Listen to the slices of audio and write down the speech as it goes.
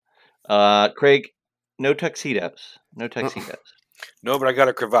Craig, no tuxedos. No tuxedos. No, but I got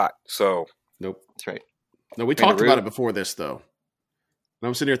a cravat, so... Nope. That's right. No, we talked about it before this, though. And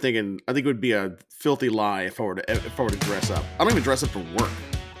I'm sitting here thinking, I think it would be a filthy lie if I were to dress up. I don't even dress up for work.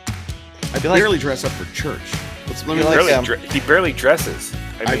 I barely dress up for church. He barely dresses.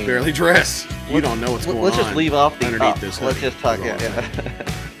 I barely dress. You don't know what's going on. Let's just leave off the underneath this. Let's just talk. Yeah.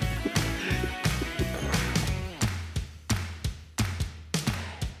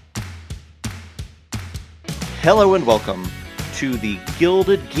 Hello and welcome to the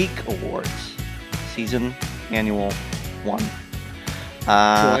Gilded Geek Awards, season annual 1.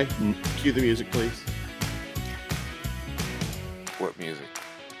 Troy, cue the music, please. What music?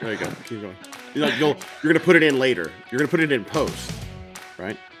 There you go. Keep going. You're going to put it in later. You're going to put it in post,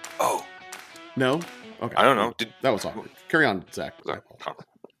 right? Oh. No? Okay. I don't know. That was awkward. Carry on, Zach.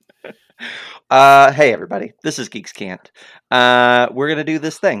 Hey everybody, this is Geeks Can't. We're gonna do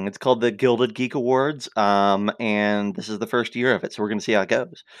this thing. It's called the Gilded Geek Awards, and this is the first year of it, so we're gonna see how it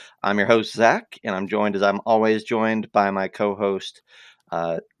goes. I'm your host Zach, and I'm joined, as I'm always joined, by my co-host,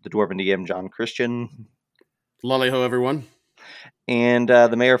 the Dwarven DM John Christian. Lolly ho, everyone. And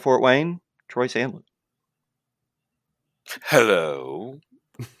the Mayor of Fort Wayne, Troy Sandlin. Hello.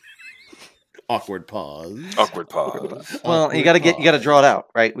 Awkward pause. Well, you gotta draw it out,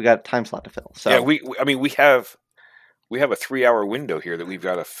 right? We got a time slot to fill. So yeah, we have a 3-hour window here that we've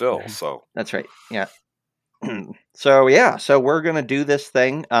got to fill. So that's right. Yeah. So we're gonna do this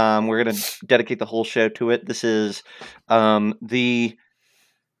thing. We're gonna dedicate the whole show to it. This is the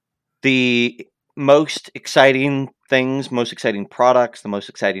most exciting things, most exciting products, the most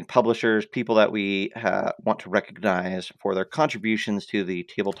exciting publishers, people that we want to recognize for their contributions to the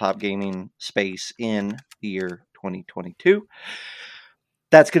tabletop gaming space in the year 2022.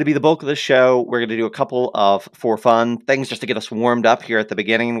 That's going to be the bulk of the show. We're going to do a couple of for fun things just to get us warmed up here at the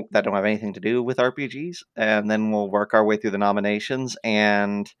beginning that don't have anything to do with RPGs, and then we'll work our way through the nominations,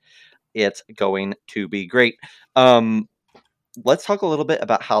 and it's going to be great. Let's talk a little bit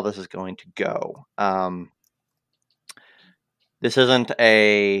about how this is going to go. This isn't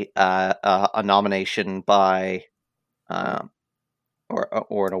a nomination by or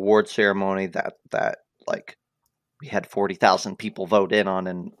an award ceremony that like we had 40,000 people vote in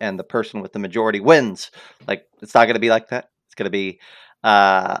on, and the person with the majority wins. Like, it's not going to be like that. It's going to be,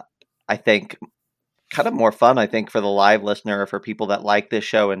 I think, kind of more fun. I think for the live listener, for people that like this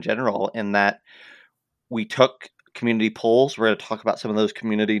show in general, in that we took community polls. We're going to talk about some of those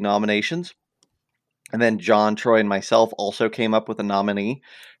community nominations. And then John, Troy, and myself also came up with a nominee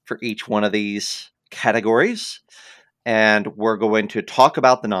for each one of these categories. And we're going to talk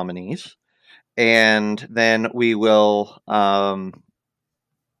about the nominees. And then we will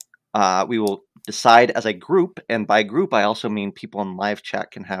decide as a group. And by group, I also mean people in live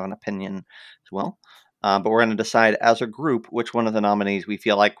chat can have an opinion as well. But we're going to decide as a group which one of the nominees we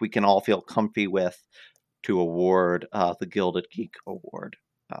feel like we can all feel comfy with to award the Gilded Geek Award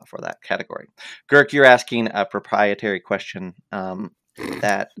for that category. Girk, you're asking a proprietary question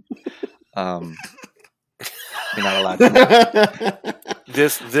that you're not allowed to know.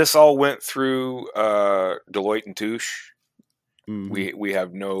 This all went through Deloitte and Touche.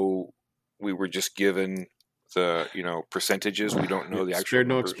 Mm-hmm. We were just given the percentages. We don't know the actual spared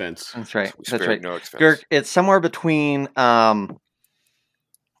no numbers. expense. That's right. We spared no expense. Girk, it's somewhere between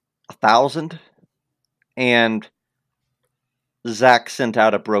 1,000 and Zach sent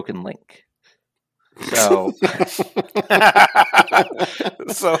out a broken link. So,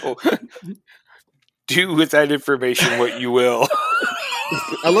 so do with that information what you will.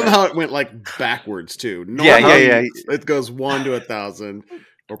 I love how it went like backwards too. Yeah. It goes 1 to 1,000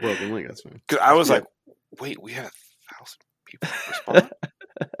 or broken link. That's fine. Because I was like, wait, we had 1,000 people respond.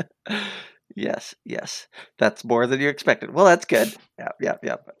 Yes. That's more than you expected. Well, that's good. Yeah.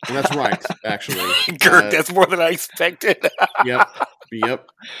 And that's right, actually. Girk, that's more than I expected. Yep. Yeah.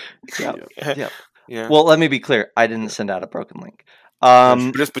 Well, let me be clear. I didn't send out a broken link.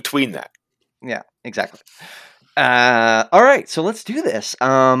 But it's between that. Yeah, exactly. All right, so let's do this.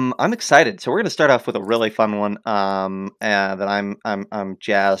 I'm excited. So we're going to start off with a really fun one that I'm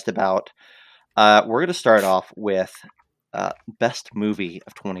jazzed about. We're going to start off with best movie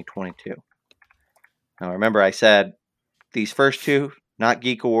of 2022. Now, remember, I said these first two, not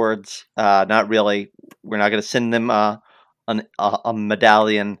Geek Awards, not really. We're not going to send them a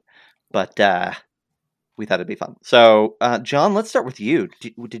medallion, but we thought it'd be fun. So, John, let's start with you.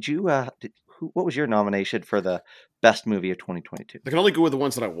 what was your nomination for the best movie of 2022? I can only go with the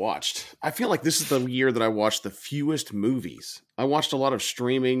ones that I watched. I feel like this is the year that I watched the fewest movies. I watched a lot of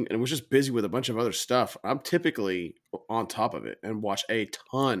streaming and was just busy with a bunch of other stuff. I'm typically on top of it and watch a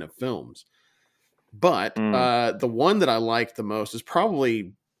ton of films. But the one that I like the most is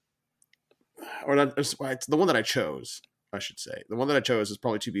probably, or not, it's the one that I chose, I should say. The one that I chose is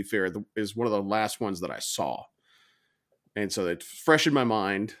probably, to be fair, is one of the last ones that I saw. And so it's fresh in my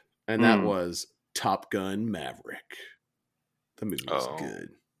mind. And that was Top Gun Maverick. The movie was good.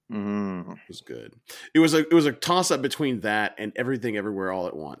 It was good. It was a toss up between that and Everything Everywhere All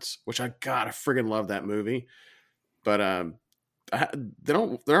at Once, which I friggin' love that movie. But there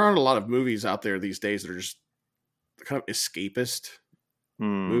aren't a lot of movies out there these days that are just kind of escapist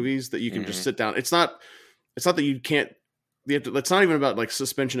movies that you can just sit down. It's not that you can't. It's not even about like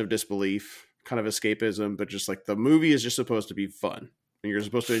suspension of disbelief kind of escapism, but just like the movie is just supposed to be fun and you're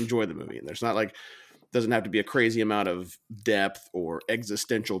supposed to enjoy the movie. And there's not like, doesn't have to be a crazy amount of depth or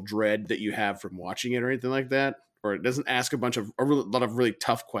existential dread that you have from watching it or anything like that. Or it doesn't ask a lot of really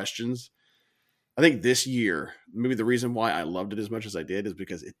tough questions. I think this year, maybe the reason why I loved it as much as I did is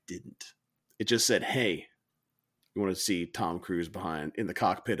because it didn't. It just said, hey, you want to see Tom Cruise in the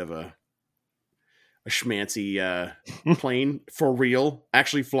cockpit of a schmancy plane for real,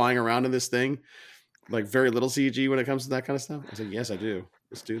 actually flying around in this thing, like very little CG when it comes to that kind of stuff. I was like, yes, I do.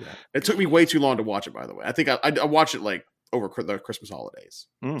 Let's do that. It took me way too long to watch it, by the way. I think I watched it like over the Christmas holidays.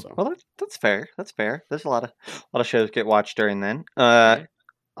 So. Well, that's fair. That's fair. There's a lot of shows get watched during then. I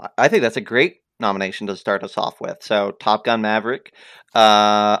think that's a great nomination to start us off with. So Top Gun Maverick.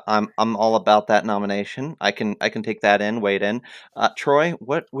 I'm all about that nomination. I can take that in, wait in. Troy,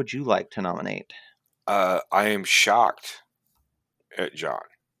 what would you like to nominate? I am shocked at John,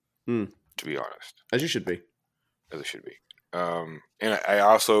 to be honest. As you should be. As it should be. And I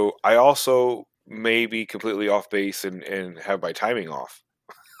also may be completely off base and have my timing off.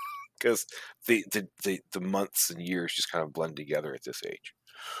 Because the months and years just kind of blend together at this age.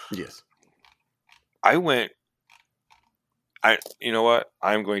 Yes. You know what?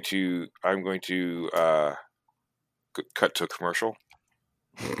 I'm going to cut to a commercial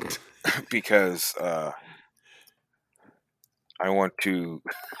because I want to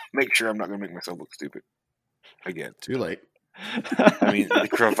make sure I'm not going to make myself look stupid again. Too late. I mean, the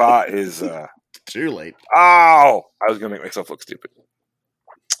cravat is too late. Oh, I was going to make myself look stupid.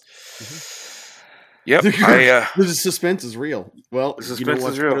 Yep. The suspense is real. Well, you know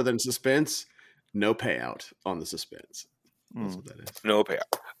what's better than suspense? No payout on the suspense. That's what that is. No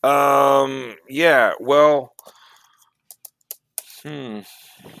payout. Yeah. Well.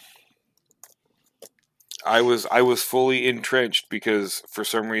 I was fully entrenched because for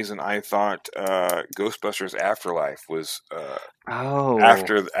some reason I thought Ghostbusters Afterlife was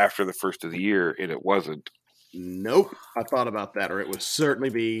after the first of the year, and it wasn't. Nope. I thought about that, or it would certainly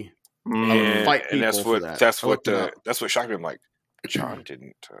be. And fight people that's for what that. that's what shocked me. I'm like, John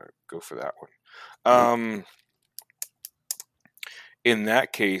didn't go for that one. In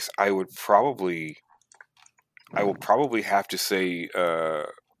that case, I will probably have to say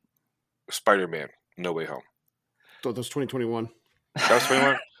Spider-Man: No Way Home. That was 2021. That was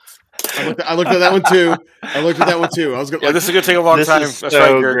 21. I looked at that one too. I was going. Yeah, this is gonna take a long time. That's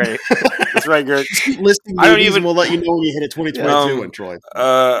right, Gert. That's right, Gert. Listing I don't movies, even. And we'll let you know when you hit it 2022 one, Troy.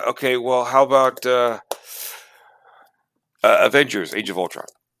 Okay. Well, how about Avengers: Age of Ultron?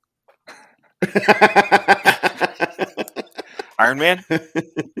 Iron Man.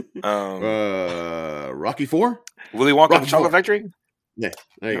 Rocky IV. Willy Wonka and the Chocolate Factory. Yeah,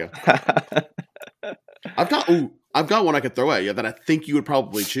 there you go. I've got one I could throw at you that I think you would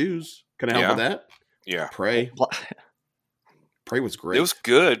probably choose. Can I help with that? Yeah. Prey. Prey was great. It was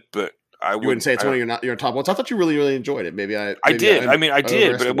good, but you wouldn't say it's one of your top ones. I thought you really enjoyed it. Maybe I did. I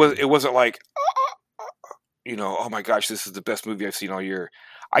did, but it wasn't like oh my gosh, this is the best movie I've seen all year.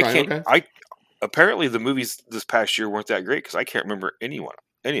 Apparently the movies this past year weren't that great because I can't remember any of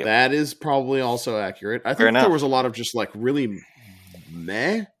them. That is probably also accurate. I think there was a lot of just like really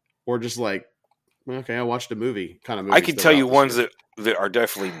meh, or just like, okay, I watched a movie kind of movie. I can tell you ones that are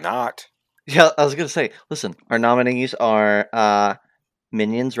definitely not. Yeah, I was going to say, listen, our nominees are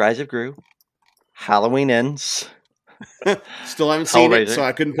Minions: Rise of Gru, Halloween Ends. Still haven't seen it, so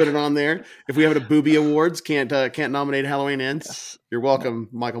I couldn't put it on there. If we have a Booby Awards, can't nominate Halloween Ends. Yes. You're welcome,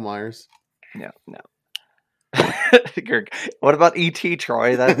 Michael Myers. No. What about E.T.,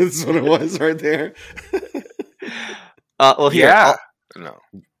 Troy? That's what it was right there. Well, here. Yeah. No.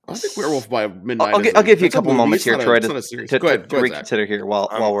 I think Werewolf by Midnight. I'll give you a that's couple movie. moments It's here, not a- Troy, it's not a series. to Go ahead, Zach. reconsider here while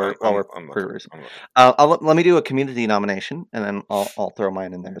we're I'm looking. perusing. I'm looking. Let me do a community nomination, and then I'll throw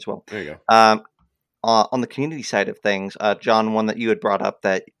mine in there as well. There you go. On the community side of things, John, one that you had brought up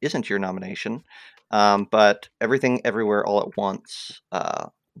that isn't your nomination, but Everything Everywhere All at Once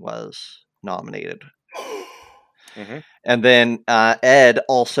was nominated. Mm-hmm. And then Ed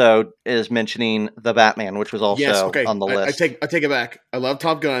also is mentioning The Batman, which was also Yes, okay. on the list. I take it back. I love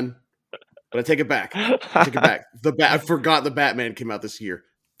Top Gun, but I take it back. I take it back. I forgot the Batman came out this year.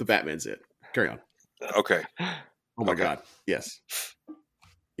 The Batman's it. Carry on. Okay. Oh my Okay. God. Yes.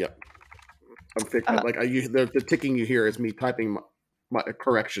 Yep. The ticking you hear is me typing my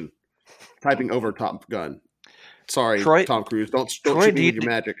correction, typing over Top Gun. Sorry, Troy- Tom Cruise. Don't Troy, shoot me with your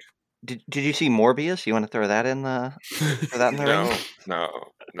magic. Did you see Morbius? You want to throw that in the ring? No,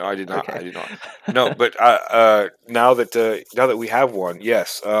 I did not. Okay. I did not. No, but now that we have one,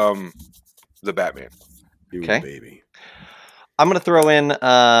 yes, the Batman. Okay. Ooh, baby. I'm gonna throw in.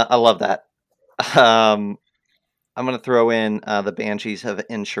 I love that. I'm gonna throw in the Banshees of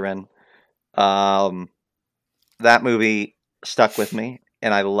Inisherin. That movie stuck with me,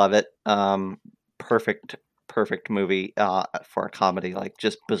 and I love it. Perfect movie for a comedy, like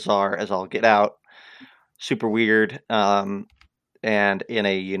just bizarre as all get out, super weird, and in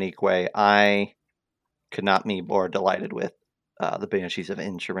a unique way. I could not be more delighted with the Banshees of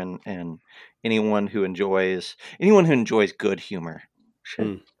Inisherin, and anyone who enjoys good humor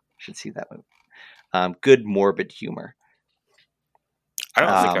should see that movie. Good morbid humor. I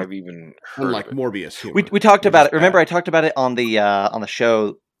don't think I've even heard Unlike of it. Morbius humor. We talked about it. bad. Remember, I talked about it on the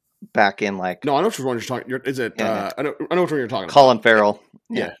show back in like No, I know which one you're talking. Is it? Yeah. I know which one you're talking Colin about. Farrell.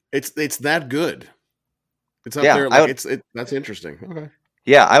 Yeah, it's that good. It's up Yeah, there. Like that's interesting. Okay.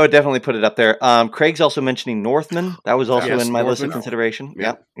 Yeah, I would definitely put it up there. Craig's also mentioning Northman. That was also Yes, in my list of Northman. consideration.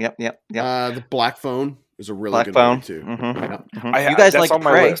 Yep. Yep. The Black Phone is a really Black good Phone. movie too. Mhm, Yeah. mhm. You guys that's like on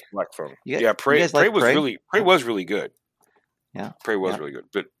my Prey? list. Black Phone. You Yeah, Prey. guys Prey like was Prey? really good. Yeah. Prey was Yeah. really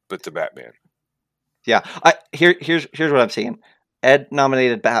good. But the Batman. Yeah. Here's what I'm seeing. Ed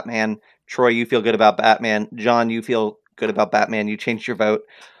nominated Batman. Troy, you feel good about Batman. John, you feel good about Batman. You changed your vote.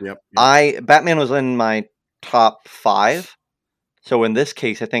 Yep. Batman was in my top 5. So in this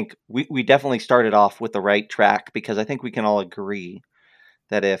case, I think we definitely started off with the right track, because I think we can all agree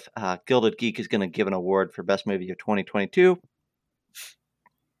that if Gilded Geek is going to give an award for Best Movie of 2022,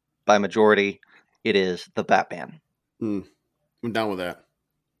 by majority, it is The Batman. I'm down with that.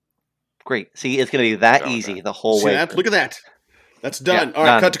 Great. See, it's going to be that Down with easy that. the whole See way. that? Look at that. That's done. Yeah, All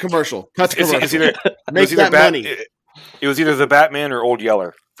right, done. cut to commercial. Cut to It's commercial. either, Make that money. It was either the Batman or Old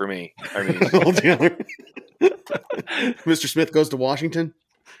Yeller for me. I mean, Mr. Smith Goes to Washington.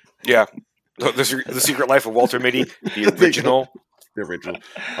 yeah. The Secret Life of Walter Mitty, the original. The original.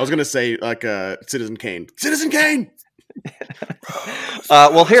 I was gonna say like Citizen Kane. Citizen Kane.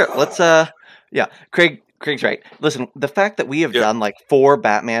 Well, here, let's. Yeah, Craig's right. Listen, the fact that we have done like 4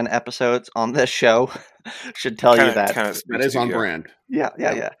 Batman episodes on this show should tell you that. That is on brand.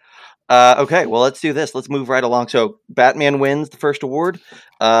 Yeah. Okay, well, let's do this. Let's move right along. So, Batman wins the first award.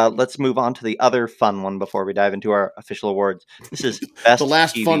 Let's move on to the other fun one before we dive into our official awards. This is best The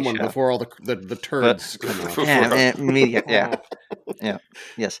last TV fun show. one before all the turds come out. Media. Yeah.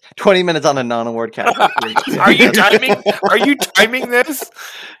 Yes. 20 minutes on a non-award category. Are you timing this?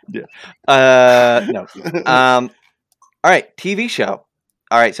 Yeah. No. All right. TV show.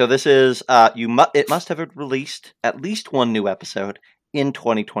 All right. So this is it must have released at least one new episode in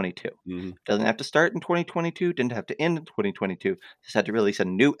 2022. Mm-hmm. Doesn't have to start in 2022. Didn't have to end in 2022. Just had to release a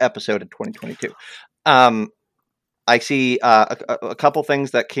new episode in 2022. I see a couple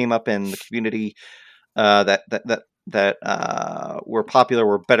things that came up in the community that were popular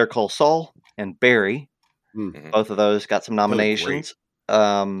were Better Call Saul and Barry. Mm-hmm. Both of those got some nominations.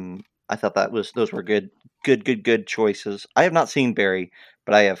 I thought those were good choices. I have not seen Barry,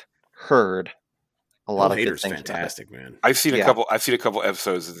 but I have heard a lot of good things. Fantastic, about it. Man. I've seen a couple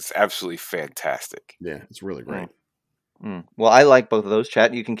episodes, and it's absolutely fantastic. Yeah, it's really great. Well, I like both of those.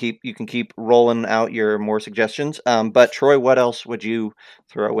 Chat, you can keep rolling out your more suggestions. But Troy, what else would you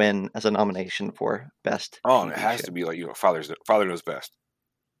throw in as a nomination for best? Oh, TV it has show? to be like Father Knows Best.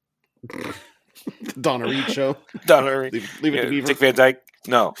 Donna Reed show. Donna Reed. Leave it to Beaver. Dick Van Dyke.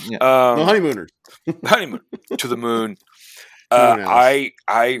 No. Yeah. No, Honeymooners. Honeymoon to the Moon. Moon I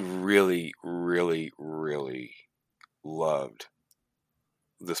really, really, really loved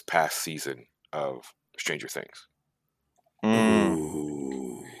this past season of Stranger Things.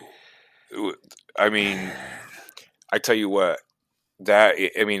 Ooh. I mean, I tell you what,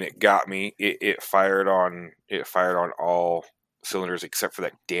 it got me. It fired on cylinders except for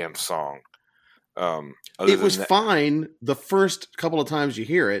that damn song. It was fine the first couple of times you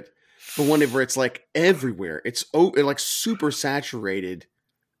hear it, but whenever it's like everywhere, it like super saturated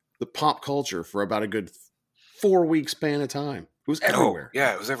the pop culture for about a good 4-week span of time. It was everywhere.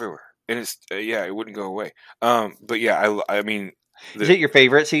 Yeah, it was everywhere, and it's it wouldn't go away. But yeah, I mean, is it your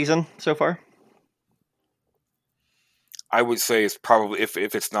favorite season so far? I would say it's probably if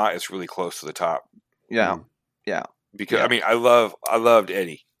it's not, it's really close to the top. Yeah, yeah. Because I mean, I loved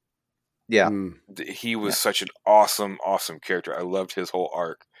Eddie. Yeah, he was such an awesome character. I loved his whole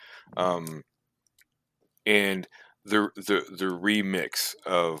arc, and the remix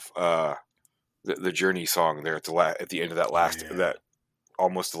of the Journey song there at the end of that that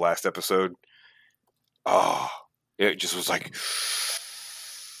almost the last episode. Oh, it just was like,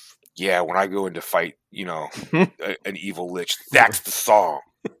 yeah, when I go in to fight, an evil lich, that's the song.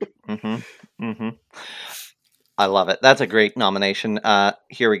 I love it. That's a great nomination.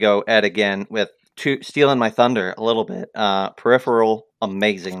 Here we go, Ed, again with stealing my thunder a little bit. Peripheral,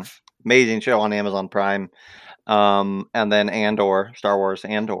 amazing show on Amazon Prime. And then Andor, Star Wars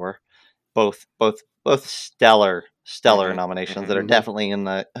Andor, both stellar nominations that are definitely in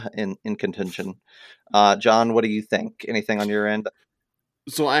the in contention. John, what do you think? Anything on your end?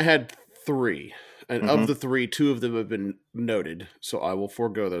 So I had 3, and of the 3, 2 of them have been noted. So I will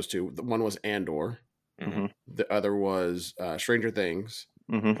forego those 2. One was Andor. The other was Stranger Things.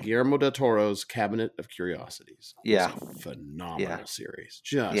 Guillermo del Toro's Cabinet of Curiosities. Yeah, it's a phenomenal series.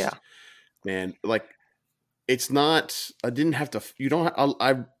 Just man, like it's not. I didn't have to. You don't.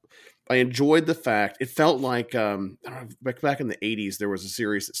 I enjoyed the fact it felt like I don't know, back in the 80s there was a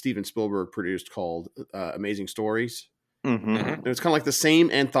series that Steven Spielberg produced called Amazing Stories. And it's kind of like the same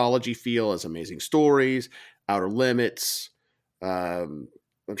anthology feel as Amazing Stories, Outer Limits. I'm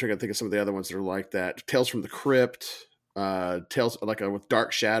trying to think of some of the other ones that are like that. Tales from the Crypt, Tales like with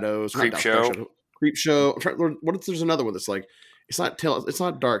Dark Shadows, Creep Show. There's another one that's like it's not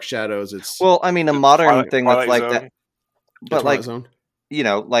Dark Shadows. It's I mean a modern thing that's like Zone. that, but like Zone.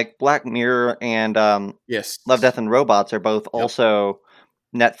 Like Black Mirror and yes, Love, Death, and Robots are both also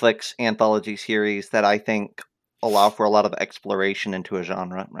Netflix anthology series that I think allow for a lot of exploration into a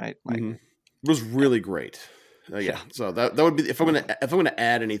genre, right? Like, it was really great. So that would be if I'm gonna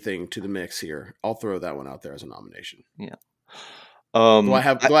add anything to the mix here, I'll throw that one out there as a nomination. Yeah. Do I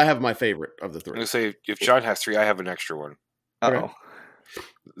have my favorite of the 3? I'm gonna say if John has 3, I have an extra one. Okay.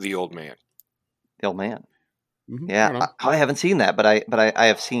 The Old Man. The Old Man. Yeah, I haven't seen that, but I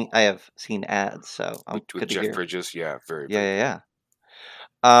have seen ads. So I'm with Jeff hear. Bridges, very yeah.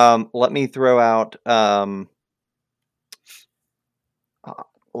 Let me throw out.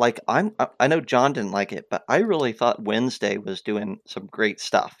 I know John didn't like it, but I really thought Wednesday was doing some great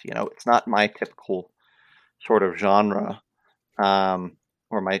stuff. It's not my typical sort of genre,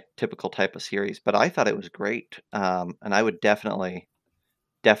 or my typical type of series, but I thought it was great. And I would definitely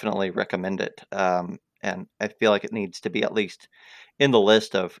recommend it. And I feel like it needs to be at least in the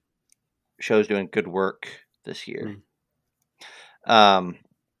list of shows doing good work this year.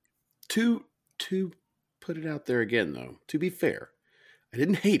 To put it out there again, though, to be fair, I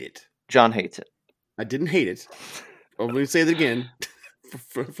didn't hate it. John hates it. I didn't hate it. Let me say that again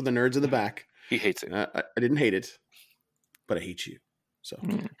for the nerds in the back. He hates it. I didn't hate it, but I hate you. So.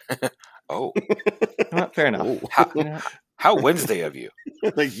 Oh. Well, fair enough. How Wednesday of you?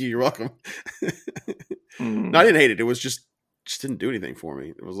 Thank you. You're welcome. No, I didn't hate it. It was just didn't do anything for me.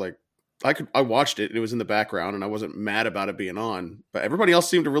 It was like I watched it. And it was in the background, and I wasn't mad about it being on. But everybody else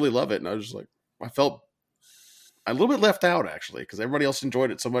seemed to really love it, and I was just like, I felt a little bit left out actually because everybody else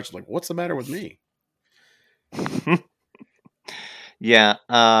enjoyed it so much. Like, what's the matter with me? Yeah.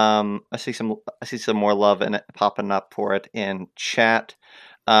 I see some more love in it popping up for it in chat.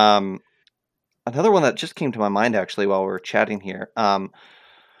 Another one that just came to my mind actually while we were chatting here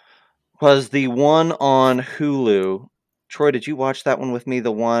was the one on Hulu. Troy, did you watch that one with me?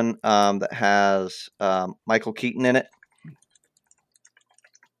 The one that has Michael Keaton in it?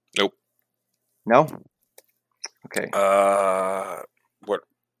 Nope. No? Okay. What?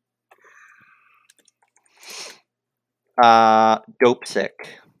 Dope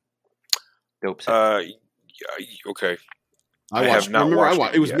Sick. Okay. I have not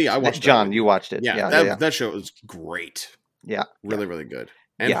watched it. It was me. I watched John, you watched it. Yeah, that show was great. Yeah. Really, really good.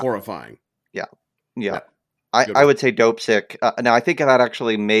 And horrifying. Yeah. I would say Dope Sick. Now, I think that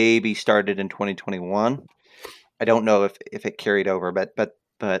actually maybe started in 2021. I don't know if it carried over, but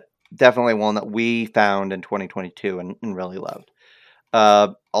definitely one that we found in 2022 and really loved.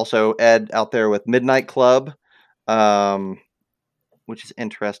 Also, Ed out there with Midnight Club, which is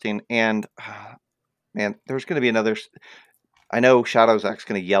interesting. And, man, there's going to be another... I know Shadow Zach's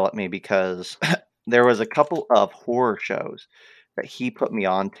going to yell at me because there was a couple of horror shows that he put me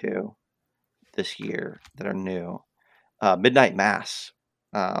onto this year that are new. Midnight Mass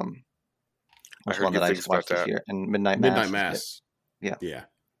I was heard one that good I things about watched this that. year, and Midnight Midnight Mass. Mass. Yeah. Yeah.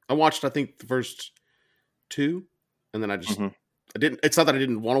 I watched, I think, the first 2, and then I just, hmm I didn't, it's not that I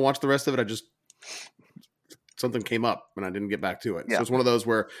didn't want to watch the rest of it. I just, something came up and I didn't get back to it. Yeah. So it's one of those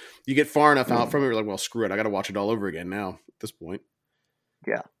where you get far enough out from it, you're like, well, screw it. I got to watch it all over again now at this point.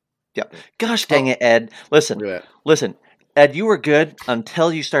 Yeah. Gosh dang it, Ed. Listen, Look at that. listen. Ed, you were good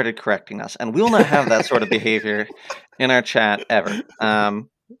until you started correcting us, and we will not have that sort of behavior in our chat ever.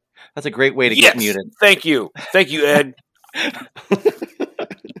 That's a great way to get muted. Thank you, Ed.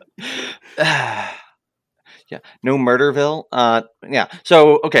 Yeah, no Murderville. Yeah.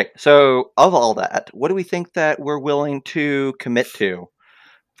 So okay. So of all that, what do we think that we're willing to commit to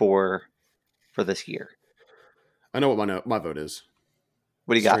for this year? I know what my vote is.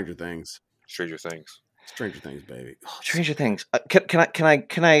 What do you got? Stranger Things. Stranger Things. Stranger Things, baby. Oh, Stranger Things. Can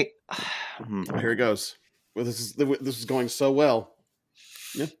I? Here it goes. Well, this is going so well.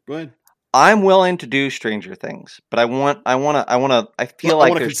 Yeah, go ahead. I'm willing to do Stranger Things, but I feel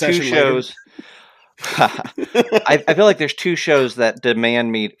like there's two shows. I feel like there's two shows that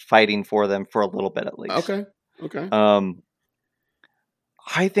demand me fighting for them for a little bit at least. Okay.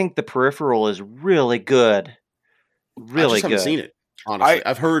 I think The Peripheral is really good. Really I just haven't good. seen it. Honestly,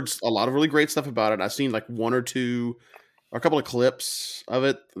 I've heard a lot of really great stuff about it. I've seen like one or two, or a couple of clips of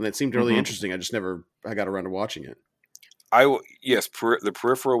it, and it seemed really interesting. I just never got around to watching it. Yes, The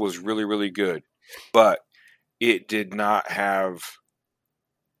Peripheral was really, really good, but it did not have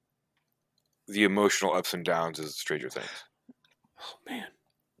the emotional ups and downs as Stranger Things. Oh man,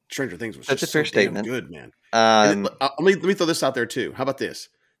 Stranger Things was That's just a fair so damn statement. good, man. Let me throw this out there too. How about this?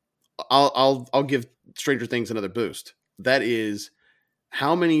 I'll give Stranger Things another boost. That is,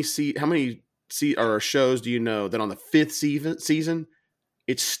 how many or shows do you know that on the 5th season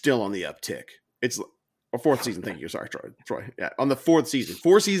it's still on the uptick? It's or 4th season. Thank you. Sorry, Troy. Yeah, on the 4th season,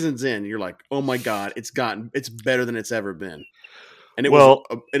 4 seasons in, you're like, oh my god, it's better than it's ever been. And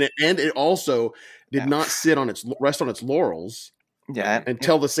it it also did not rest on its laurels. Yeah, and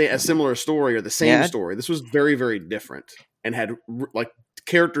tell a similar story or the same story. This was very, very different and had like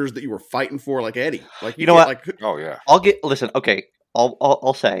characters that you were fighting for, like Eddie. Like you know what? Like, oh yeah. Listen. Okay,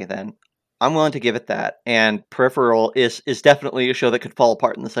 I'll say then. I'm willing to give it that. And Peripheral is definitely a show that could fall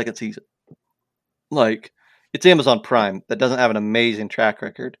apart in the 2nd season. Like, it's Amazon Prime that doesn't have an amazing track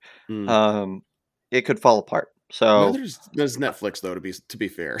record. It could fall apart. So there's Netflix though, to be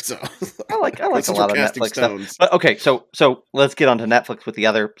fair. So I like a lot of Netflix stuff. But okay, so let's get onto Netflix with the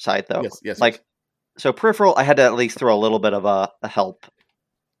other side though. Yes. So Peripheral, I had to at least throw a little bit of a help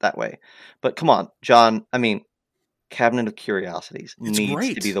that way. But come on, John. I mean, Cabinet of Curiosities needs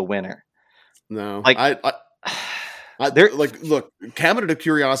to be the winner. No, like look, Cabinet of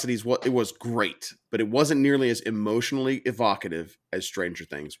Curiosities. It was great, but it wasn't nearly as emotionally evocative as Stranger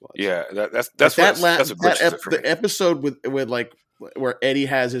Things was. Yeah, that's the episode with like where Eddie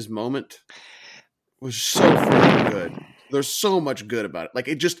has his moment was so freaking good. There's so much good about it. Like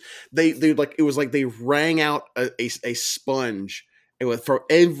it just they like it was like they rang out a sponge for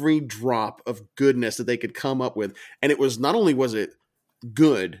every drop of goodness that they could come up with, and it was not only was it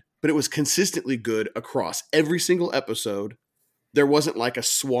good, but it was consistently good across every single episode. There wasn't like a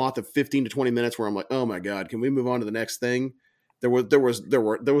swath of 15 to 20 minutes where I'm like, oh my god, can we move on to the next thing? There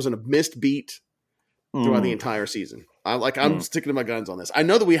wasn't a missed beat throughout the entire season. I'm sticking to my guns on this. I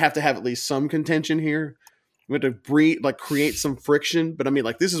know that we have to have at least some contention here. We have to create some friction, but I mean,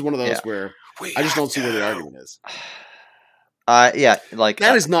 like, this is one of those where I just don't see where the argument is.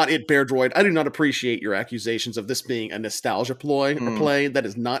 That is not it, Bear Droid. I do not appreciate your accusations of this being a nostalgia ploy or play. That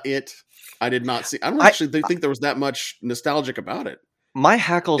is not it. I did not see. I don't actually think there was that much nostalgic about it. My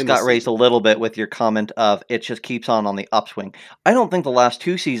hackles got raised a little bit with your comment of it just keeps on the upswing. I don't think the last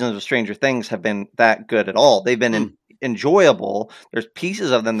 2 seasons of Stranger Things have been that good at all. They've been enjoyable. There's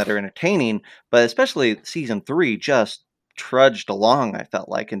pieces of them that are entertaining, but especially season 3 just trudged along, I felt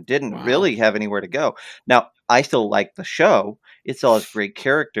like, and didn't really have anywhere to go. Now, I still like the show. It still has great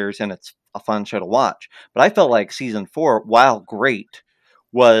characters, and it's a fun show to watch. But I felt like season 4, while great,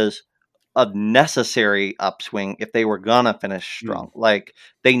 was a necessary upswing if they were gonna finish strong. Like,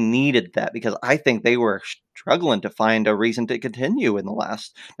 they needed that because I think they were struggling to find a reason to continue in the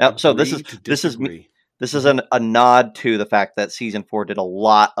last. Now, so this is a nod to the fact that season 4 did a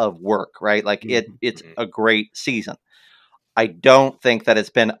lot of work, right? Like it's a great season. I don't think that it's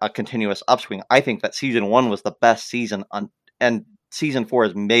been a continuous upswing. I think that season 1 was the best season and season 4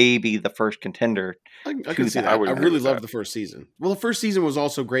 is maybe the first contender. I to can see that. I I, would agree really with loved that. the first season. Well, the first season was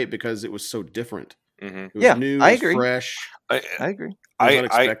also great because it was so different. Mm-hmm. It was Yeah, new. I It was agree. fresh. I agree. It was I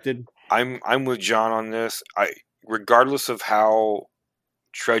unexpected. I'm with John on this. Regardless of how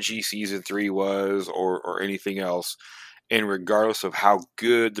trudgy season 3 was or anything else, and regardless of how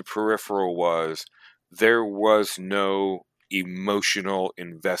good the peripheral was, there was no emotional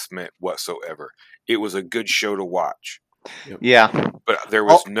investment whatsoever. It was a good show to watch, Yeah. but there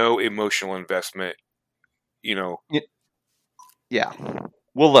was no emotional investment, you know. Yeah.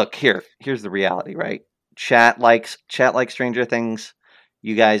 Well, look, here's the reality, right? Chat likes Stranger Things.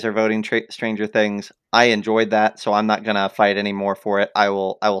 You guys are voting Stranger Things. I enjoyed that, so I'm not gonna fight anymore for it. I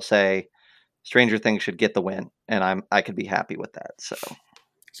will say Stranger Things should get the win, and I could be happy with that. So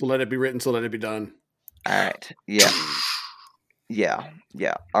let it be written, so let it be done. all right. Yeah.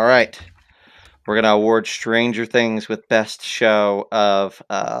 All right. We're gonna award Stranger Things with best show of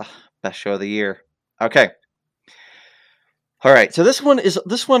the year. Okay. All right. So this one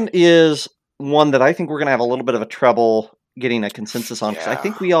is one that I think we're gonna have a little bit of a trouble getting a consensus on because I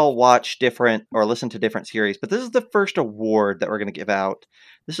think we all watch different or listen to different series, but this is the first award that we're gonna give out.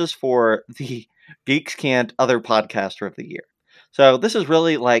 This is for the Geeks Can't Other Podcaster of the Year. So this is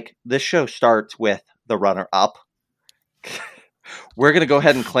really like this show starts with the runner up. We're going to go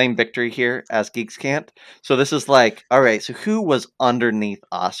ahead and claim victory here as Geeks Can't. So this is like, all right, so who was underneath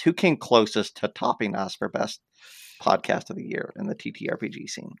us? Who came closest to topping us for best podcast of the year in the TTRPG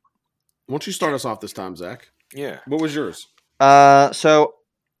scene? Why don't you start us off this time, Zach? Yeah. What was yours? So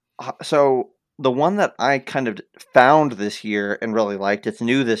the one that I kind of found this year and really liked, it's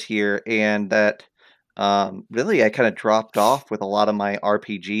new this year, and that really I kind of dropped off with a lot of my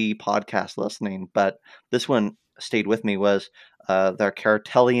RPG podcast listening, but this one stayed with me was their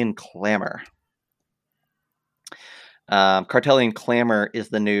Cartelian Clamor. Cartelian Clamor is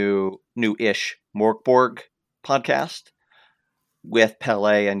the new-ish Morkborg podcast with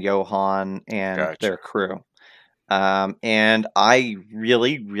Pele and Johan and their crew. And I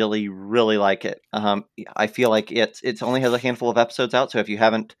really, really, really like it. I feel like it only has a handful of episodes out, so if you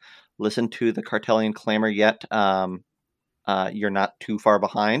haven't listened to the Cartelian Clamor yet, you're not too far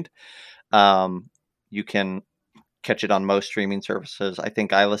behind. You can catch it on most streaming services. I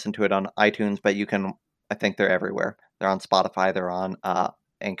think I listen to it on iTunes, but I think they're everywhere. They're on Spotify. They're on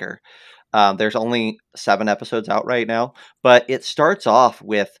Anchor. There's only 7 episodes out right now, but it starts off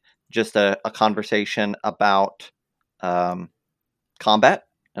with just a conversation about combat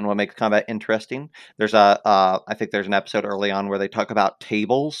and what makes combat interesting. There's I think there's an episode early on where they talk about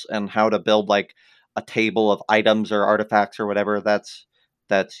tables and how to build like a table of items or artifacts or whatever that's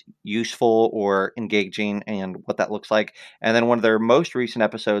useful or engaging and what that looks like. And then one of their most recent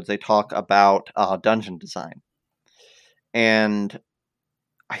episodes, they talk about dungeon design. And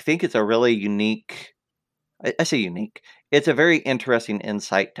I think it's a really unique, I say unique, it's a very interesting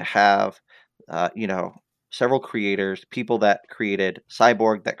insight to have, several creators, people that created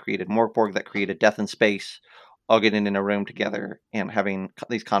Cyborg, that created Morkborg, that created Death in Space, all getting in a room together and having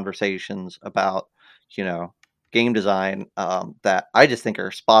these conversations about, game design that I just think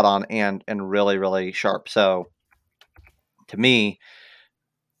are spot on and really, really sharp. So to me,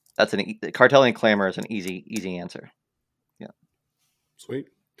 that's Cartelian Clamor is an easy answer. Yeah. Sweet.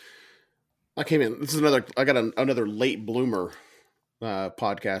 I came in. I got another late bloomer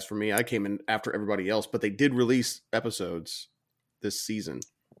podcast for me. I came in after everybody else, but they did release episodes this season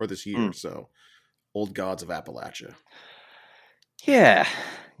or this year. So, Old Gods of Appalachia. Yeah.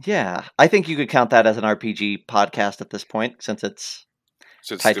 I think you could count that as an RPG podcast at this point, since it's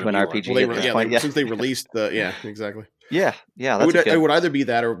tied to an RPG at this point. Since they released exactly. Yeah, it would either be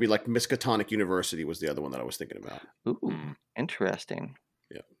that or it would be like Miskatonic University was the other one that I was thinking about. Ooh, interesting.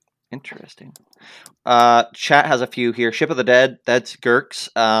 Yeah. Interesting. Chat has a few here. Ship of the Dead, that's Gurk's.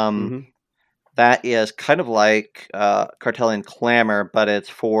 That is kind of like Cartelian Clamor, but it's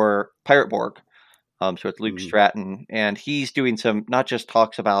for Pirate Borg. So it's Luke Stratton, and he's doing some, not just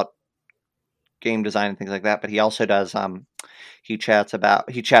talks about game design and things like that, but he also does he chats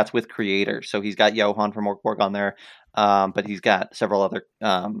with creators. So he's got Johan from Morkborg on there, but he's got several other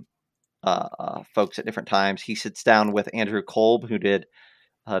folks at different times. He sits down with Andrew Kolb, who did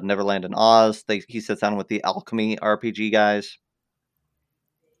Neverland and Oz. He sits down with the Alchemy RPG guys.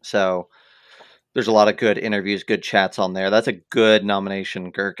 So there's a lot of good interviews, good chats on there. That's a good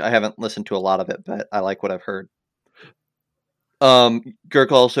nomination, Girk. I haven't listened to a lot of it, but I like what I've heard.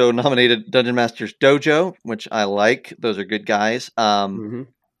 Girk also nominated Dungeon Master's Dojo, which I like. Those are good guys. And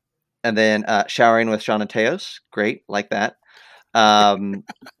then Showering with Sean and Teos. Great, like that.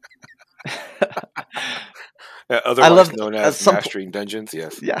 Otherwise known as Mastering Dungeons,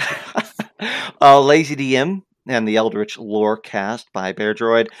 yes. Yeah. Lazy DM and the Eldritch Lore Cast by Bear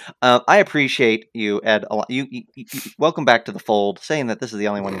Droid. I appreciate you, Ed, a lot. You welcome back to the fold, saying that this is the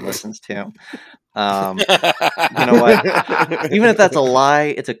only one he listens to. You know what? Even if that's a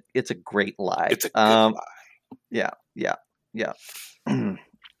lie, it's a great lie. It's a good lie. Yeah.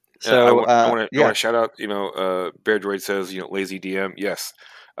 So I want to shout out. Bear Droid says, lazy DM. Yes,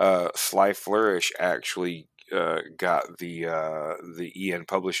 Sly Flourish actually got the EN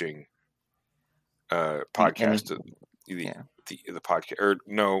Publishing podcast. The podcast, or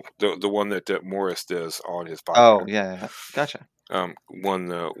no, the one that Morris does on his podcast. Oh yeah, gotcha. Won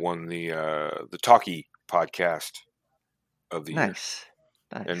the Talkie podcast of the year. Nice.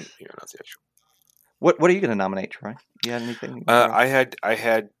 And that's the actual. What are you going to nominate, Troy? You had anything? I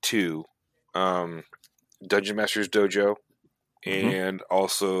had two, Dungeon Masters Dojo, and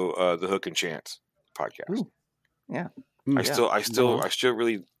also the Hook and Chance podcast. Ooh. Yeah. I still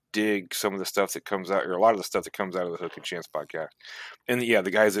really dig some of the stuff that comes out, or a lot of the stuff that comes out of the Hook and Chance podcast. And yeah, the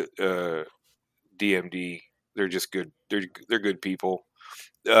guys at DMD, they're just good. They're good people.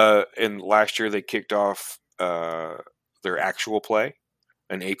 And last year they kicked off their actual play,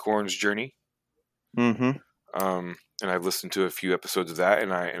 An Acorn's Journey. Mm-hmm. And I've listened to a few episodes of that,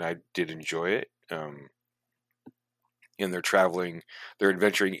 and I did enjoy it. And they're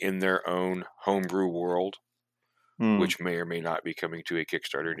adventuring in their own homebrew world, which may or may not be coming to a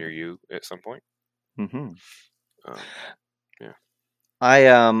Kickstarter near you at some point. Mm-hmm. Yeah.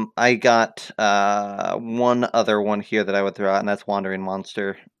 I got one other one here that I would throw out, and that's Wandering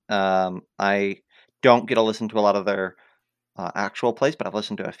Monster. I don't get to listen to a lot of their actual plays, but I've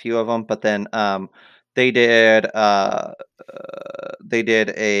listened to a few of them. But then they did a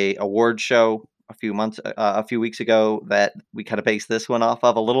award show a few weeks ago that we kind of based this one off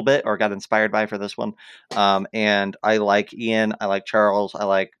of a little bit, or got inspired by for this one. And I like Ian, I like Charles, I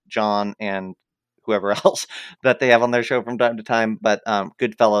like John, and whoever else that they have on their show from time to time. But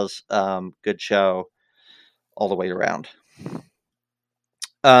good fellows, good show all the way around.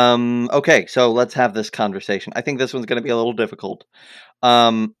 Okay, so let's have this conversation. I think this one's going to be a little difficult.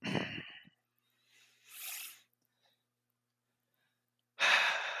 I'm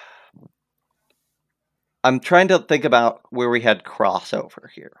trying to think about where we had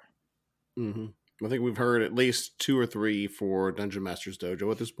crossover here. Mm-hmm. I think we've heard at least 2 or 3 for Dungeon Masters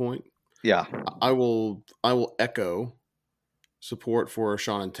Dojo at this point. Yeah, I will echo support for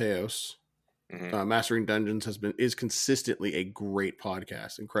Sean and Teos. Mm-hmm. Mastering Dungeons is consistently a great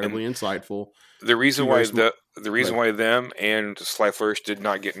podcast, incredibly insightful. The reason why why them and Sly Flourish did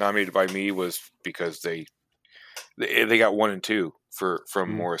not get nominated by me was because they got 1 and 2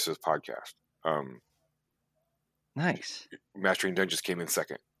 from Morris's podcast. Nice. Mastering Dungeons came in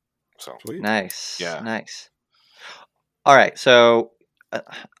second. So sweet. Nice. Yeah. Nice. All right, so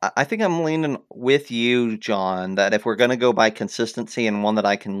I think I'm leaning with you, John, that if we're going to go by consistency and one that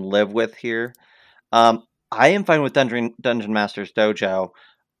I can live with here, I am fine with Dungeon Masters Dojo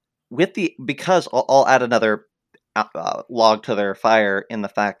because I'll add another log to their fire in the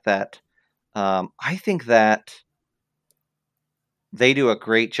fact that I think that they do a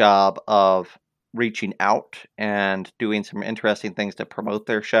great job of reaching out and doing some interesting things to promote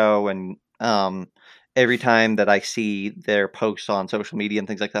their show. And every time that I see their posts on social media and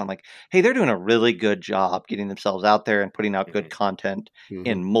things like that, I'm like, hey, they're doing a really good job getting themselves out there and putting out good content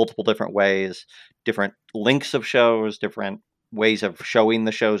in multiple different ways, different links of shows, different ways of showing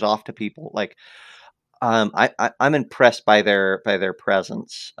the shows off to people. Like, I'm impressed by their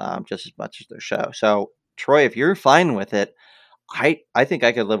presence just as much as their show. So, Troy, if you're fine with it, I think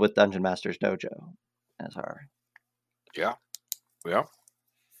I could live with Dungeon Masters Dojo as our. Yeah.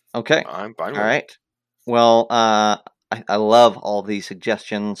 Okay. I'm fine with it. All right. Well, I love all these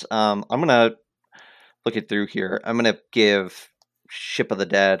suggestions. I'm gonna look it through here. I'm gonna give Ship of the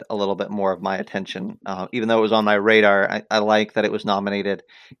Dead a little bit more of my attention, even though it was on my radar. I like that it was nominated,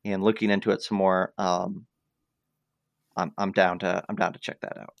 and looking into it some more. I'm down to check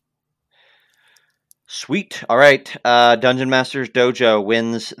that out. Sweet. All right. Dungeon Masters Dojo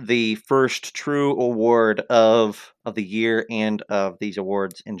wins the first true award of the year and of these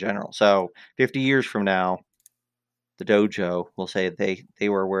awards in general. So 50 years from now, the dojo will say they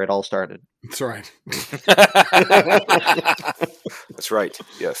were where it all started. That's right. That's right.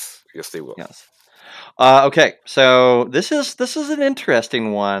 Yes, they will. Yes. Okay. So this is an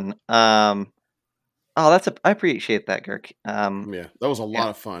interesting one. I appreciate that, Girk. Yeah, that was a lot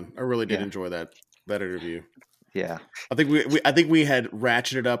of fun. I really did enjoy that interview. Yeah, I think we had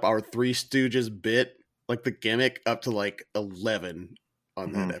ratcheted up our Three Stooges bit, like the gimmick, up to like 11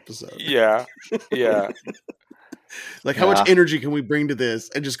 on that episode. Yeah. Like, how much energy can we bring to this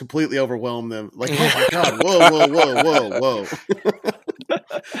and just completely overwhelm them? Like, oh my god, whoa.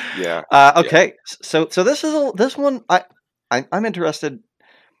 Yeah. Okay, so this one I'm interested.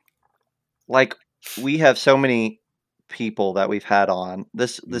 Like, we have so many people that we've had on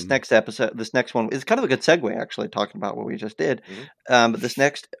this next episode. This next one is kind of a good segue, actually, talking about what we just did. But this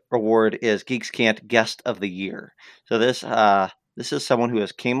next award is Geeks Can't Guest of the Year. So this is someone who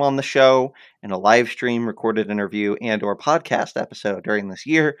has came on the show in a live stream, recorded interview, and or podcast episode during this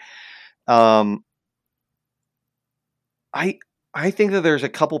year. I think that there's a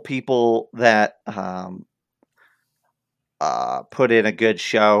couple people that put in a good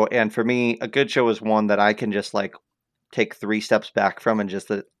show, and for me, a good show is one that I can just like take 3 steps back from and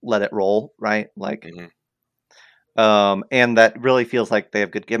just let it roll, right? Like, and that really feels like they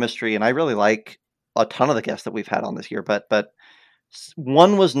have good chemistry, and I really like a ton of the guests that we've had on this year, but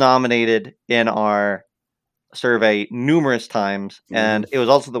one was nominated in our survey numerous times, and it was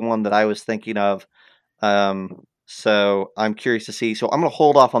also the one that I was thinking of. So I'm curious to see. So I'm going to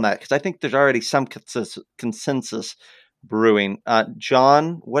hold off on that because I think there's already some consensus brewing.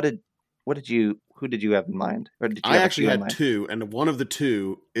 John, who did you have in mind? Or did you I actually had 2, and one of the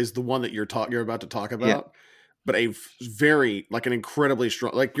 2 is the one that you're about to talk about. Yeah. But a very, like, an incredibly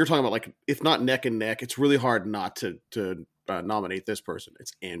strong, like you're talking about, like, if not neck and neck, it's really hard not to nominate this person.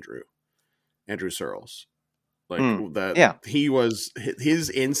 It's Andrew Searles. Like that. Yeah. He was his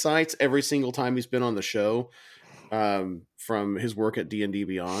insights every single time he's been on the show, from his work at D&D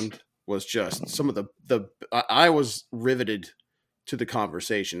Beyond, was just some of the I was riveted to the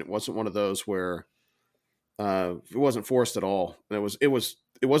conversation. It wasn't one of those where it wasn't forced at all. And it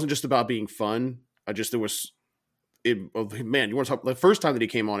wasn't just about being fun. Man, you want to talk? The first time that he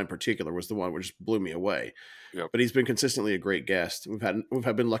came on in particular was the one which blew me away. Yep. But he's been consistently a great guest. We've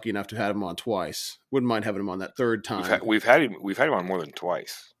been lucky enough to have him on twice. Wouldn't mind having him on that third time. We've had him on more than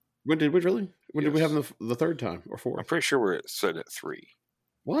twice. When did we really? When did we have him the third time or fourth? I'm pretty sure we're sitting at 3.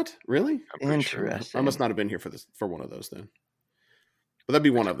 What? Really? I'm pretty sure. I must not have been here for one of those then. But that'd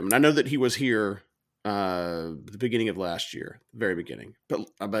be one of them. And I know that he was here the beginning of last year, very beginning.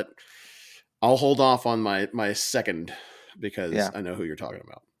 But I'll hold off on my second because I know who you're talking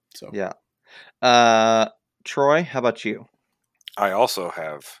about. So yeah. Troy, how about you? I also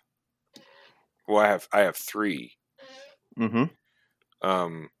have. Well, I have 3. Mm-hmm.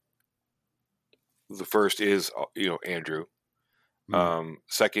 The first is Andrew.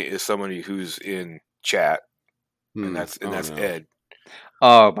 Second is somebody who's in chat, and that's Ed.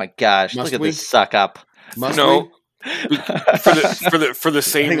 Oh my gosh! Look at this suck up. For the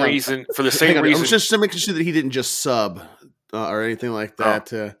same reason. For the same reason. I'm just making sure that he didn't just sub or anything like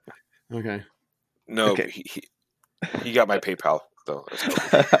that. Okay. No, okay. He got my PayPal though.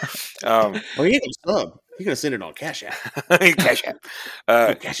 He didn't sub. You're gonna send it on Cash App. Cash App.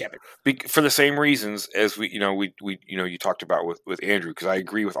 Cash App. For the same reasons as we you talked about with Andrew, because I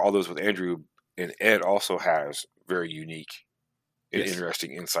agree with all those with Andrew, and Ed also has very unique and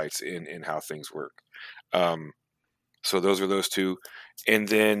interesting insights in how things work. So those are those 2, and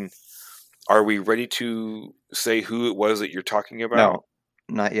then are we ready to say who it was that you're talking about? No,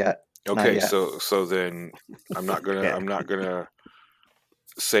 not yet. Okay, not yet. So then I'm not gonna I'm not gonna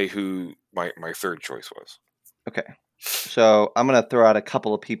say who my third choice was. Okay. So I'm going to throw out a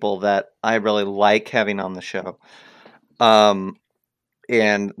couple of people that I really like having on the show. And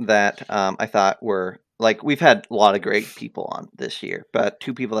that I thought were, like, we've had a lot of great people on this year, but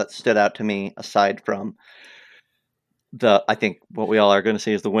 2 people that stood out to me, aside from I think what we all are going to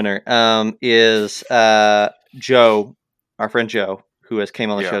say is the winner, is Joe, our friend Joe, who has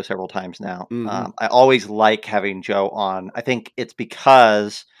came on the show several times now. Mm-hmm. I always like having Joe on. I think it's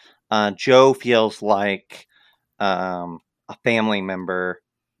because Joe feels like a family member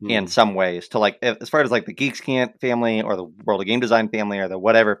in some ways, to like, as far as like the Geeks Can't family or the World of Game Design family or the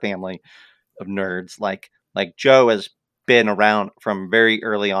whatever family of nerds. Like Joe has been around from very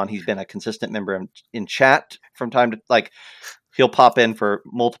early on. He's been a consistent member in chat from time to, like, he'll pop in for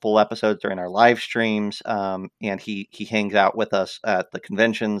multiple episodes during our live streams, and he hangs out with us at the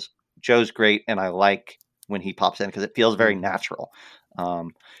conventions. Joe's great, and I like when he pops in because it feels very natural.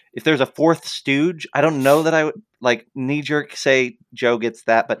 If there's a fourth stooge, I don't know that I would like knee jerk say Joe gets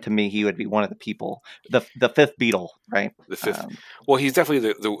that, but to me he would be one of the people, the fifth Beatle, right? The fifth. Well, he's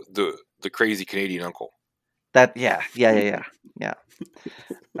definitely the crazy Canadian uncle. That yeah.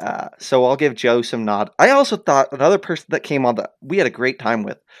 So I'll give Joe some nod. I also thought another person that came on that we had a great time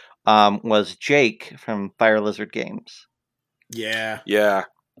with was Jake from Fire Lizard Games. Yeah, that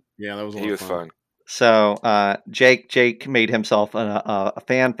was a lot he of was fun. fun. So Jake made himself a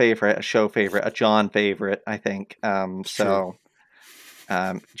fan favorite, a show favorite, a John favorite, I think. It's true.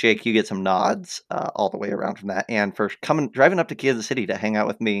 Jake, you get some nods all the way around from that, and for driving up to Kansas City to hang out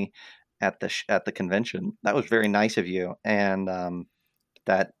with me at the convention. That was very nice of you, and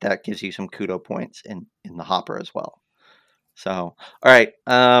that gives you some kudo points in the hopper as well. So, all right,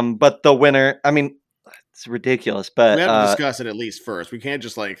 but the winner, I mean, it's ridiculous, but We have to discuss it at least first. We can't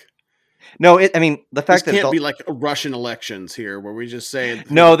just no, I mean, the this fact that can't be like Russian elections here, where we just say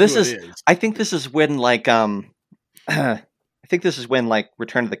no, who it is. I think this is when I think this is when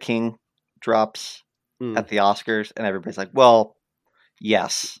Return of the King drops at the Oscars, and everybody's like, well,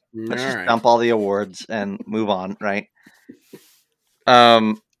 yes, let's just dump all the awards and move on, right?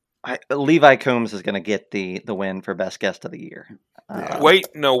 Levi Combs is going to get the win for best guest of the year. Wait,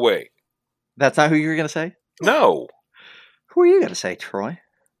 no way. That's not who you were going to say? No. Who are you going to say, Troy?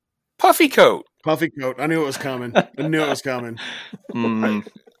 Puffy Coat. Puffy Coat. I knew it was coming. I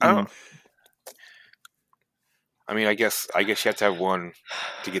mean, I guess you have to have one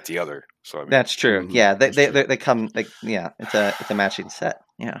to get the other. So I mean, that's true. Yeah, they come. It's a matching set.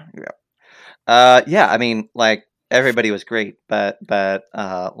 Yeah. Yeah. I mean, everybody was great, but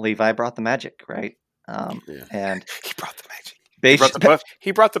Levi brought the magic, right? And he brought the magic.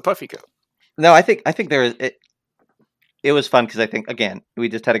 He brought the Puffy Coat. No, I think there is it was fun because I think, again, we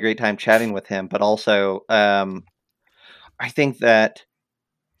just had a great time chatting with him, but also I think that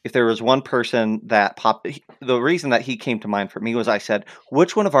if there was one person that the reason that he came to mind for me was I said,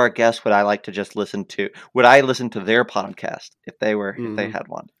 which one of our guests would I like to just listen to? Would I listen to their podcast if they had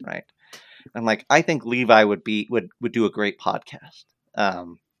one, right? I'm like, I think Levi would do a great podcast.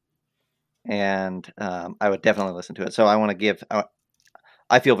 And I would definitely listen to it. So I want to give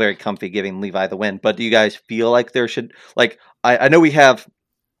I feel very comfy giving Levi the win, but do you guys feel like there should, I know we have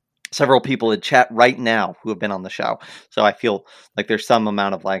several people in chat right now who have been on the show, so I feel like there's some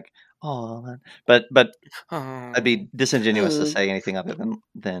amount of but I'd be disingenuous to say anything other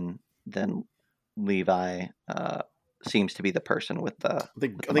than Levi seems to be the person with the. I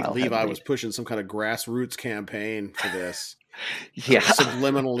think Levi was pushing some kind of grassroots campaign for this. Yeah,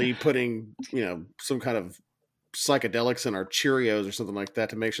 subliminally putting some kind of psychedelics in our Cheerios or something like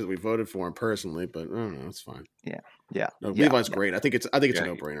that to make sure that we voted for him personally, but I don't know, it's fine. Yeah. No, Levi's great. I think it's a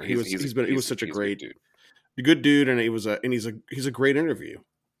no-brainer. He was such a great dude. A good dude, and he's a great interview.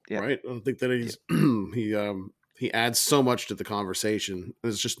 Yeah. Right? I think that he adds so much to the conversation.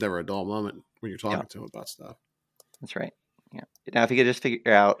 It's just never a dull moment when you're talking to him about stuff. That's right. Yeah. Now if you could just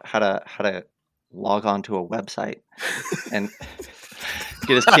figure out how to log on to a website and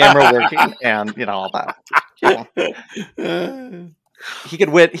get his camera working and all that. He could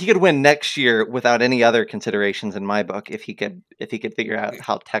win next year without any other considerations in my book if he could figure out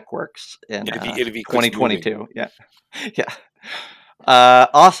how tech works in 2022. Yeah.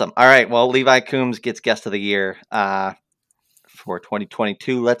 Awesome. All right. Well, Levi Combs gets guest of the year for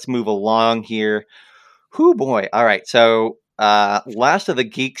 2022. Let's move along here. Whoo boy. All right. So last of the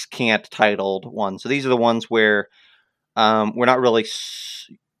Geeks Can't titled ones. So these are the ones where we're not really.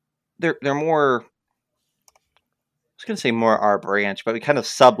 They're more. I was going to say more our branch, but we kind of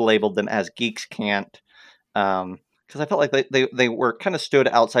sub-labeled them as Geeks Can't because I felt like they were kind of stood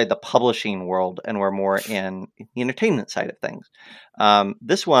outside the publishing world and were more in the entertainment side of things.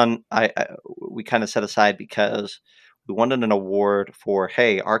 This one we kind of set aside because we wanted an award for,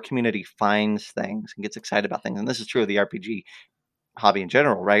 hey, our community finds things and gets excited about things. And this is true of the RPG hobby in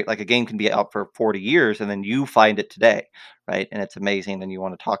general, right? Like a game can be out for 40 years and then you find it today, right? And it's amazing and you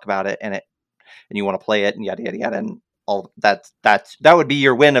want to talk about it and you want to play it and yada, yada, yada. And all that would be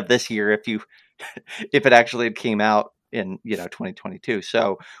your win of this year if it actually came out in 2022.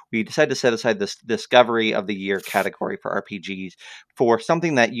 So we decided to set aside this discovery of the year category for RPGs for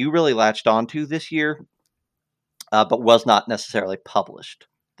something that you really latched onto this year, but was not necessarily published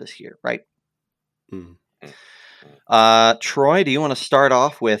this year, right? Troy, do you want to start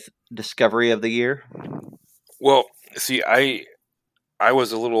off with discovery of the year? Well, see, I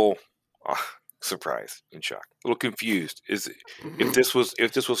was a little surprised and shocked, a little confused. If this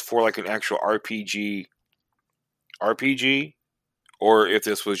was for like an actual RPG, or if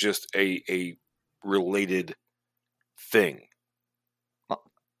this was just a related thing.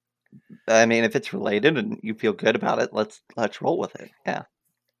 I mean, if it's related and you feel good about it, let's roll with it. Yeah.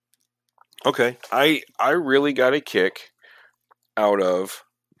 Okay. I really got a kick out of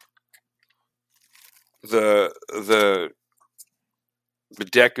the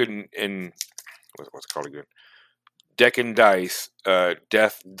deck and what's it called again? Deck and dice,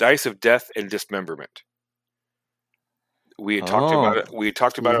 dice of death and dismemberment, we had talked about it. We had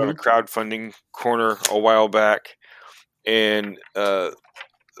talked about it on a crowdfunding corner a while back, and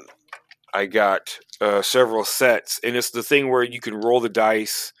I got several sets, and it's the thing where you can roll the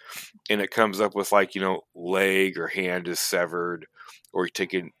dice, and it comes up with like leg or hand is severed, or you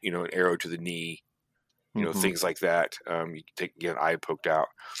take an arrow to the knee, things like that. You can get an eye poked out,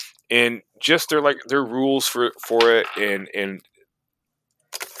 and just their rules for it, and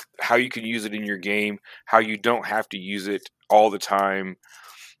how you can use it in your game, how you don't have to use it all the time.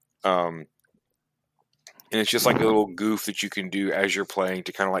 And it's just like a little goof that you can do as you're playing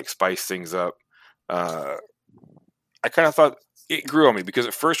to kind of like spice things up. I kind of thought it grew on me because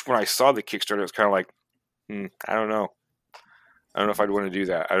at first when I saw the Kickstarter, it was kind of like, I don't know. I don't know if I'd want to do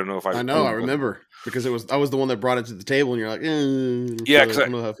that. I don't know if I know. I remember because I was the one that brought it to the table, and you're like, yeah, I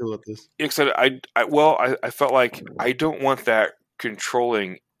don't know how I feel about this. Because I felt like I don't want that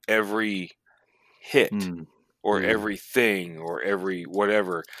controlling every hit or everything or every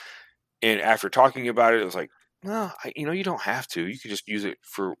whatever. And after talking about it, it was like, no, you don't have to. You can just use it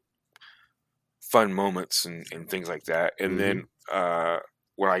for fun moments and things like that. And then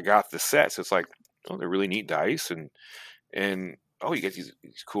when I got the sets, it's like, oh, they're really neat dice, and oh, you get these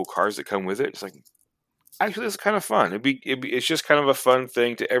cool cards that come with it. It's like, actually, it's kind of fun. It's just kind of a fun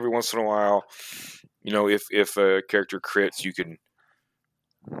thing to every once in a while. If a character crits, you can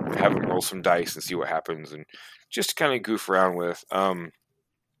have them roll some dice and see what happens, and just kind of goof around with.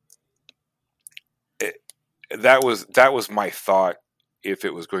 That was my thought. If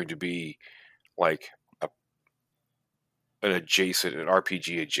it was going to be like an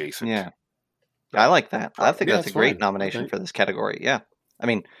RPG adjacent. Yeah, I like that. I think that's a great fine. nomination for this category. Yeah, I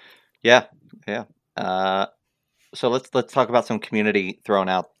mean, yeah. So let's talk about some community thrown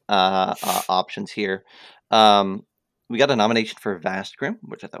out options here. We got a nomination for Vast Grim,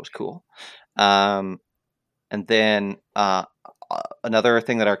 which I thought was cool. And then another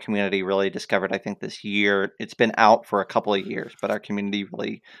thing that our community really discovered, I think, this year, it's been out for a couple of years, but our community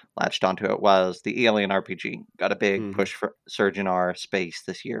really latched onto it, was the Alien RPG. Got a big push for surge in our space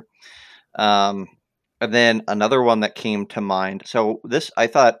this year. And then another one that came to mind. So this, I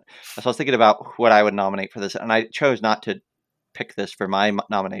was thinking about what I would nominate for this, and I chose not to pick this for my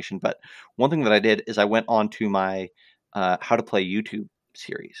nomination. But one thing that I did is I went on to my How to Play YouTube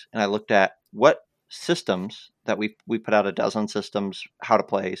series, and I looked at what systems that we put out a dozen systems how to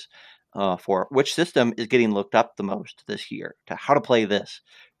plays for which system is getting looked up the most this year to how to play this,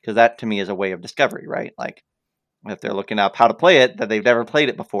 because that to me is a way of discovery, right? Like if they're looking up how to play it, that they've never played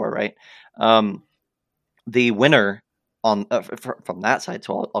it before, right? The winner on from that side,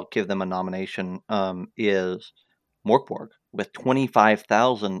 so I'll give them a nomination, is Morkborg with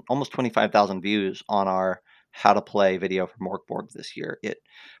almost 25,000 views on our how to play video for Morkborg this year. It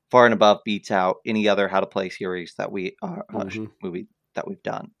far and above beats out any other how to play series that movie that we've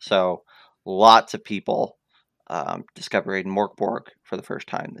done. So lots of people discovering Morkborg for the first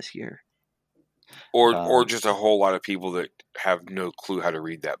time this year. Or just a whole lot of people that have no clue how to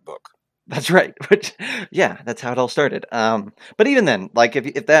read that book. That's right. Which, yeah, that's how it all started. But even then, like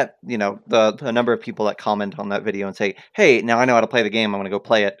if that, the number of people that comment on that video and say, "Hey, now I know how to play the game. I'm going to go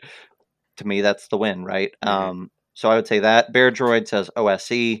play it." To me, that's the win, right? So I would say that Bear Droid says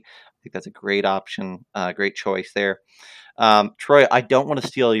OSC. I think that's a great option, great choice there. Troy, I don't want to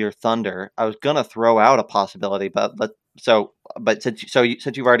steal your thunder. I was going to throw out a possibility, but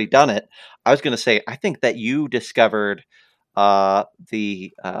since you've already done it, I was going to say I think that you discovered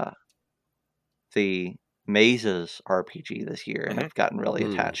the Mazes RPG this year, and I've gotten really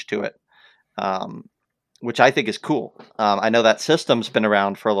attached to it, which I think is cool. I know that system's been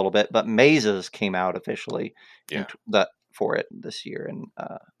around for a little bit, but Mazes came out officially for it this year, and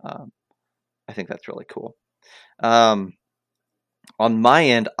I think that's really cool. On my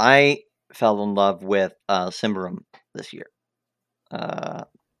end, I fell in love with Symbaroum this year. I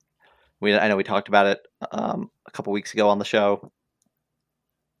know we talked about it a couple weeks ago on the show.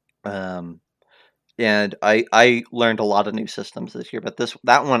 And I learned a lot of new systems this year, but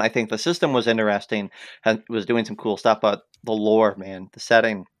that one, I think the system was interesting and was doing some cool stuff, but the lore, man, the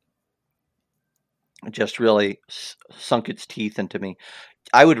setting just really sunk its teeth into me.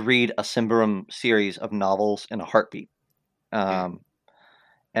 I would read a Symbaroum series of novels in a heartbeat. And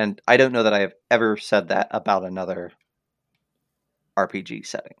I don't know that I have ever said that about another RPG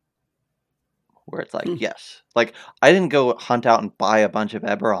setting. Where it's like, yes. Like, I didn't go hunt out and buy a bunch of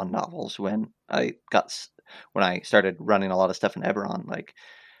Eberron novels when I started running a lot of stuff in Eberron. Like,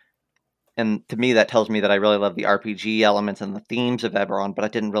 and to me, that tells me that I really love the RPG elements and the themes of Eberron, but I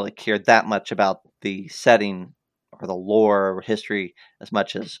didn't really care that much about the setting or the lore or history as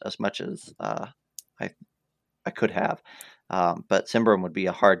much as I I could have. But Symbaroum would be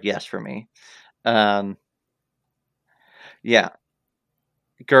a hard yes for me. Yeah.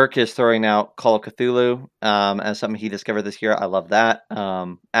 Girk is throwing out Call of Cthulhu as something he discovered this year. I love that.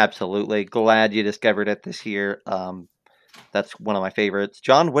 Absolutely. Glad you discovered it this year. That's one of my favorites.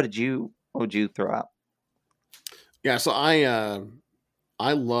 John, what would you throw out? Yeah, so I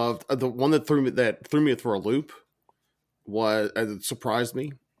loved the one that threw me for a loop was it surprised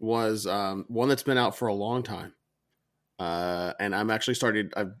me was one that's been out for a long time. And I'm actually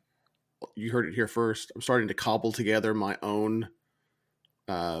you heard it here first. I'm starting to cobble together my own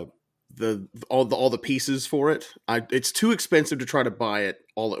all the pieces for it. It's too expensive to try to buy it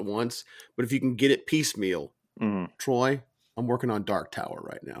all at once, but if you can get it piecemeal, Troy, I'm working on Dark Tower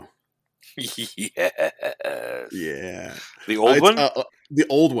right now. Yes. Yeah. The old one? The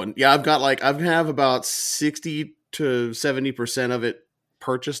old one. Yeah, I have about 60 to 70% of it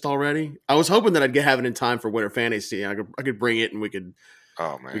purchased already. I was hoping that I'd have it in time for Winter Fantasy. I could bring it and we could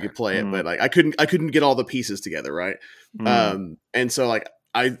play it, but like I couldn't get all the pieces together, right? And so like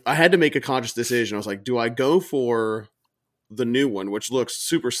I had to make a conscious decision. I was like, do I go for the new one, which looks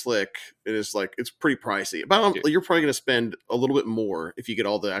super slick? It is like it's pretty pricey. You're probably going to spend a little bit more if you get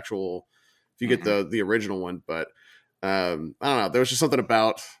all the actual, if you get the original one. But I don't know. There was just something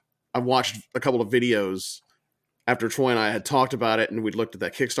about. I watched a couple of videos after Troy and I had talked about it, and we'd looked at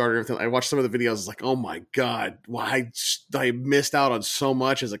that Kickstarter and everything. I watched some of the videos. I was like, "Oh my god, why I missed out on so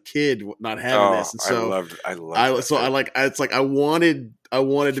much as a kid not having this." And so I loved it. I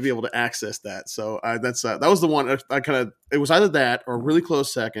wanted to be able to access that. So that was the one. It was either that or a really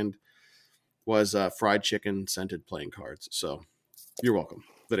close second was fried chicken scented playing cards. So you're welcome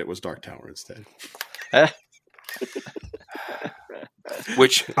that it was Dark Tower instead.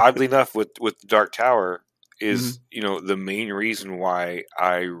 Which oddly enough, with Dark Tower. Is the main reason why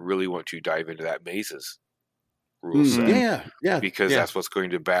I really want to dive into that mazes rule set. Yeah. Because that's what's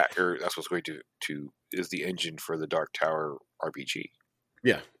going to that's what's going to is the engine for the Dark Tower RPG.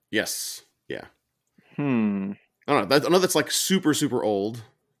 Yeah. Yes. Yeah. I don't know. I know that's like super super old,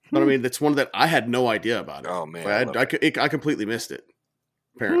 but I mean that's one that I had no idea about it. Oh man, I completely missed it.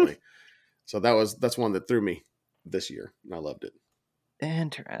 Apparently, so that's one that threw me this year, and I loved it.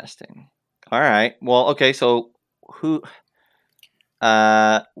 Interesting. All right. Well, okay. So, what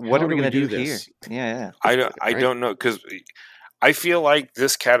are we going to do here? Yeah. I don't know, because I feel like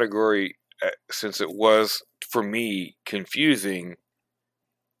this category, since it was for me confusing,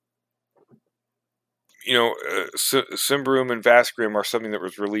 Symbaroum and Vasgrim are something that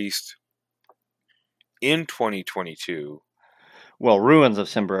was released in 2022. Well, Ruins of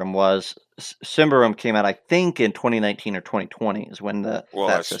Symbaroum came out, I think, in 2019 or 2020 is when that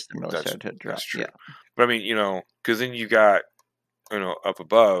system really started to drop. That's true. Yeah. But I mean, because then you got, up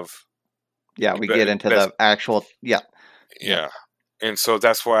above. Yeah, we get into the actual. Yeah. Yeah, and so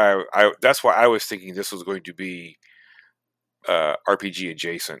that's why I was thinking this was going to be RPG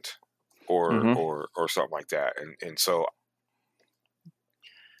adjacent, or something like that, and so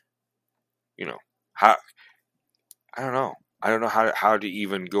how I don't know. I don't know how to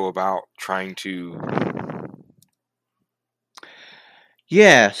even go about trying to.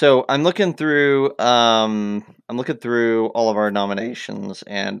 Yeah, so I'm looking through all of our nominations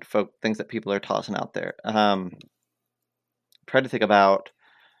and things that people are tossing out there. Trying to think about,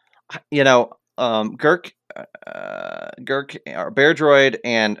 Girk, or Bear Droid,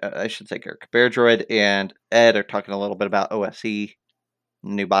 and I should say Girk, Bear Droid and Ed are talking a little bit about OSE,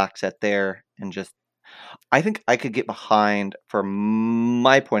 new box set there, and just. I think I could get behind, from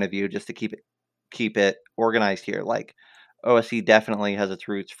my point of view, just to keep it organized here. Like, OSE definitely has its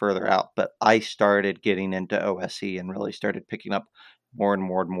roots further out, but I started getting into OSE and really started picking up more and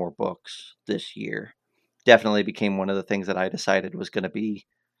more and more books this year. Definitely became one of the things that I decided was going to be,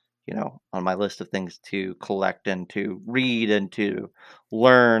 on my list of things to collect and to read and to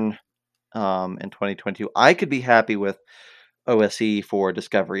learn in 2022. I could be happy with OSE for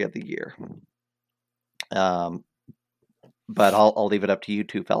Discovery of the Year. But I'll leave it up to you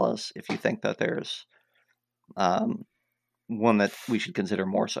two fellas if you think that there's one that we should consider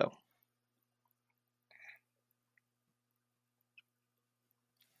more so.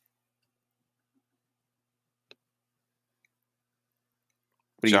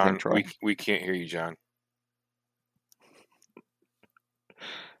 What do you think, Troy? We can't hear you, John.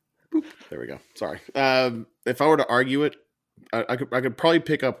 There we go. Sorry. If I were to argue it, I could probably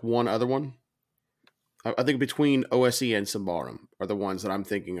pick up one other one. I think between OSE and Symbaroum are the ones that I'm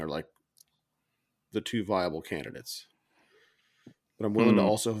thinking are like the two viable candidates. But I'm willing to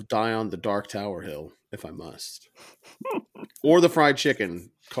also die on the Dark Tower hill if I must. or the fried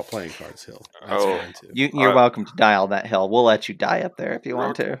chicken playing cards hill. That's Oh. fine too. You're welcome to die on that hill. We'll let you die up there if you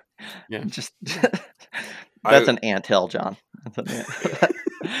want to. Yeah. Just that's an ant hill, John. That's an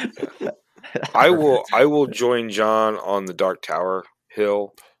ant. I will join John on the Dark Tower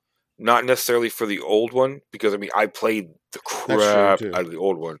hill. Not necessarily for the old one, because I mean I played the crap out of the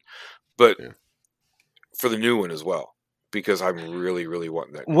old one, but for the new one as well, because I'm really, really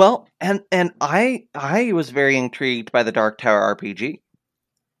wanting that. Well, and I was very intrigued by the Dark Tower RPG.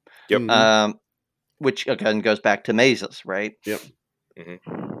 Yep. Which again goes back to mazes, right? Yep.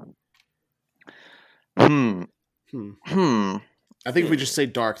 I think if we just say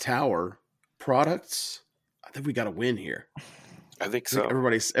Dark Tower products, I think we got to win here. I think so.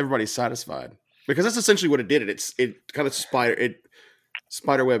 Everybody's satisfied, because that's essentially what it did. It kind of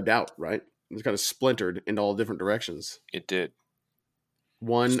spider webbed out, right? It kind of splintered in all different directions. It did.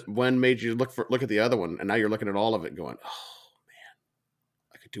 One made you look at the other one, and now you're looking at all of it, going, "Oh man,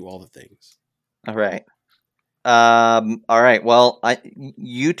 I could do all the things." All right. All right. Well,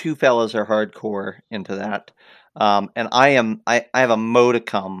 you two fellas are hardcore into that, and I have a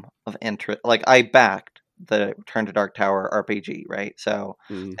modicum of interest. Like I backed the Return to Dark Tower RPG, right? So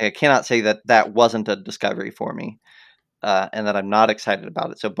I cannot say that wasn't a discovery for me, and that I'm not excited about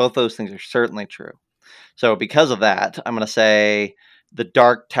it. So both those things are certainly true. So because of that, I'm going to say the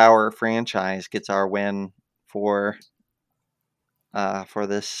Dark Tower franchise gets our win for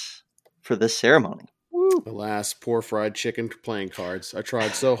this ceremony. Woo. Alas, poor fried chicken playing cards. I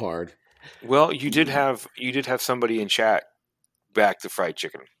tried so hard. Well, you did have somebody in chat back the fried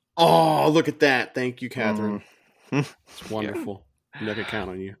chicken. Oh, look at that! Thank you, Catherine. It's wonderful. I knew I could count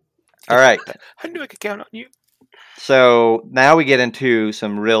on you. All right. I knew I could count on you. So now we get into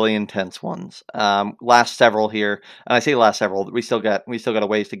some really intense ones. Last several here, and I say last several. We still got a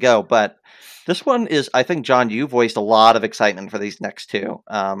ways to go, but this one is. I think John, you voiced a lot of excitement for these next two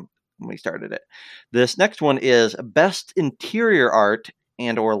when we started it. This next one is Best Interior Art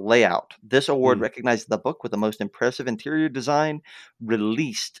and or Layout. This award recognizes the book with the most impressive interior design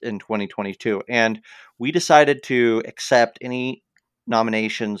released in 2022, and we decided to accept any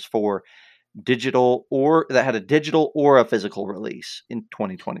nominations for digital or that had a digital or a physical release in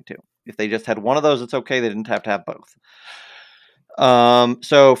 2022. If they just had one of those, it's okay. They didn't have to have both.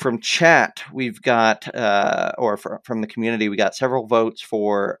 So from chat, we've got, from the community, we got several votes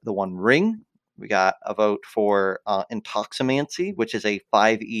for the One Ring. We got a vote for Intoximancy, which is a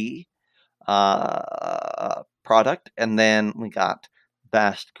 5e product. And then we got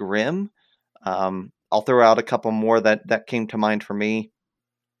Vast Grim. I'll throw out a couple more that came to mind for me.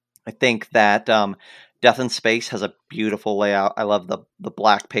 I think that Death in Space has a beautiful layout. I love the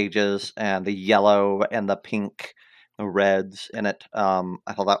black pages and the yellow and the pink, the reds in it.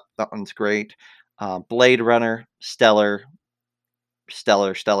 I thought that one's great. Blade Runner, stellar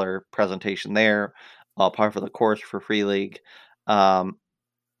presentation there. Par for the course for Free League.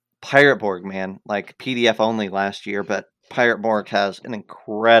 Pirate Borg, man, like PDF only last year, but Pirate Borg has an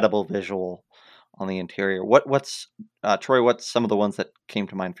incredible visual on the interior. What's Troy? What's some of the ones that came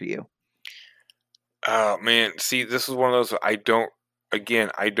to mind for you? Oh man, see, this is one of those I don't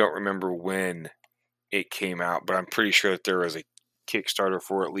remember when it came out, but I'm pretty sure that there was a Kickstarter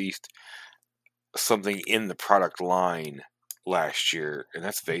for at least something in the product line last year, and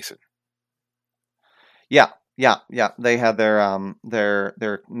that's Vaesen. Yeah. They had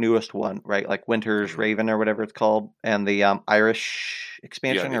their newest one, right? Like Winter's Raven or whatever it's called, and the Irish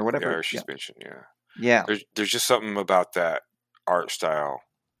expansion or whatever. The Irish expansion, yeah. Yeah. There's just something about that art style.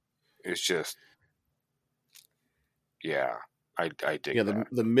 It's just, yeah, I dig that.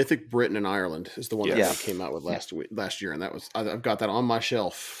 The Mythic Britain and Ireland is the one that they came out with last year, and that was I've got that on my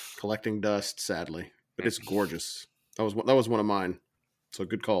shelf, collecting dust, sadly, but it's gorgeous. That was one of mine. So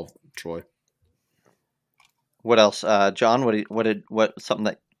good call, Troy. What else, John? What something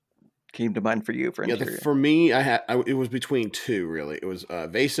that came to mind for you for interior? For me, it was between two really. It was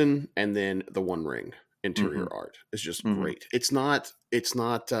Vaesen and then the One Ring interior art. It's just great. It's not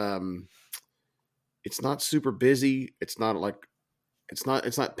super busy. It's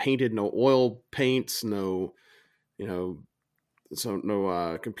not painted. No oil paints. No, no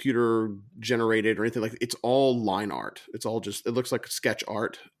computer generated or anything like that. It's all line art. It looks like sketch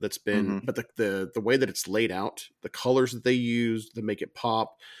art that's been, but the way that it's laid out, the colors that they use to make it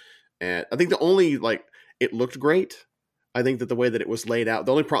pop. And I think it looked great. I think that the way that it was laid out,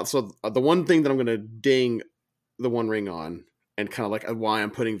 the only problem, so the one thing that I'm going to ding the One Ring on, and kind of like why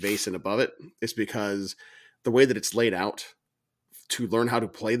I'm putting Vaesen above it, is because the way that it's laid out to learn how to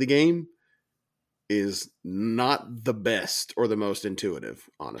play the game is not the best or the most intuitive,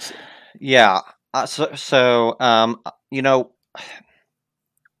 honestly. Yeah. So you know,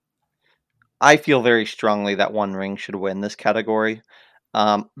 I feel very strongly that One Ring should win this category.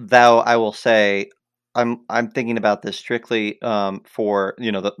 Though I will say, I'm thinking about this strictly for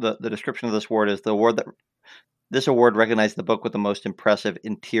the description of this award is the award that this award recognized the book with the most impressive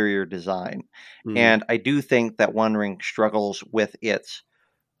interior design, and I do think that One Ring struggles with its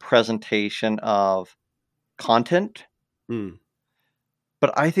presentation of content,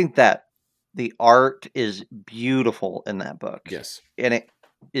 but I think that the art is beautiful in that book. Yes, and it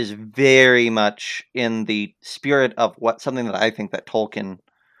is very much in the spirit of something that I think that Tolkien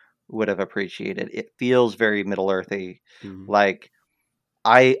would have appreciated. It feels very Middle Earthy. Like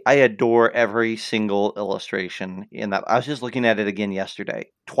I adore every single illustration in that. I was just looking at it again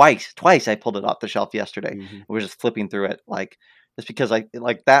yesterday. Twice I pulled it off the shelf yesterday. I was just flipping through it, like just because I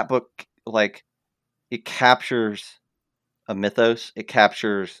like that book. Like it captures a mythos. It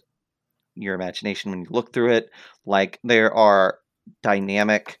captures your imagination when you look through it. Like there are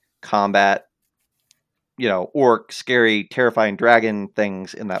dynamic combat, orc, scary, terrifying dragon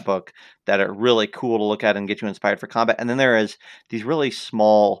things in that book that are really cool to look at and get you inspired for combat. And then there is these really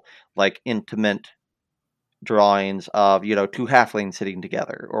small, like intimate drawings of, two halflings sitting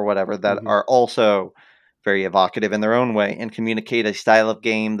together or whatever that are also very evocative in their own way and communicate a style of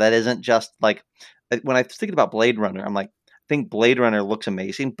game that isn't just like, when I was thinking about Blade Runner, I'm like, I think Blade Runner looks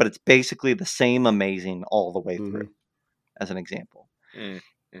amazing, but it's basically the same amazing all the way through, as an example.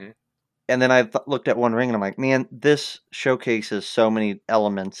 And then I looked at One Ring and I'm like, man, this showcases so many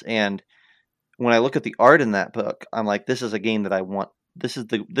elements. And when I look at the art in that book, I'm like, this is a game that I want. This is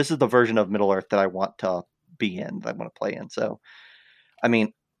the version of Middle Earth that I want to be in, that I want to play in. So, I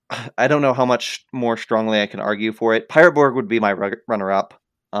mean, I don't know how much more strongly I can argue for it. Pirate Borg would be my runner-up,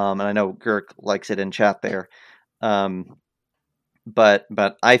 and I know Girk likes it in chat there. But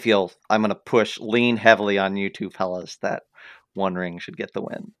I feel I'm going to lean heavily on you two fellas that One Ring should get the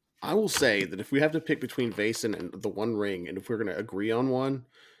win. I will say that if we have to pick between Vaesen and the One Ring, and if we're going to agree on one,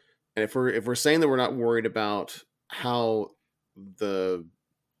 and if we're saying that we're not worried about how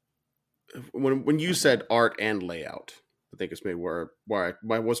when you said art and layout, I think it's maybe where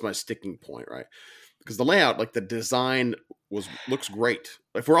was my sticking point, right? Because the layout, like the design, looks great.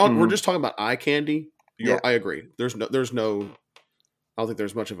 If we're just talking about eye candy, I agree. There's no. I don't think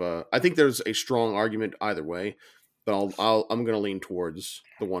there's much of a. I think there's a strong argument either way. But I'm going to lean towards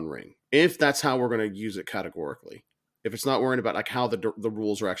the One Ring if that's how we're going to use it categorically. If it's not worrying about like how the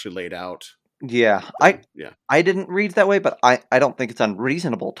rules are actually laid out. Yeah, I didn't read that way, but I don't think it's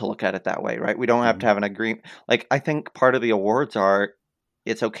unreasonable to look at it that way, right? We don't have to have an agreement. Like I think part of the awards are,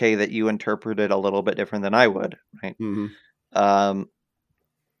 it's okay that you interpret it a little bit different than I would, right?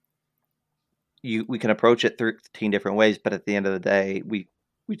 We can approach it 13 different ways, but at the end of the day, we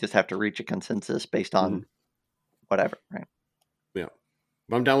just have to reach a consensus based on whatever, right? Yeah,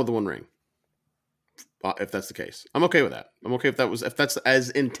 but I'm down with the One Ring. If that's the case, I'm okay with that. I'm okay if that's as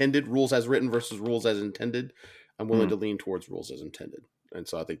intended, rules as written versus rules as intended. I'm willing to lean towards rules as intended, and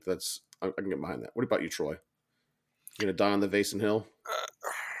so I think I can get behind that. What about you, Troy? You gonna die on the Vaesen Hill?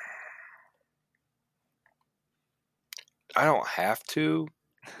 I don't have to,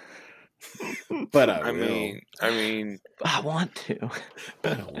 but I mean, I want to,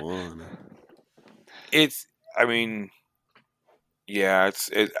 but I don't want to. It's. I mean, yeah.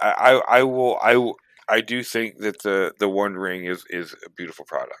 I do think that the One Ring is a beautiful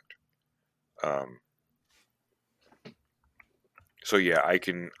product. So yeah, I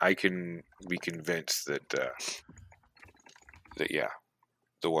can be convinced that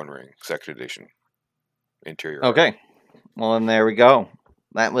the One Ring second edition interior. Okay, art. Well, then there we go.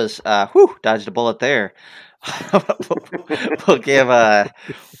 That was dodged a bullet there. we'll give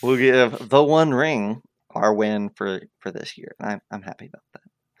the One Ring our win for this year. I'm happy about that.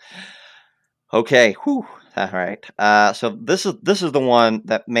 Okay, all right. So this is the one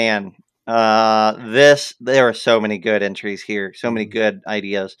that, man, there are so many good entries here, so many good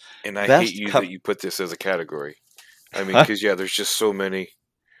ideas. And I hate that you put this as a category. I mean, because there's just so many.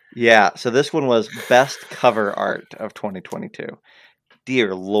 Yeah, so this one was best cover art of 2022.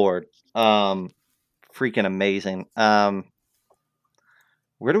 Dear Lord, freaking amazing. Where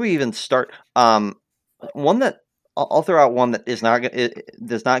do we even start? One that I'll throw out one that does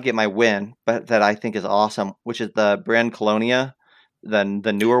not get my win, but that I think is awesome, which is the Brand Colonia, the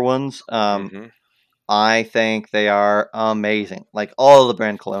newer ones. I think they are amazing. Like all the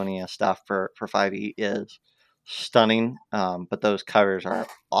Brand Colonia stuff for 5e is stunning, but those covers are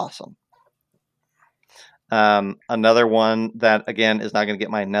awesome. Another one that again is not going to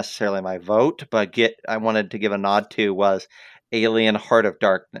get necessarily my vote, but I wanted to give a nod to was Alien Heart of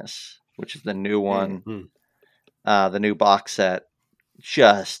Darkness, which is the new one. the new box set.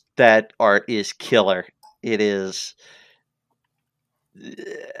 Just that art is killer. It is.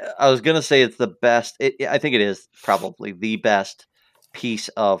 I was gonna say it's the best. I think it is probably the best piece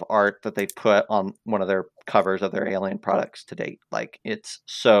of art that they put on one of their covers of their Alien products to date. Like it's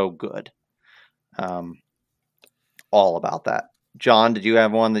so good. Um, all about that. John, did you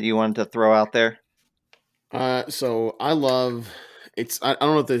have one that you wanted to throw out there? So I love it's. I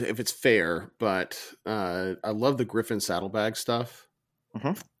don't know if it's fair, but I love the Griffin saddlebag stuff,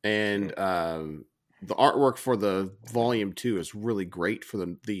 Mm-hmm. and the artwork for the volume 2 is really great for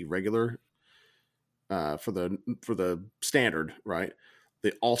the regular, for the standard, right?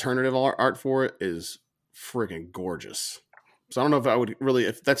 The alternative art for it is freaking gorgeous. So I don't know if I would really,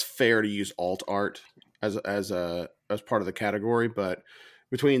 if that's fair to use alt art as part of the category, but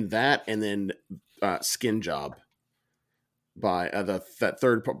between that and then Skin Job by that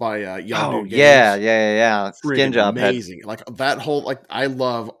third by Oh Yahoo yeah, Games, yeah. Skin friggin' Job had. amazing. Like that whole, like, I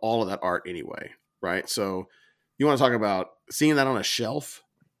love all of that art anyway, right? So you want to talk about seeing that on a shelf?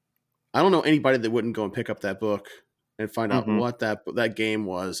 I don't know anybody that wouldn't go and pick up that book and find out Mm-hmm, what that game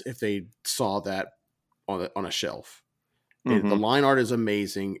was if they saw that on a shelf. The mm-hmm. line art is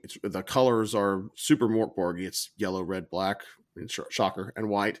amazing. The colors are super Morkborgy. It's yellow, red, black, and shocker, and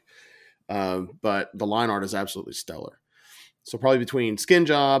white. But the line art is absolutely stellar. So probably between Skin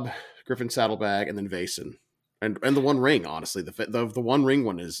Job, Griffin Saddlebag, and then Vason, and the One Ring. Honestly, the One Ring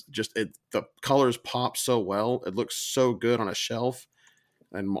one is just the colors pop so well. It looks so good on a shelf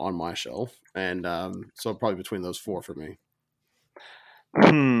and on my shelf, and so probably between those four for me. I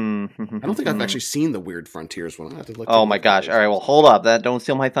don't think I've actually seen the Weird Frontiers one. I have to take Oh a my look at gosh! those. All right, well, hold up. That don't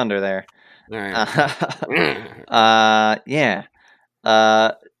steal my thunder there. All right. Yeah.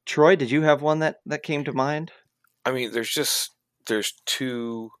 Troy, did you have one that came to mind? I mean, there's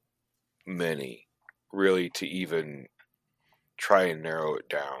too many really to even try and narrow it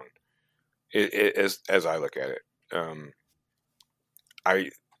down. As I look at it, I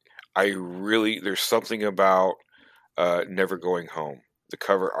I really, there's something about Never Going Home. The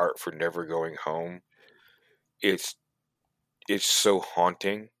cover art for Never Going Home. It's so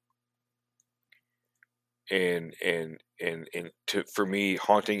haunting, and for me,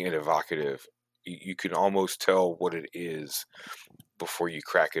 haunting and evocative. You can almost tell what it is before you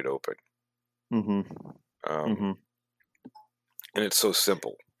crack it open. Mm-hmm. Um, and it's so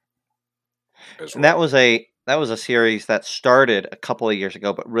simple as And that well. was a series that started a couple of years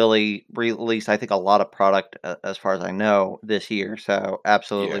ago, but really released, I think, a lot of product, as far as I know, this year. So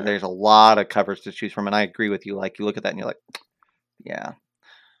absolutely, Yeah. there's a lot of covers to choose from, and I agree with you. Like you look at that and you're like, yeah,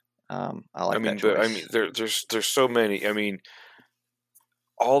 I like that But I choice. mean, there's so many. I mean,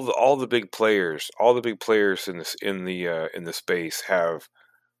 all the big players, all the big players in the space have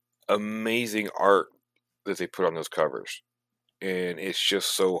amazing art that they put on those covers, and it's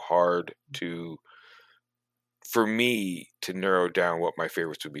just so hard to for me to narrow down what my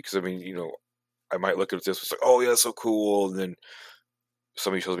favorites would be. Because I mean, I might look at this, it's like, oh yeah, that's so cool, and then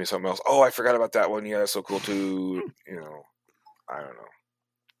somebody shows me something else. Oh, I forgot about that one. Yeah, that's so cool too. I don't know.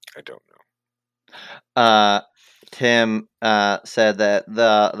 I don't know. Tim said that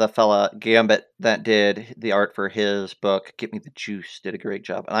the fella Gambit that did the art for his book, Get Me the Juice, did a great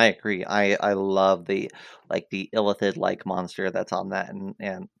job, and I agree. I love the illithid like monster that's on that, and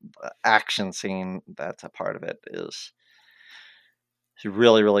the action scene that's a part of it is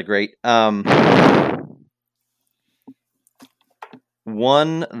really really great.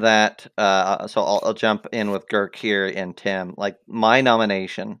 One that so I'll jump in with Girk here and Tim. Like my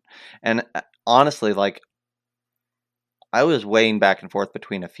nomination, and honestly, like I was weighing back and forth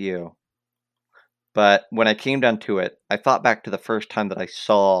between a few. But when I came down to it, I thought back to the first time that I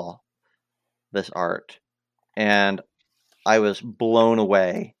saw this art, and I was blown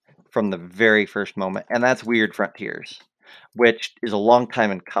away from the very first moment. And that's Weird Frontiers, which is a long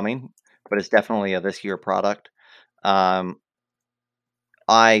time in coming, but it's definitely a this year product. Um,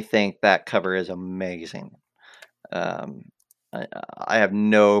 I think that cover is amazing. Um, I have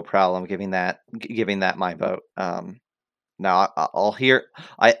no problem giving that my vote. Now I'll hear.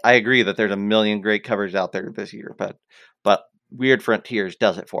 I agree that there's a million great covers out there this year, but Weird Frontiers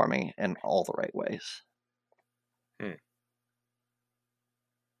does it for me in all the right ways. Hmm.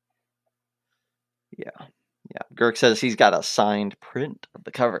 Yeah. Girk says he's got a signed print of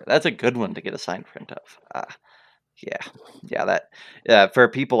the cover. That's a good one to get a signed print of. Yeah. That for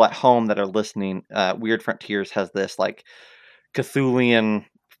people at home that are listening, Weird Frontiers has this like Cthulhian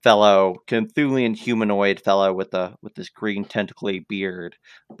humanoid fellow with this green tentacly beard,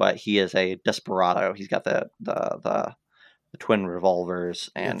 but he is a desperado. He's got the twin revolvers,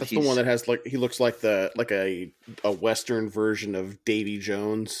 Yeah, and that's the one that has he looks like a Western version of Davy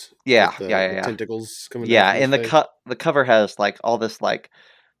Jones. Yeah, with the yeah. tentacles coming down Yeah, from his and face. the cover has like all this like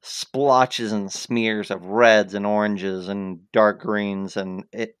splotches and smears of reds and oranges and dark greens, and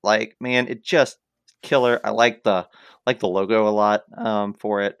it like, man, it just killer. I like the logo a lot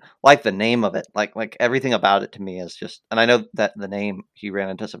for it. Like the name of it. Like everything about it to me is just, and I know that the name he ran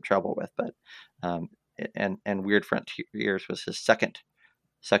into some trouble with, but um and Weird Frontiers was his second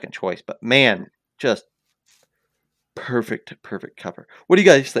choice, but man, just perfect cover. What do you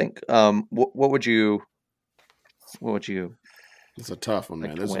guys think? What would you It's a tough one,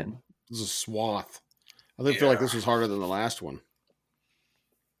 like man. to win? This is a swath. I feel like this was harder than the last one.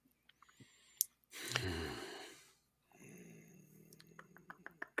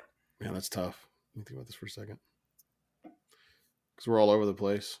 Man, that's tough. Let me think about this for a second. Because we're all over the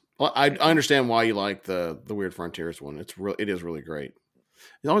place. Well, I understand why you like the Weird Frontiers one. It is really great.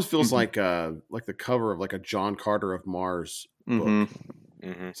 It always feels like the cover of like a John Carter of Mars book.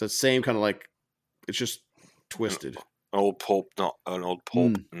 It's that same kind of like, it's just twisted. An old pulp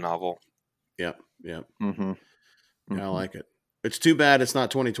novel. Yep. Yeah, I like it. It's too bad it's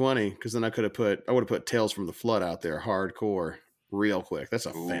not 2020, because then I would have put Tales from the Flood out there hardcore real quick. That's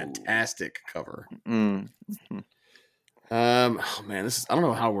a fantastic cover. Mm-hmm. Oh man, I don't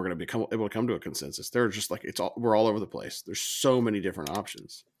know how we're going to be able to come to a consensus. They're just like, we're all over the place. There's so many different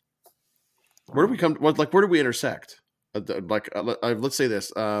options. Where do we where do we intersect? Let's say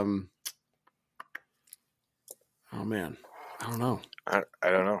this. Oh man, I don't know. I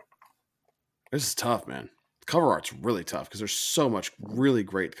don't know. This is tough, man. Cover art's really tough because there's so much really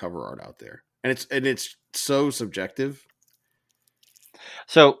great cover art out there, and it's so subjective.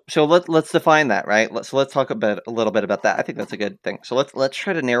 So let's define that, right? Let's talk a little bit about that. I think that's a good thing. So let's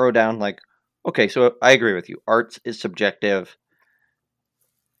try to narrow down, like, okay, so I agree with you. Art is subjective.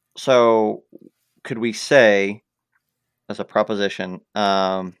 So could we say, as a proposition,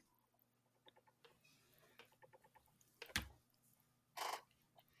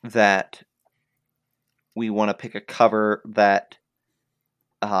 that we want to pick a cover that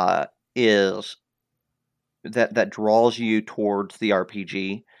is that draws you towards the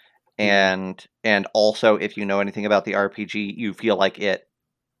RPG, and also, if you know anything about the RPG, you feel like it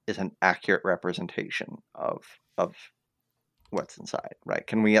is an accurate representation of what's inside, right?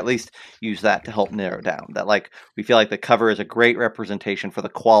 Can we at least use that to help narrow down that, like, we feel like the cover is a great representation for the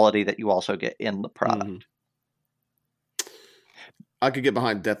quality that you also get in the product? I could get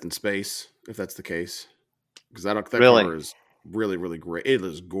behind Death in Space if that's the case, because that Really? cover is really, really great. It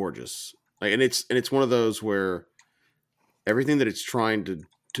is gorgeous, like, and it's one of those where everything that it's trying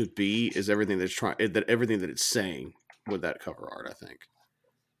to be is everything that it's saying with that cover art. I think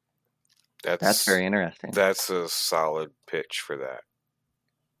that's very interesting. That's a solid pitch for that,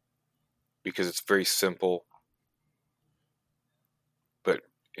 because it's very simple, but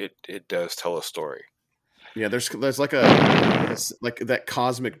it does tell a story. Yeah, there's like like that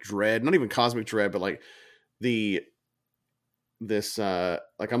cosmic dread, not even cosmic dread, but like this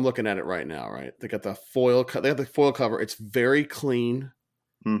like, I'm looking at it right now, right? They got the foil cover. It's very clean.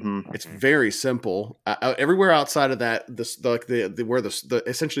 It's very simple. Everywhere outside of that, where the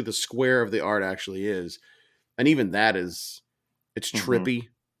essentially the square of the art actually is, and even that is, it's trippy,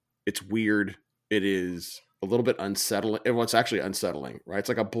 it's weird, it is a little bit unsettling. It's actually unsettling, right? It's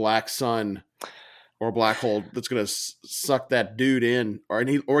like a black sun or a black hole that's going to suck that dude in, either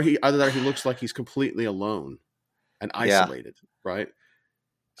that or he looks like he's completely alone and isolated, right?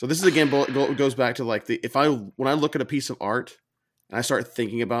 So this is, again, goes back to like when I look at a piece of art and I start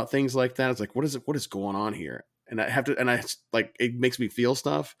thinking about things like that, it's like, what is going on here? And it makes me feel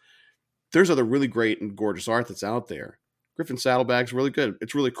stuff. There's other really great and gorgeous art that's out there. Griffin Saddlebag's really good.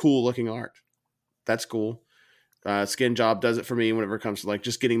 It's really cool looking art. That's cool. Skin Job does it for me whenever it comes to like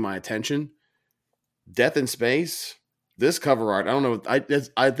just getting my attention. Death in Space, this cover art, I don't know.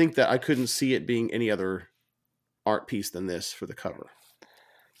 I think that I couldn't see it being any other art piece than this for the cover.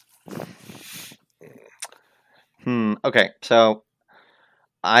 Okay, so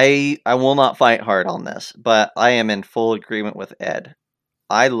I will not fight hard on this, but I am in full agreement with Ed.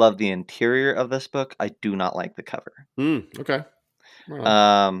 I love the interior of this book. I do not like the cover. Okay.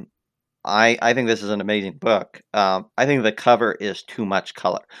 Right. I think this is an amazing book. I think the cover is too much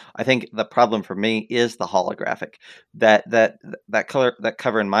color. I think the problem for me is the holographic. That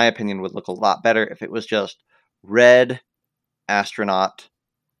cover, in my opinion, would look a lot better if it was just red astronaut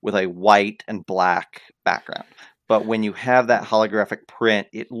with a white and black background. But when you have that holographic print,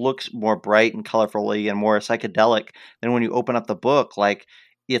 it looks more bright and colorfully and more psychedelic than when you open up the book. Like,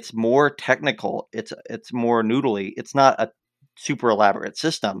 it's more technical. It's more noodly. It's not super elaborate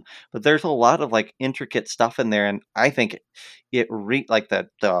system, but there's a lot of like intricate stuff in there, and I think like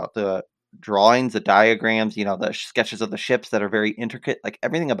the drawings, the diagrams, the sketches of the ships that are very intricate. Like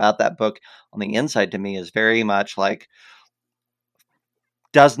everything about that book on the inside to me is very much like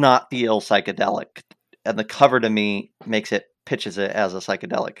does not feel psychedelic, and the cover to me pitches it as a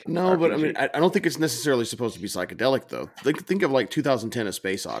psychedelic. No, but I RPG. mean, I don't think it's necessarily supposed to be psychedelic though. Think of like 2010: A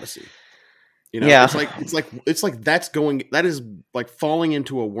Space Odyssey. Yeah. it's like that is like falling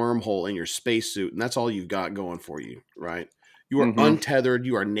into a wormhole in your spacesuit, and that's all you've got going for you, right? You are untethered,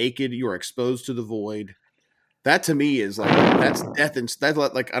 you are naked, you are exposed to the void. That to me is like that's death, and that's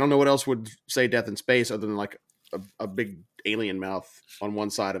like I don't know what else would say death in space other than like a big alien mouth on one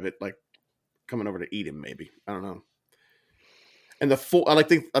side of it, like coming over to eat him. Maybe I don't know. And I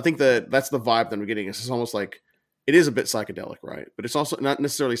think that's the vibe that I'm getting. It's just almost like it is a bit psychedelic, right? But it's also not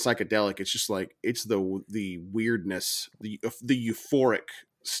necessarily psychedelic. It's just like it's the weirdness, the euphoric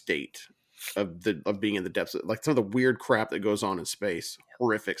state of being in the depths, like some of the weird crap that goes on in space,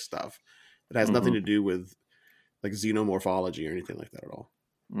 horrific stuff that has nothing to do with like xenomorphology or anything like that at all.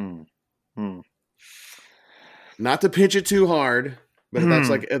 Not to pitch it too hard, but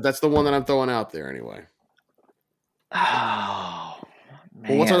that's the one that I'm throwing out there anyway. Oh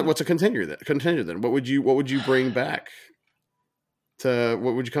man! Well, what's a contender then? What would you bring back?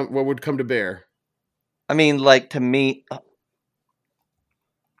 What would come to bear? I mean, like to me,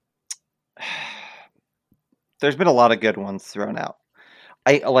 there's been a lot of good ones thrown out.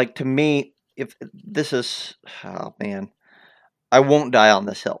 To me, if this is, oh man, I won't die on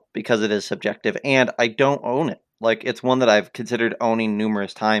this hill because it is subjective, and I don't own it. Like, it's one that I've considered owning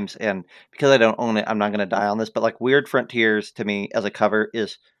numerous times, and because I don't own it, I'm not going to die on this. But, like, Weird Frontiers, to me, as a cover,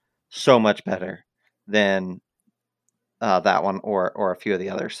 is so much better than that one or a few of the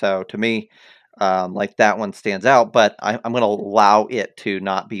others. So, to me, like, that one stands out, but I'm going to allow it to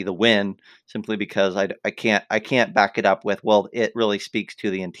not be the win simply because I can't back it up with, well, it really speaks to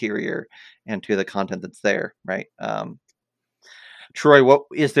the interior and to the content that's there, right? Troy, what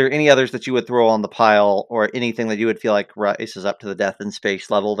is there any others that you would throw on the pile, or anything that you would feel like rises up to the death in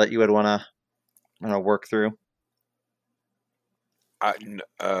space level that you would want to work through?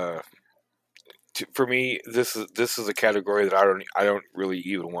 For me, this is a category that I don't really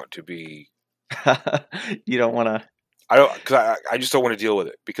even want to be. You don't want to. I just don't want to deal with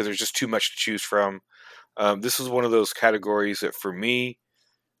it because there's just too much to choose from. This is one of those categories that for me,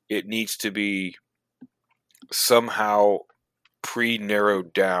 it needs to be somehow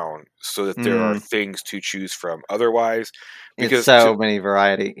pre-narrowed down so that there are things to choose from. Otherwise, because it's many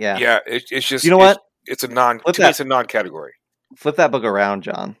variety. Yeah. It's just, you know what? It's a non-category. Flip that book around,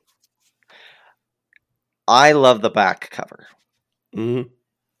 John. I love the back cover. Mm-hmm.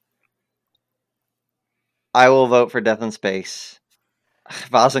 I will vote for Death in Space.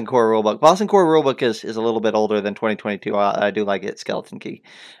 Voss & Core Rulebook. Voss & Core Rulebook is a little bit older than 2022. I do like it. Skeleton Key.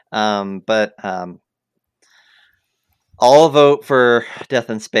 But I'll vote for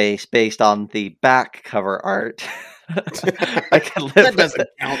Death in Space based on the back cover art. I can live that with doesn't it.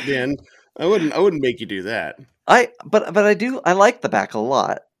 count, then. I wouldn't make you do that. But I like the back a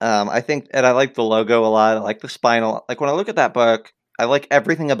lot. I think, and I like the logo a lot. I like the spinal. Like when I look at that book, I like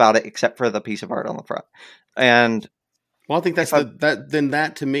everything about it except for the piece of art on the front. And well, I think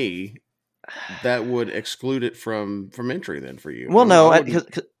that to me, that would exclude it from entry then for you. Well, no,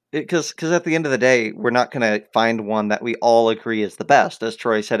 because at the end of the day, we're not going to find one that we all agree is the best. As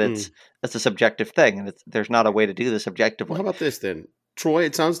Troy said, it's a subjective thing, and there's not a way to do this objectively. Well, how about this then, Troy?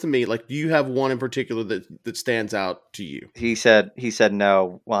 It sounds to me like, do you have one in particular that stands out to you? He said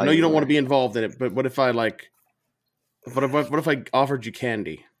no. I know you don't want to be involved in it, but what if I offered you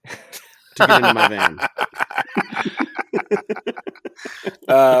candy to get into my van?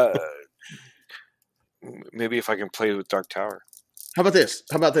 Maybe if I can play with Dark Tower. How about this?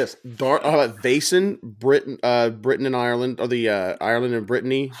 How about Vaesen, Britain and Ireland, or the Ireland and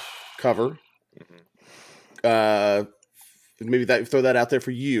Brittany cover? Maybe throw that out there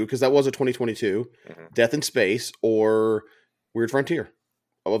for you because that was a 2022. Death in Space or Weird Frontier.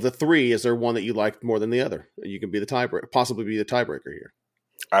 Of the three, is there one that you liked more than the other? You can be the tiebreaker, possibly be the tiebreaker here.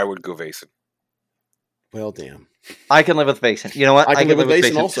 I would go Vaesen. Well, damn. I can live with Vaesen. You know what? I can live with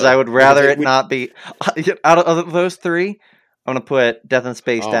Vaesen also. Because I would rather it not be. Out of those three, I'm going to put Death in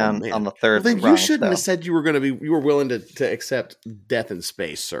Space down on the third. Well, then you shouldn't have said you were willing to accept Death in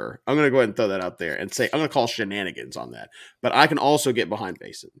Space, sir. I'm going to go ahead and throw that out there and say I'm going to call shenanigans on that. But I can also get behind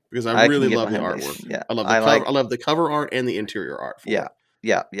Vaesen because I really love the artwork. Yeah, I love the cover art and the interior art. Yeah.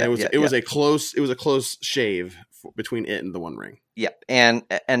 Yeah, it was a close shave between it and the One Ring. Yep, and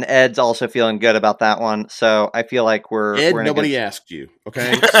Ed's also feeling good about that one. So I feel like we're in nobody asked you,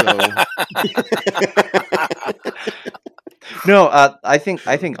 okay? So no, I think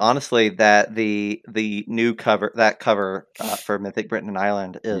honestly that the new cover for Mythic Britain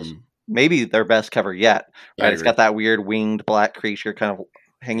Island is maybe their best cover yet. Right, it's got that weird winged black creature kind of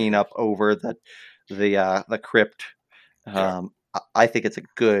hanging up over the crypt. I think it's a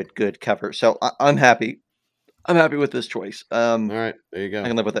good cover. So I'm happy. I'm happy with this choice. All right, there you go. I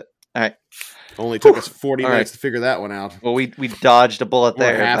can live with it. All right. Only took us 40 minutes to figure that one out. Well, we dodged a bullet We're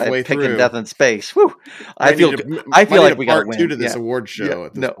there halfway by picking through. Death in Space. Whew. I feel like we got to win. Two to this award show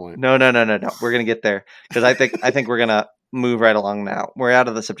at this point. No. We're gonna get there because I think we're gonna move right along now. We're out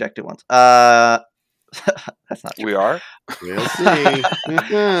of the subjective ones. That's not true. We are. We'll see.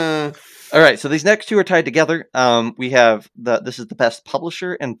 All right, so these next two are tied together. We have this is the best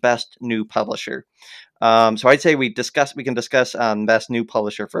publisher and best new publisher. So I'd say we can discuss best new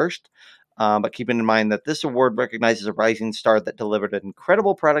publisher first, but keeping in mind that this award recognizes a rising star that delivered an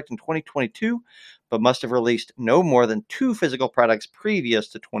incredible product in 2022, but must have released no more than 2 physical products previous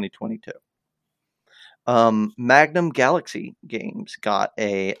to 2022. Magnum Galaxy Games got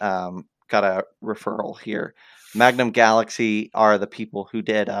a referral here. Magnum Galaxy are the people who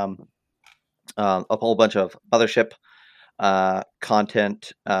did a whole bunch of Mothership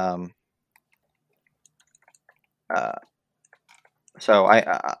content. So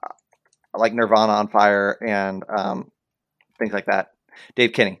I like Nirvana on Fire and things like that.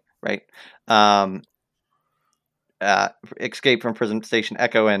 Dave Kinney, right? Escape from Prison Station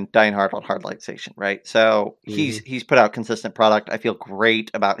Echo and Dying Hard on Hardlight Station, right? So he's put out consistent product. I feel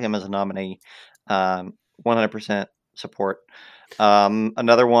great about him as a nominee. 100% support.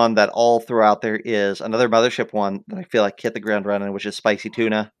 Another one that all throughout there is another Mothership one that I feel like hit the ground running, which is Spicy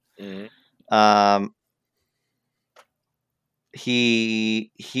Tuna.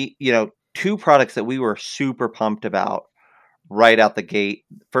 He 2 products that we were super pumped about right out the gate.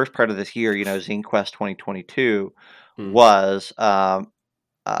 First part of this year, Zine Quest 2022 was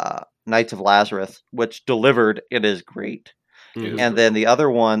Knights of Lazarus, which delivered. It is great. And then the other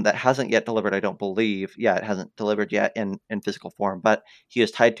one that hasn't yet delivered, I don't believe. Yeah, it hasn't delivered yet in physical form, but he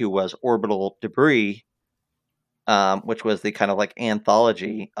is tied to was Orbital Debris, which was the kind of like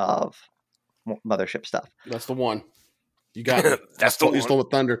anthology of Mothership stuff. That's the one. You got it. That's the one. You stole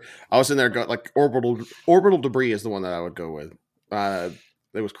with thunder. I was in there going like Orbital Debris is the one that I would go with.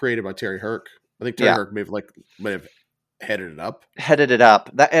 It was created by Terry Herc. I think Terry Herc may have headed it up.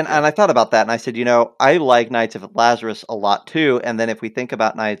 And I thought about that and I said, I like Knights of Lazarus a lot too. And then if we think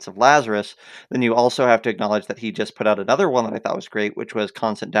about Knights of Lazarus, then you also have to acknowledge that he just put out another one that I thought was great, which was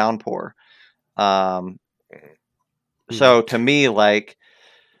Constant Downpour. So to me, like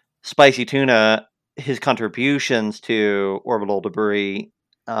Spicy Tuna, his contributions to Orbital Debris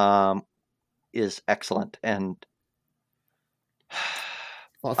is excellent. And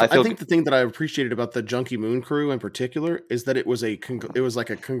I think the thing that I appreciated about the Junkie Moon crew in particular is that it was like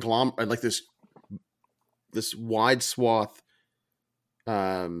a conglomerate, like this wide swath. It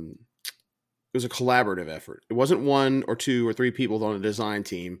was a collaborative effort. It wasn't 1 or 2 or 3 people on a design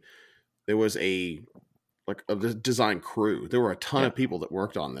team. There was a design crew. There were a ton of people that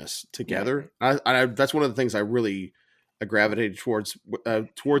worked on this together. I that's one of the things I really gravitated towards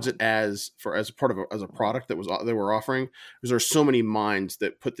it as part of a product that they were offering, because there's so many minds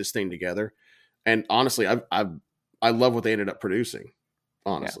that put this thing together. And honestly, I love what they ended up producing.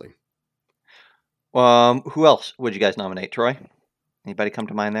 Honestly. Who else would you guys nominate? Troy? Anybody come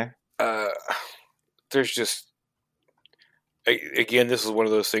to mind there? There's just, again, this is one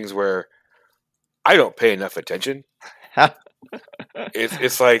of those things where I don't pay enough attention.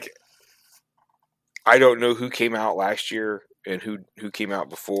 It's like I don't know who came out last year and who came out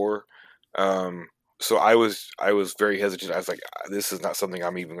before. So I was very hesitant. I was like, this is not something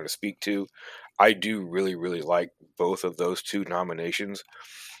I'm even going to speak to. I do really, really like both of those 2 nominations.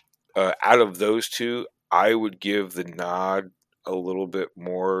 Out of those 2, I would give the nod a little bit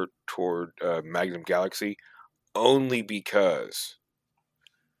more toward Magnum Galaxy, only because,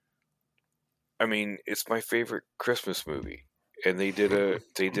 I mean, it's my favorite Christmas movie, and they did a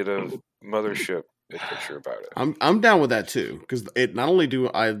Mothership adventure about it. I'm down with that too, because it not only do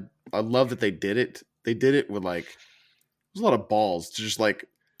I love that they did it with like there's a lot of balls to just like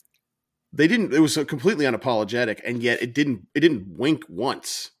it was so completely unapologetic, and yet it didn't wink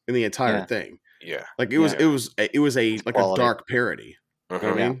once in the entire thing. Yeah, like it was a like a dark parody. You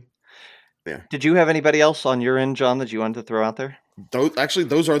know what I mean? Yeah. Did you have anybody else on your end, John, that you wanted to throw out there?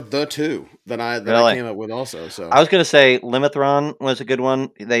 those are the two that I Really? came up with also. So I was going to say Limithron was a good one.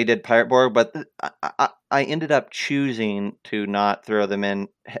 They did Pirate Borg, but I ended up choosing to not throw them in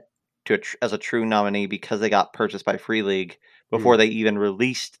as a true nominee because they got purchased by Free League before they even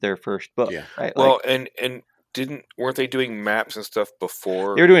released their first book. Yeah. Right. Well, and weren't they doing maps and stuff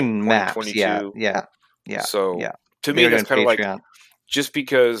before they were doing maps. 2022? Yeah. So to They me, were that's doing kind of like Patreon. just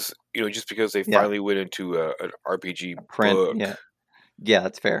because they finally went into an RPG print. book. Yeah,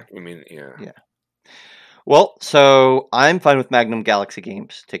 that's fair. I mean, yeah. Well, so I'm fine with Magnum Galaxy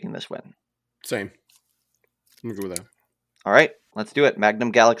Games taking this win. Same. I'm good with that. All right, let's do it.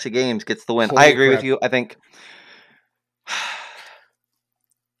 Magnum Galaxy Games gets the win. Holy I agree crap. with you. I think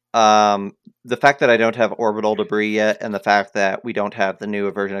the fact that I don't have Orbital Debris yet, and the fact that we don't have the new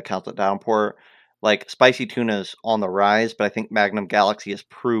version of Count It Downpour, like Spicy Tuna's on the rise, but I think Magnum Galaxy has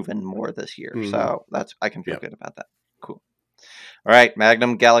proven more this year, so I can feel good about that. Cool. All right,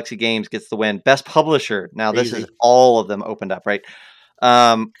 Magnum Galaxy Games gets the win. Best Publisher. Now this is all of them opened up, right?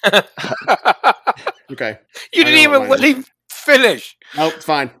 Okay. You didn't even let him finish. Oh, it's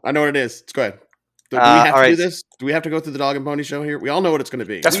fine. I know what it is. Let's go ahead. Do we have to do this? Do we have to go through the Dog and Pony Show here? We all know what it's going to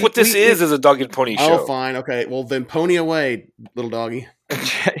be. That's what this is a Dog and Pony Show. Oh, fine. Okay. Well, then pony away, little doggy.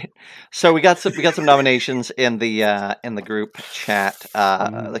 So we got some nominations in the group chat,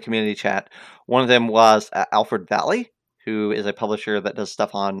 the community chat. One of them was Alfred Valley, who is a publisher that does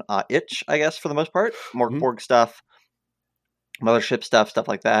stuff on Itch, I guess, for the most part. Morkborg stuff, Mothership stuff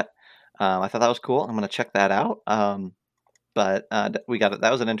like that. I thought that was cool. I'm going to check that out. But we got it.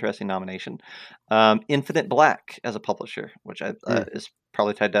 That was an interesting nomination. Infinite Black as a publisher, which is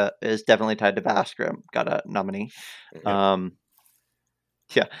definitely tied to Baskram, got a nominee.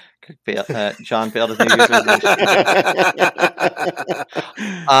 Yeah, John failed his New Year's resolution.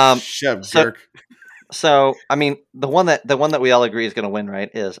 Jerk. So I mean, the one that we all agree is going to win, right,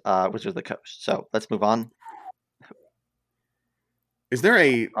 is Wizard of the Coast. So let's move on. Is there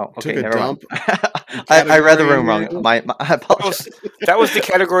took a dump? I read the room wrong. I apologize. That was the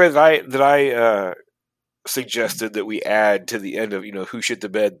category that I suggested that we add to the end of Who Shit the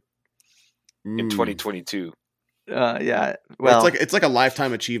Bed in 2022. Yeah. Well, it's like a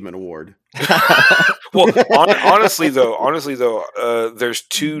lifetime achievement award. Well, honestly though, there's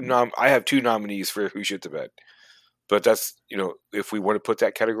I have two nominees for Who Shit the Bed. But that's if we want to put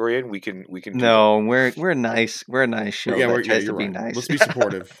that category in, we can. No, we're nice. We're a nice show. Yeah, that tries to be right. nice. Let's be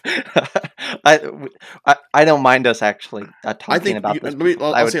supportive. I don't mind us actually talking about this.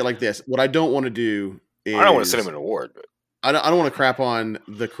 I'll say it like this: what I don't want to do is I don't want to send him an award, but I don't want to crap on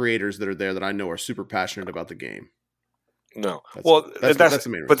the creators that are there that I know are super passionate about the game. No, that's the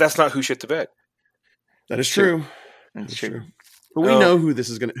main reason. But that's not Who Shit the Bed. That is true. That's true. But we know who this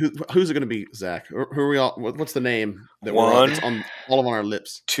is going to. Who's it going to be, Zach? Who are we all? What's the name that One, it's on all of our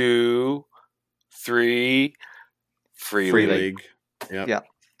lips? 2, 3, Free League. Yep. Yeah,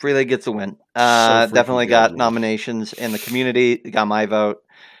 Free League gets a win. Definitely got nominations in the community. It got my vote.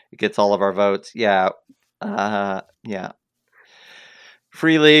 It gets all of our votes. Yeah. Yeah.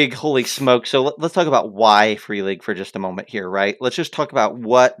 Free League, holy smoke. So let's talk about why Free League for just a moment here, right? Let's just talk about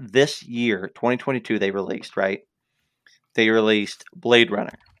what this year, 2022, they released, right? They released Blade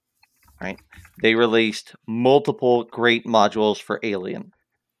Runner, right? They released multiple great modules for Alien.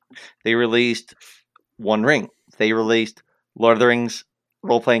 They released One Ring. They released Lord of the Rings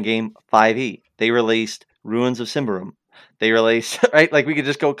role-playing game 5e. They released Ruins of Symbaroum. They released, right? Like we could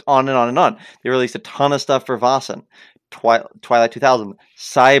just go on and on and on. They released a ton of stuff for Vossen. Twilight 2000,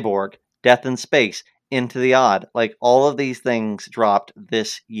 Cyborg, Death in Space, Into the Odd. Like all of these things dropped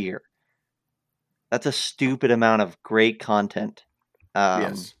this year. That's a stupid amount of great content.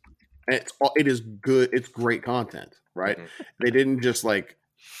 Yes, it is good. It's great content, right? Mm-hmm. They didn't just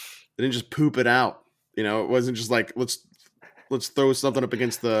poop it out. It wasn't just like let's throw something up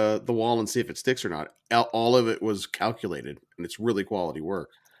against the wall and see if it sticks or not. All of it was calculated, and it's really quality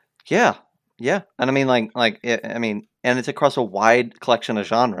work. Yeah, and I mean, and it's across a wide collection of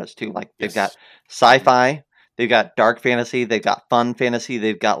genres too. Like they've got sci-fi, they've got dark fantasy, they've got fun fantasy,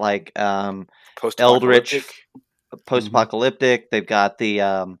 they've got like Eldritch, post-apocalyptic. They've got the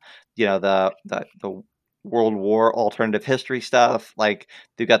the World War alternative history stuff. Like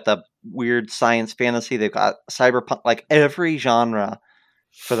they've got the weird science fantasy. They've got cyberpunk. Like every genre,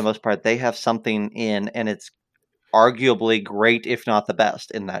 for the most part, they have something in, and it's arguably great, if not the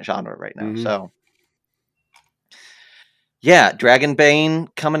best, in that genre right now. Mm-hmm. So, yeah,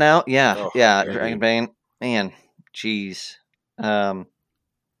 Dragonbane coming out. Dragonbane. Man, jeez.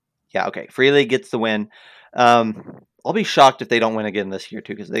 Yeah, okay. Free League gets the win. I'll be shocked if they don't win again this year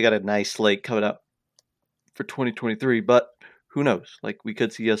too, because they got a nice slate coming up for 2023. But who knows? Like we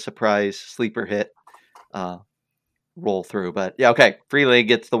could see a surprise sleeper hit roll through. But yeah, okay. Free League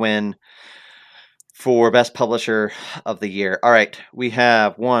gets the win for best publisher of the year. All right, we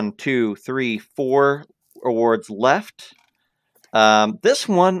have 1, 2, 3, 4 awards left. This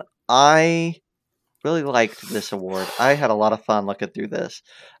one, I really liked this award. I had a lot of fun looking through this.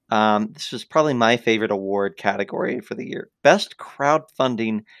 This was probably my favorite award category for the year. Best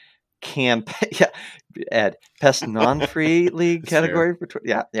crowdfunding campaign. Yeah, Ed. Best non-free league That's category for fair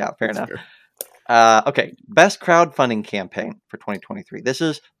That's enough. fair. Okay, best crowdfunding campaign for 2023.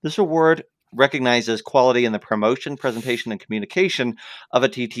 This award recognizes quality in the promotion, presentation, and communication of a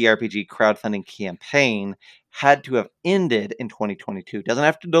TTRPG crowdfunding campaign had to have ended in 2022. Doesn't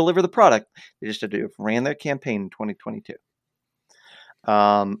have to deliver the product. They just had to have ran their campaign in 2022.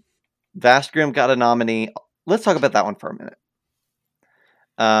 Vastgrim got a nominee. Let's talk about that one for a minute.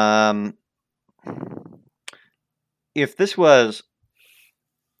 If this was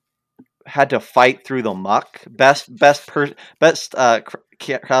had to fight through the muck, best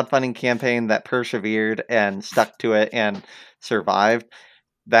crowdfunding campaign that persevered and stuck to it and survived,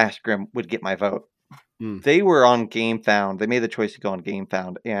 Vastgrim would get my vote. They were on GameFound. They made the choice to go on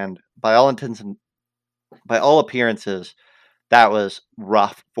GameFound, and by all intents and by all appearances, that was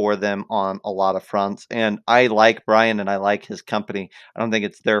rough for them on a lot of fronts. And I like Brian and I like his company. I don't think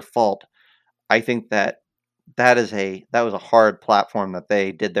it's their fault. I think that was a hard platform that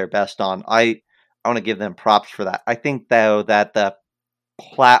they did their best on. I want to give them props for that. I think though that the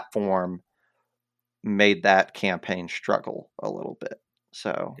platform made that campaign struggle a little bit.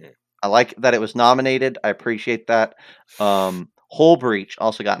 So I like that it was nominated. I appreciate that. Whole Breach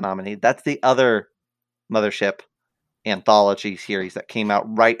also got nominated. That's the other Mothership anthology series that came out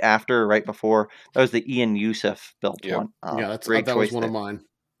right before. That was the Ian Youssef built one. That was one of mine.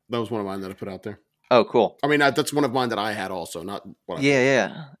 That was one of mine that I put out there. Oh, cool. I mean, that's one of mine that I had also, not what I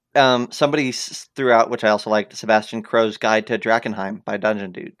Yeah. Somebody threw out, which I also liked, Sebastian Crow's Guide to Drakkenheim by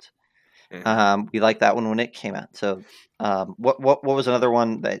Dungeon Dudes. Mm-hmm. We liked that one when it came out. So, what was another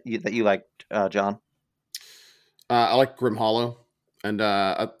one that you liked, John? I like Grim Hollow, and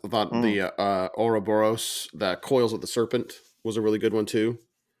I thought the Ouroboros, the Coils of the Serpent, was a really good one too.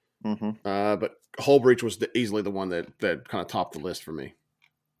 Mm-hmm. But Whole Breach was easily the one that kind of topped the list for me.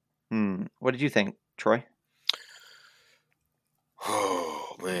 What did you think, Troy?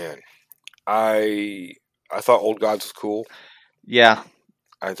 Oh man, I thought Old Gods was cool. Yeah,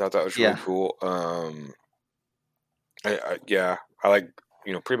 I thought that was really cool. I like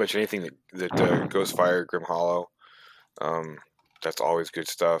pretty much anything that Ghostfire, Grim Hollow. That's always good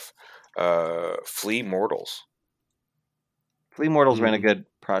stuff. Flea Mortals. Flea Mortals ran a good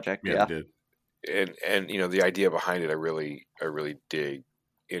project. Yeah, it did. And the idea behind it, I really dig.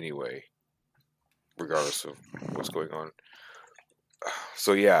 Anyway, regardless of what's going on.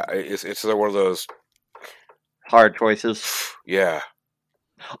 So yeah, it's one of those hard choices. Yeah,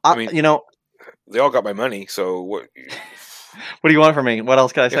 I mean, they all got my money. So what? What do you want from me? What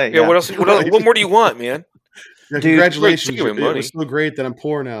else can I say? Yeah. What else? What more do you want, man? Yeah, dude, congratulations! It was so great that I'm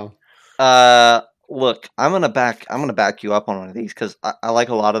poor now. Look, I'm gonna back you up on one of these because I like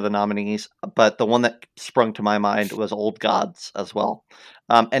a lot of the nominees, but the one that sprung to my mind was Old Gods as well.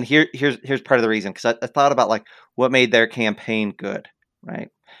 And here's part of the reason, because I thought about like what made their campaign good, right?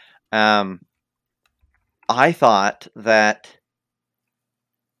 I thought that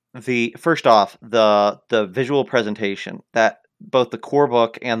first off, the visual presentation, that both the core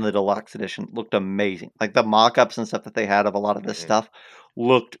book and the deluxe edition looked amazing. Like the mock-ups and stuff that they had of a lot of this stuff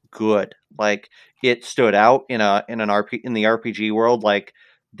looked good. Like it stood out in the RPG world. Like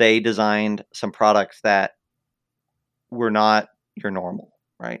they designed some products that were not your normal,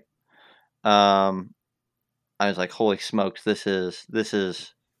 right? I was like, holy smokes, this is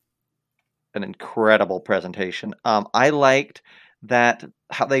an incredible presentation. I liked that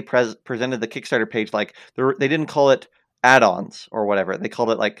how they presented the Kickstarter page. Like they didn't call it add-ons or whatever. They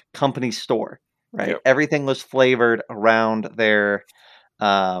called it like company store, right? Yep. Everything was flavored around their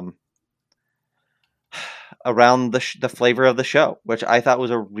around the flavor of the show, which I thought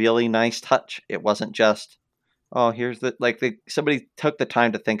was a really nice touch. It wasn't just, oh, here's somebody took the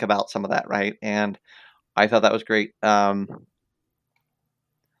time to think about some of that, right? And I thought that was great. I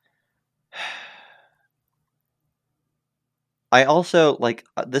also like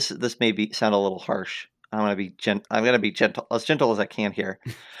this. This may sound a little harsh. I'm gonna be gentle, as gentle as I can here.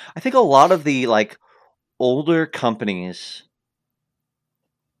 I think a lot of the like older companies,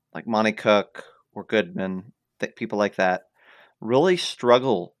 like Monte Cook or Goodman, people like that, really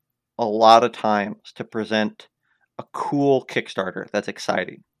struggle a lot of times to present a cool Kickstarter that's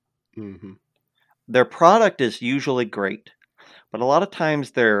exciting. Mm-hmm. Their product is usually great, but a lot of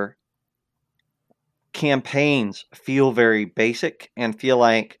times their campaigns feel very basic and feel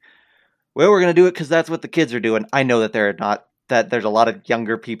like, well, we're going to do it because that's what the kids are doing. I know that they're not, that there's a lot of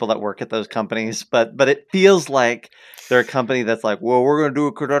younger people that work at those companies, but it feels like they're a company that's like, well, we're going to do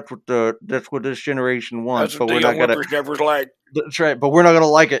it because that's what this generation wants, That's what but the we're young not going to. whippersnappers like. That's right, but we're not going to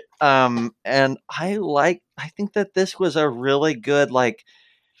like it. And I think that this was a really good, like,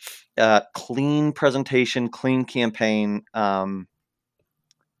 clean presentation, clean campaign.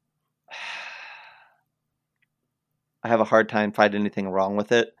 I have a hard time finding anything wrong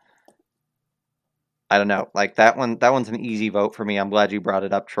with it. I don't know. Like that one's an easy vote for me. I'm glad you brought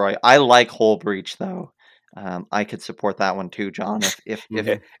it up, Troy. I like Whole Breach though. I could support that one too, John. If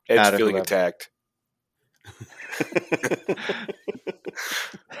Ed's Matt or feeling whoever. attacked.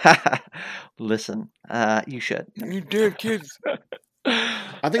 Listen, you should. You damn kids.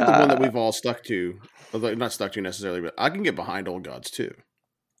 I think the one that we've all stuck to, not stuck to necessarily, but I can get behind Old Gods too.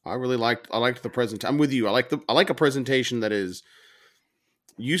 I liked the presentation. I'm with you. I like a presentation that is,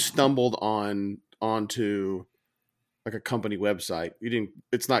 you stumbled onto like a company website.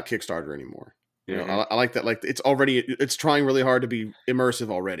 It's not Kickstarter anymore. You know, I like that. Like it's trying really hard to be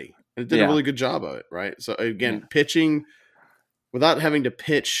immersive already. And it did a really good job of it. Right. So again, pitching without having to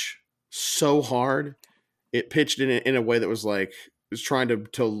pitch so hard, it pitched in a way that was like, is trying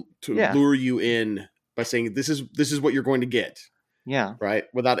to lure you in by saying, this is what you're going to get. Yeah. Right.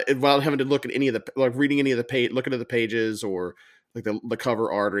 Without having to look at any of the, like reading any of the page, looking at the pages or like the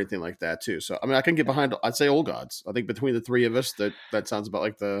cover art or anything like that too. So, I mean, I can get behind, I'd say Old Gods. I think between the three of us, that sounds about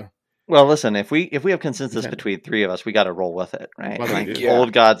like the. Well, listen, if we have consensus between three of us, we got to roll with it, right? Well, like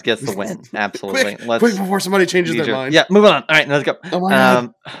Old Gods gets the win. Absolutely. quick before somebody changes their mind. Yeah, move on. All right, let's go. Oh my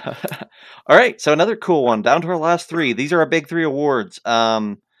God. All right, so another cool one. Down to our last three. These are our big three awards.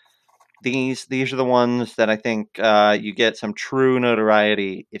 These are the ones that I think you get some true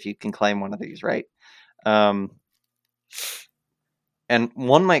notoriety if you can claim one of these, right? And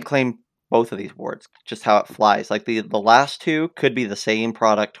one might claim both of these awards, just how it flies. Like the last two could be the same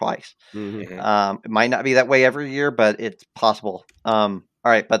product twice. Mm-hmm. It might not be that way every year, but it's possible. All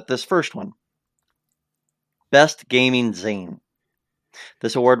right, but this first one, Best Gaming Zine.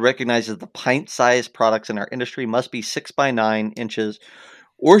 This award recognizes the pint-sized products in our industry must be 6 by 9 inches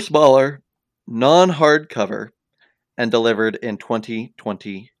or smaller, non-hardcover, and delivered in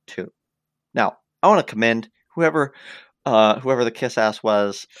 2022. Now, I want to commend whoever the kiss ass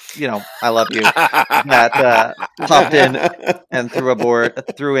was. You know, I love you. That popped in and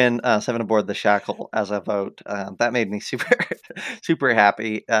threw in 7 Aboard the Shackle as a vote. That made me super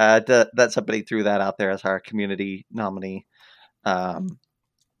happy that somebody threw that out there as our community nominee.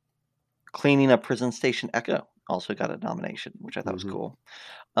 Cleaning Up Prison Station Echo also got a nomination, which I thought was cool.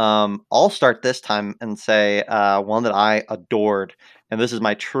 I'll start this time and say one that I adored, and this is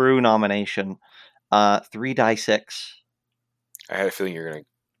my true nomination. 3 Die 6. I had a feeling you're gonna.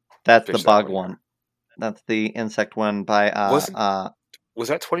 That's the bug one. That's the insect one by. Was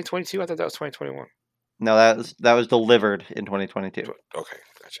that 2022? I thought that was 2021. No, that was delivered in 2022. Okay,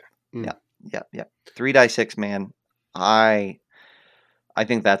 gotcha. Yeah. 3 Die 6, man. I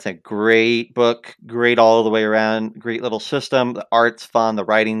think that's a great book. Great all the way around. Great little system. The art's fun. The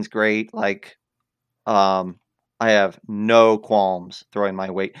writing's great. Like, I have no qualms throwing my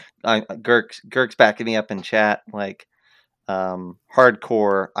weight. Girk's backing me up in chat. Like,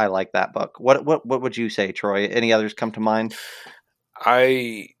 hardcore. I like that book. What would you say, Troy? Any others come to mind?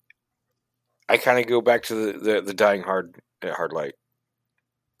 I kind of go back to the Dying Hard at Hard Light,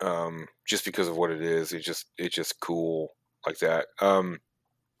 just because of what it is. It's just cool like that.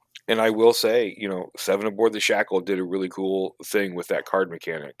 And I will say, 7 Aboard the Shackle did a really cool thing with that card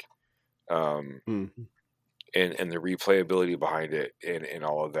mechanic, and the replayability behind it and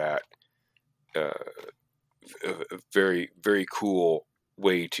all of that. A very, very cool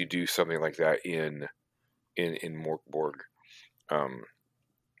way to do something like that in Morkborg.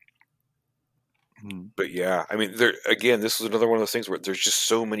 But yeah, I mean, this was another one of those things where there's just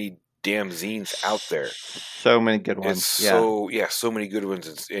so many damn zines out there. So many good ones. So many good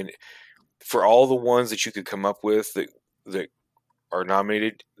ones, and for all the ones that you could come up with that are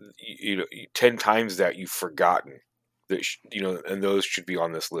nominated, 10 times that you've forgotten that and those should be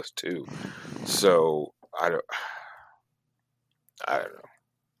on this list too. So I don't know.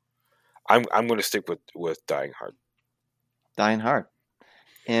 I'm going to stick with Dying Hard. Dying Hard.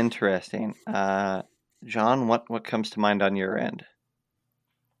 Interesting. John, what comes to mind on your end?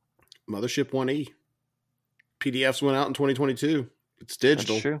 Mothership 1E. PDFs went out in 2022. It's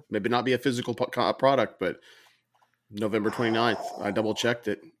digital. That's true. Maybe not be a physical product, but November 29th. I double checked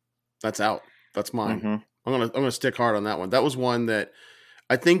it. That's out. That's mine. I'm gonna stick hard on that one. That was one that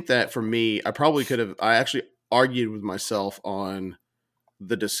I think that for me, I probably could have. I actually argued with myself on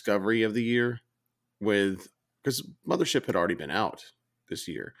the discovery of the year with because Mothership had already been out this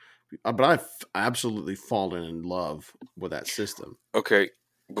year, but I've absolutely fallen in love with that system. Okay,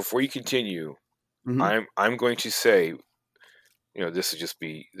 before you continue, Mm-hmm. I'm going to say, this is just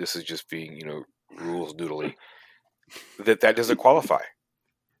being, rules doodly, that doesn't qualify Okay.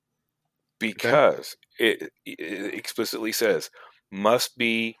 because it explicitly says must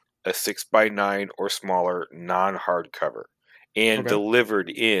be a 6x9 or smaller non-hardcover and Okay. delivered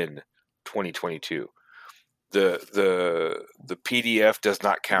in 2022. The PDF does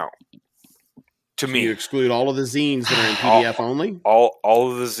not count to So you me. exclude all of the zines that are in all, PDF only. all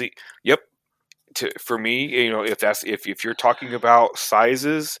of the yep. For me, if you're talking about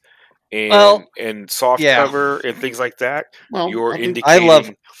sizes Well, and soft yeah, cover and things like that, Well, you're I think I love.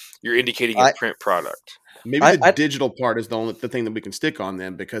 indicating a I print product. maybe I, the I digital part is the thing that we can stick on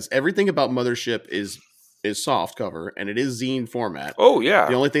them because everything about Mothership is soft cover and it is zine format. Oh The yeah.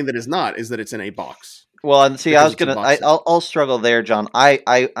 only thing that is not is that it's in a box well, and see, I because was it's a gonna. box set. I'll struggle there, John.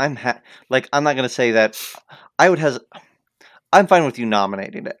 I'm not gonna say that. I would has. I'm fine with you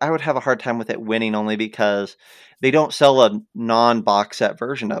nominating it. I would have a hard time with it winning only because they don't sell a non-box set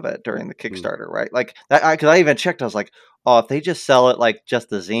version of it during the Hmm. Kickstarter, right? Like that, because I even checked. I was like, oh, if they just sell it like just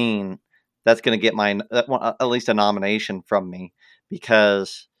the zine, that's going to get at least a nomination from me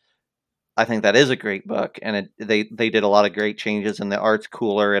because I think that is a great book, and they did a lot of great changes, and the art's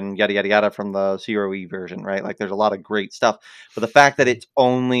cooler, and yada yada yada from the Zero E version, right? Like there's a lot of great stuff, but the fact that it's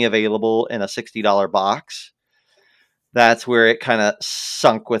only available in a $60 box, that's where it kind of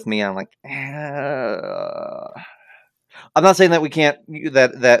sunk with me. I'm like, I'm not saying that we can't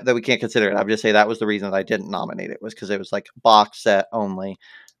that we can't consider it. I'm just saying that was the reason that I didn't nominate it was because it was like box set only.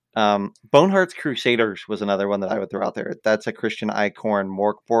 Boneheart's Crusaders was another one that I would throw out there. That's a Christian Eichhorn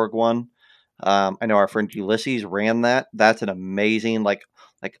Morkborg one. I know our friend Ulysses ran that. That's an amazing like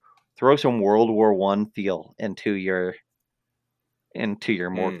throw some World War One feel into your Mm.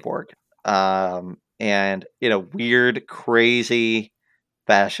 Morkborg. And in a weird, crazy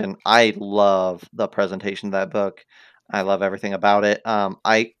fashion, I love the presentation of that book. I love everything about it.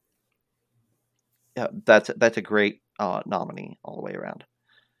 That's a great nominee all the way around.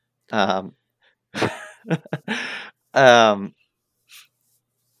 Um, um,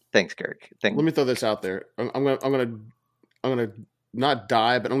 thanks, Kirk. Let me throw this out there. I'm gonna not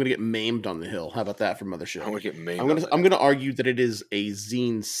die, but I'm gonna get maimed on the hill. How about that for Mothership? I'm gonna get maimed. I'm gonna argue that it is a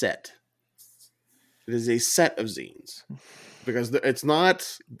zine set. It is a set of zines because it's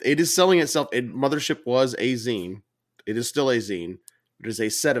not. It is selling itself. Mothership was a zine. It is still a zine. It is a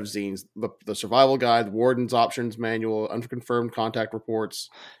set of zines. The survival guide, the warden's options manual, unconfirmed contact reports.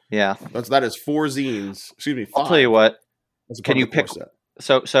 Yeah, That is 4 zines. Excuse me, 5. I'll tell you what. That's a part Can of you the core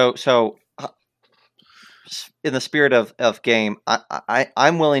pick? set. So in the spirit of game,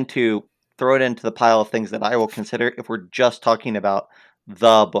 I'm willing to throw it into the pile of things that I will consider if we're just talking about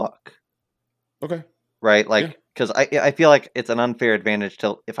the book, Okay. right? Yeah. Like, because I feel like it's an unfair advantage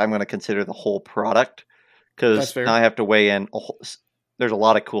to if I'm going to consider the whole product, That's because fair. now I have to weigh in. There's a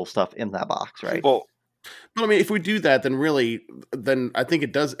lot of cool stuff in that box, right? Well, But I mean, if we do that, then I think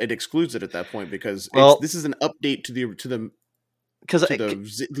it excludes it at that point because Well, this is an update to an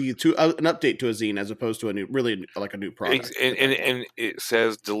update to a zine as opposed to a new product. and it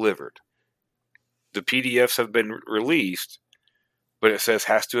says delivered. The PDFs have been released, but it says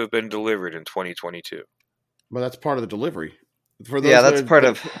has to have been delivered in 2022. Well, that's part of the delivery. For those yeah, that's part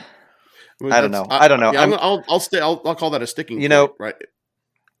of. I don't know. I don't know. Yeah, I'll call that a sticking point, know, right?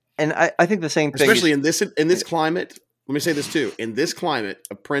 And I think the same thing, especially in this climate. Let me say this too: in this climate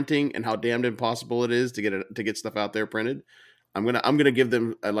of printing and how damned impossible it is to get stuff out there printed, I'm gonna give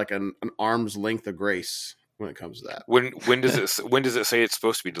them an arm's length of grace when it comes to that. When does it say it's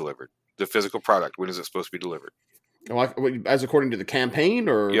supposed to be delivered? The physical product. When is it supposed to be delivered? As according to the campaign,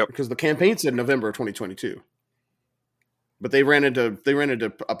 or Yep. Because the campaign said November of 2022, but they ran into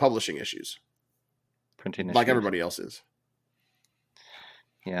publishing issues, printing like issues. everybody else is.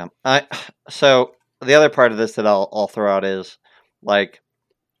 Yeah. So the other part of this that I'll throw out is like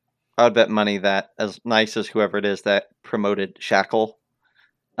I would bet money that as nice as whoever it is that promoted Shackle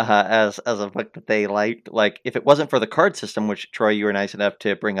as a book that they liked, like if it wasn't for the card system, which Troy you were nice enough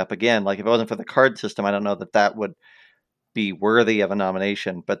to bring up again, like if it wasn't for the card system, I don't know that would be worthy of a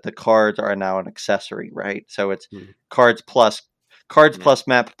nomination. But the cards are now an accessory, right? So it's cards plus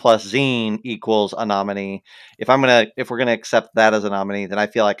map plus zine equals a nominee. If we're gonna accept that as a nominee, then I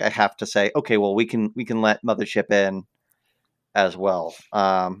feel like I have to say, okay, well we can let Mothership in as well.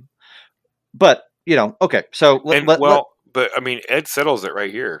 But Okay. So but I mean, Ed settles it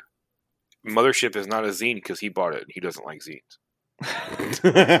right here. Mothership is not a zine because he bought it and he doesn't like zines.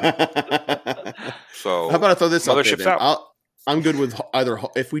 So how about I throw this out there? Mothership's Then? out. I'm good with either.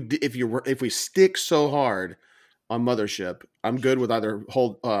 If we stick so hard on Mothership, I'm good with either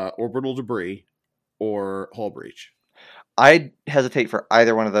orbital debris or hull breach. I'd hesitate for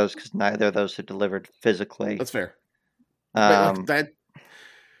either one of those because neither of those are delivered physically. That's fair.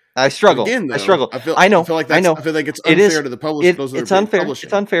 I struggle. Again, though, I struggle. I feel like I know. I feel like it's unfair to the publishers. It's unfair.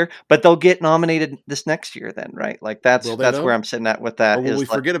 It's unfair. But they'll get nominated this next year, then, right? Like that's where I'm sitting at with that. Or will we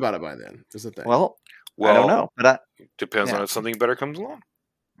forget about it by then? Is the thing. Well, I don't know, but depends on if something better comes along.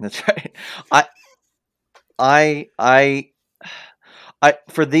 That's right.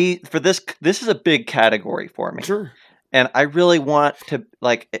 For this is a big category for me. Sure. And I really want to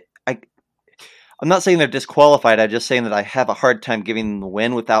I'm not saying they're disqualified. I'm just saying that I have a hard time giving them the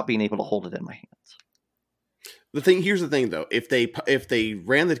win without being able to hold it in my hands. Here's the thing though. If they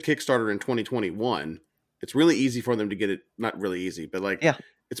ran the Kickstarter in 2021, it's really easy for them to get it. Not really easy, but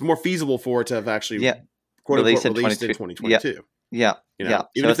it's more feasible for it to have actually quote unquote released in 2022. Yeah.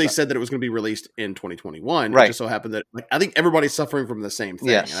 Even if they said that it was going to be released in 2021, right. It just so happened that I think everybody's suffering from the same thing.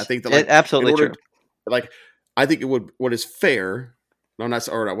 Yes. And I think that absolutely true. I think what is fair. No, not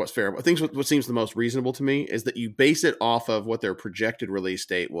what's fair. But I think what seems the most reasonable to me is that you base it off of what their projected release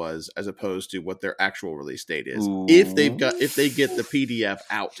date was, as opposed to what their actual release date is. Ooh. If they get the PDF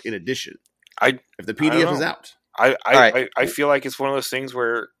out in addition, if the PDF is out, I feel like it's one of those things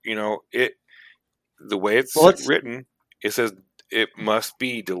where the way it's written, it says it must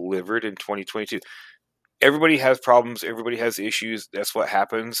be delivered in 2022. Everybody has problems. Everybody has issues. That's what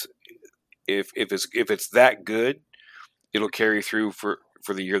happens. If it's that good, it'll carry through for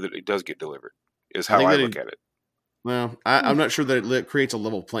the year that it does get delivered, is how I look at it. Well, I'm not sure that it creates a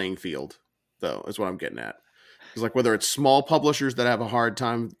level playing field, though, is what I'm getting at. It's like whether it's small publishers that have a hard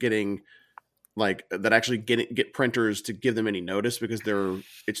time getting, that actually get printers to give them any notice because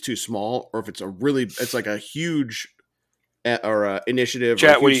it's too small, or if it's like a huge initiative Chat, or a huge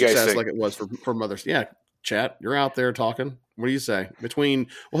what do you guys success think? like it was for Mothership. Yeah, Chat, you're out there talking. What do you say?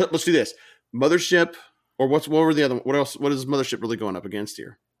 Let's do this. Mothership. Or what were the other? What else? What is Mothership really going up against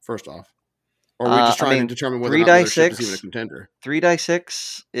here? First off, or are we just trying to determine whether or not Mothership is even a contender?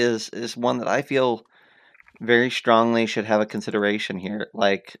 3-6 is one that I feel very strongly should have a consideration here.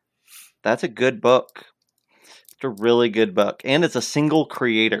 That's a good book. It's a really good book, and it's a single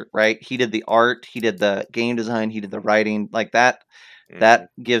creator, right? He did the art, he did the game design, he did the writing. Like that, that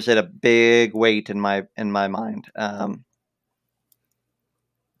gives it a big weight in my mind.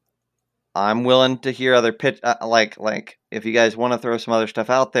 I'm willing to hear other pitch. If you guys want to throw some other stuff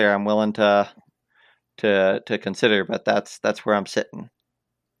out there, I'm willing to consider. But that's where I'm sitting.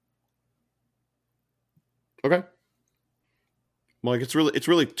 Okay. Well, it's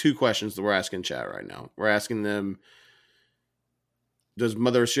really two questions that we're asking Chat right now. We're asking them: does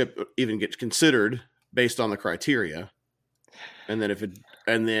Mothership even get considered based on the criteria? And then if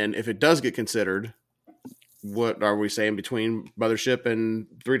it does get considered, what are we saying between Mothership and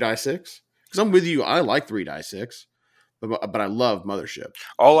 3-6? Because I'm with you. I like 3-6, but I love Mothership.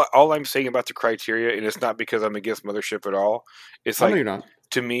 All I'm saying about the criteria, and it's not because I'm against Mothership at all. It's no, you're not.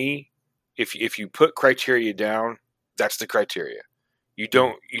 To me, if you put criteria down, that's the criteria. You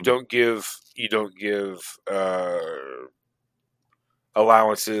don't give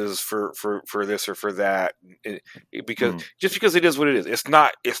allowances for this or for that, because just because it is what it is. It's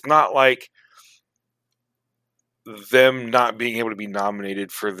not like them not being able to be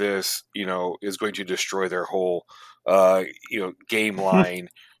nominated for this, is going to destroy their whole, game line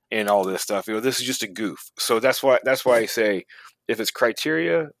and all this stuff. This is just a goof. So that's why I say, if it's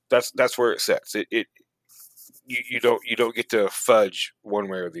criteria, that's where it sets. You don't get to fudge one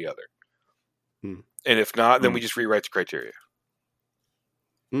way or the other. And if not, then we just rewrite the criteria.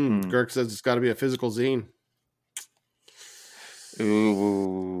 Girk says it's got to be a physical zine.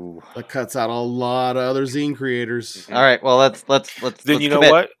 Ooh, that cuts out a lot of other zine creators. All right, well let's. Then you know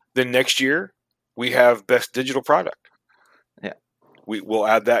what? Then next year we have best digital product. Yeah, we'll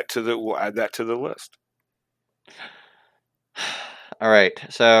add that to the list. All right.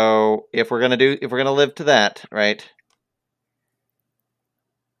 So if we're gonna live to that, right?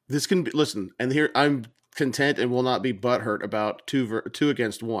 This can be and here I'm content and will not be butthurt about two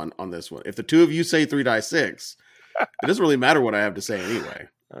against one on this one. If the two of you say 3-6. It doesn't really matter what I have to say anyway.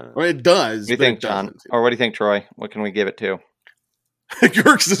 Or it does. What do you think, John? Or what do you think, Troy? What can we give it to?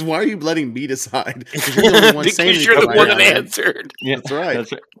 Girk says, "Why are you letting me decide?" Because you're the only one you're the one that answered. Yeah, that's right.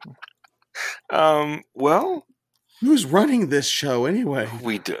 Well, Who's running this show anyway?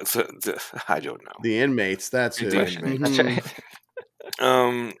 We do. I don't know. The inmates. That's who. The inmates. That's right.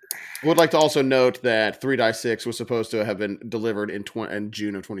 Um, I would like to also note that 3-6 was supposed to have been delivered in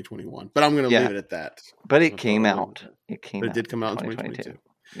June of 2021, but I'm going to leave it at that. But it came out. It came. It did come out in 2022.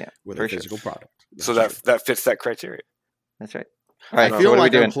 Yeah, with a physical product. So that fits that criteria. That's right. All right, I feel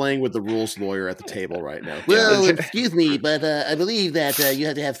like I'm playing with the rules lawyer at the table right now. Well, excuse me, but I believe that you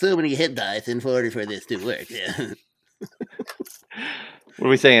have to have so many hit dice in order for this to work. Yeah. What are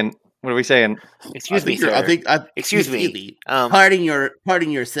we saying? Excuse me, sir. Excuse me.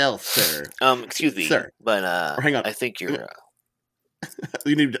 Pardon yourself, sir. Excuse me, sir. But hang on. I think you're.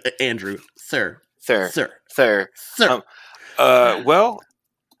 You need Andrew, sir. Well,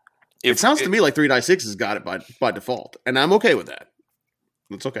 it sounds to me like 3-6 has got it by default, and I'm okay with that.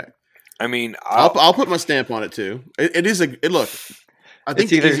 It's okay. I mean, I'll put my stamp on it too. It is look. I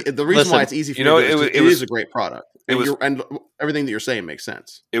think the reason why it's easy for it is a great product. And everything that you're saying makes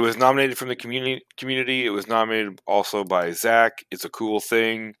sense. It was nominated from the community. It was nominated also by Zach. It's a cool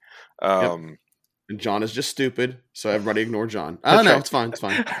thing. And John is just stupid, so everybody ignore John. Oh, no, it's fine. That's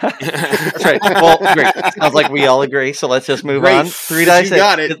right. Well, great. Sounds like we all agree, so let's just move on. 3-6. You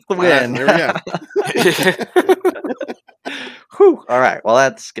got it. It's the win. There we go. Whew. All right. Well,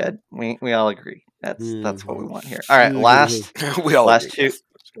 that's good. We all agree. That's what we want here. All right. Last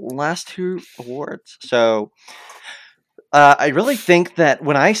two awards. So I really think that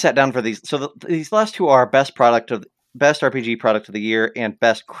when I sat down for these, so these last two are best RPG product of the year and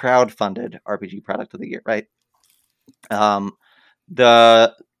best crowdfunded RPG product of the year, right? When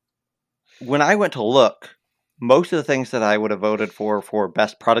I went to look, most of the things that I would have voted for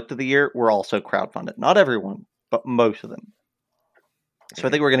best product of the year were also crowdfunded. Not everyone, but most of them. So I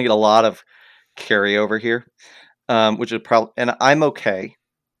think we're going to get a lot of carryover here, which is probably, and I'm okay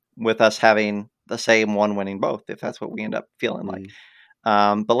with us having the same one winning both, if that's what we end up feeling like.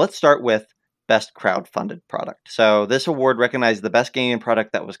 But let's start with best crowdfunded product. So this award recognizes the best gaming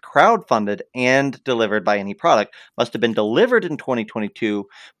product that was crowdfunded and delivered by any product, must have been delivered in 2022,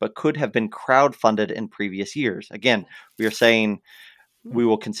 but could have been crowdfunded in previous years. Again, we are saying we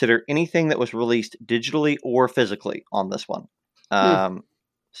will consider anything that was released digitally or physically on this one.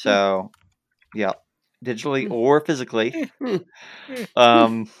 So, yeah, digitally or physically.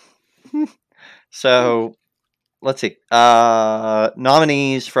 So, let's see.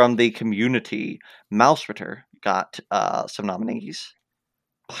 Nominees from the community. Mousereter got some nominees.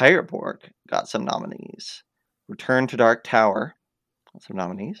 Pireborg got some nominees. Return to Dark Tower got some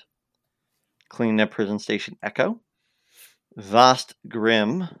nominees. Clean Up Prison Station Echo. Vast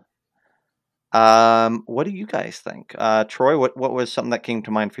Grim. What do you guys think? Troy, what was something that came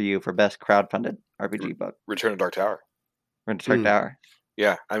to mind for you for best crowdfunded RPG book? Return to Dark Tower. Return to Dark Tower.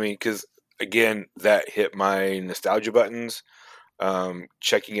 Yeah, I mean, because again, that hit my nostalgia buttons.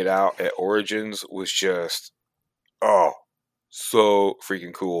 Checking it out at Origins was just so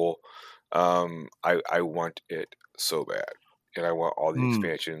freaking cool. I want it so bad, and I want all the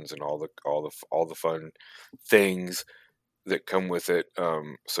expansions and all the fun things that come with it.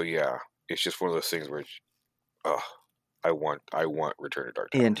 So yeah, it's just one of those things where I want Return to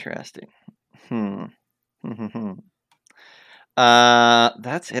Dark Tower. Interesting.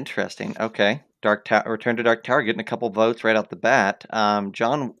 That's interesting. Okay. Return to Dark Tower getting a couple votes right off the bat.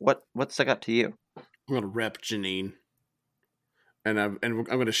 John, what stuck out to you? I'm gonna rep Janine, and I'm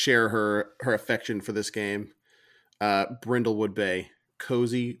gonna share her affection for this game. Brindlewood Bay,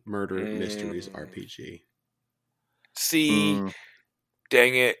 Cozy Murder Mysteries RPG. See,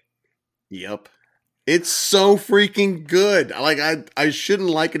 dang it. Yep, it's so freaking good. I shouldn't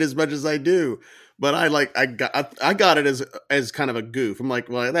like it as much as I do, but I got it as kind of a goof. I'm like,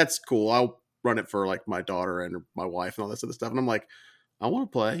 well, that's cool. I'll run it for like my daughter and my wife and all that sort of stuff. And I'm like, I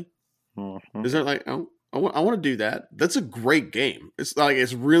want to play. Is there like, I want to do that. That's a great game. It's like,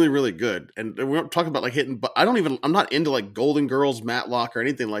 it's really, really good. And we don't talk about like hitting, but I'm not into like Golden Girls, Matlock or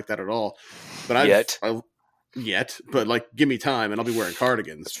anything like that at all. But but like, give me time and I'll be wearing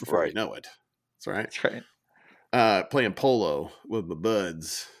cardigans before you know it. That's right. That's right. Playing polo with my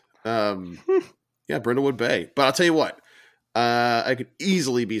buds. Yeah, Brindlewood Bay. But I'll tell you what, I could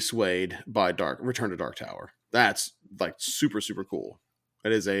easily be swayed by Return to Dark Tower. That's like super, super cool.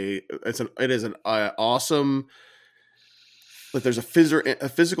 It is an awesome. Like there's a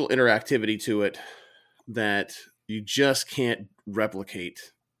physical interactivity to it that you just can't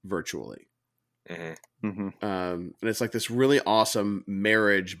replicate virtually. And it's like this really awesome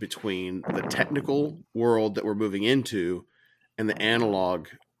marriage between the technical world that we're moving into and the analog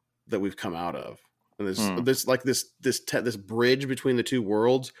that we've come out of. And this bridge between the two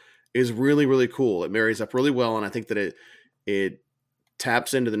worlds is really, really cool. It marries up really well, and I think that it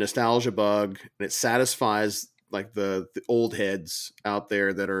taps into the nostalgia bug, and it satisfies like the old heads out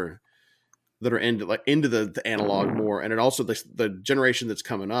there that are into the analog more, and it also the generation that's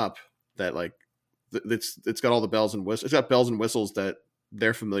coming up that like it's got all the bells and whistles. It's got bells and whistles that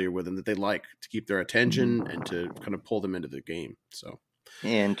they're familiar with and that they like to keep their attention and to kind of pull them into the game. So,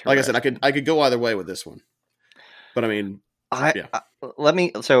 like I said, I could go either way with this one, but I mean,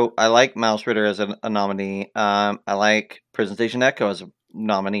 So I like Mouse Ritter as a nominee. I like Prison Station Echo as a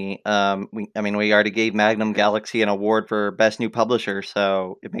nominee. We already gave Magnum Galaxy an award for best new publisher,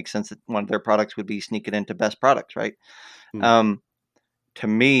 so it makes sense that one of their products would be sneaking into best products, right? To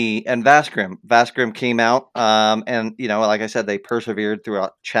me, and Vasgrim came out, and like I said, they persevered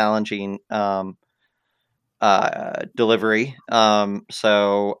throughout challenging delivery.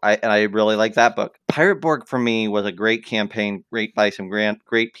 So I really like that book. Pirate Borg for me was a great campaign, great by some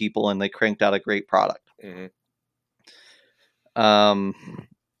great people, and they cranked out a great product. Mm-hmm.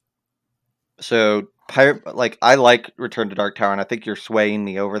 So Pirate, like I like Return to Dark Tower, and I think you're swaying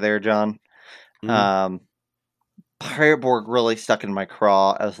me over there, John. Mm-hmm. Pirate Borg really stuck in my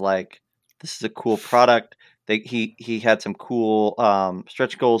craw as like, this is a cool product. He had some cool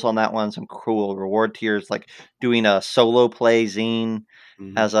stretch goals on that one, some cool reward tiers, like doing a solo play zine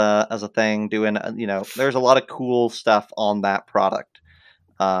as a thing, doing there's a lot of cool stuff on that product.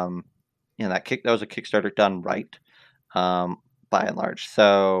 That was a Kickstarter done right, by and large.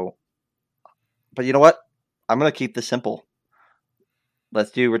 So, but you know what? I'm gonna keep this simple. Let's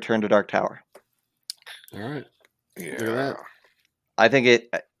do Return to Dark Tower. All right. Yeah. Look at that. I think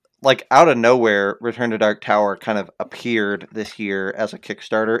it, like out of nowhere, Return to Dark Tower kind of appeared this year as a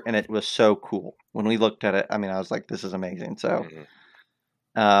Kickstarter, and it was so cool. When we looked at it, I was like, this is amazing. So,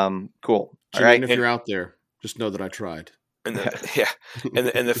 cool. Janine, all right. If you're out there, just know that I tried. And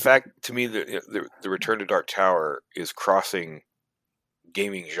the fact to me that the Return to Dark Tower is crossing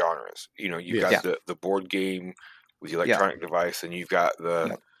gaming genres. You've got the board game with the electronic device, and you've got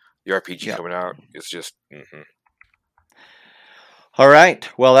the RPG coming out. It's just. Mm-hmm. All right.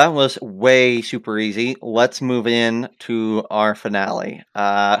 Well, that was way super easy. Let's move in to our finale.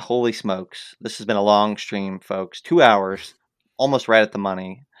 Holy smokes. This has been a long stream, folks. 2 hours, almost right at the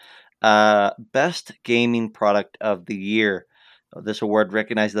money. Best gaming product of the year. This award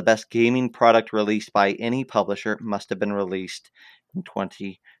recognizes the best gaming product released by any publisher, must have been released in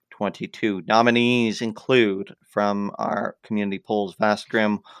 2022. Nominees include, from our community polls,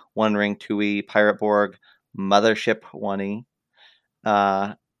 Vasgrim, One Ring 2E, Pirate Borg, Mothership 1E.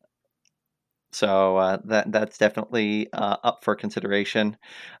 So that's definitely up for consideration.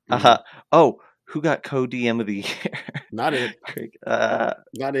 Who got co-DM of the year? Not it.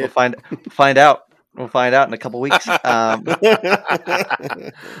 Not it. We'll find out. We'll find out in a couple weeks. But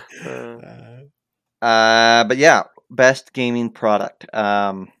yeah, best gaming product.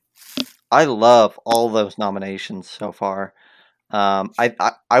 I love all those nominations so far.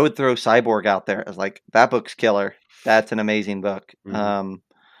 I would throw Cyborg out there as like, that book's killer. That's an amazing book. Mm-hmm.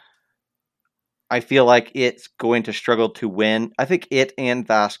 I feel like it's going to struggle to win. I think it and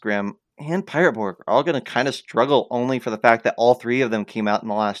Vasgrim and Pirate Borg are all going to kind of struggle, only for the fact that all three of them came out in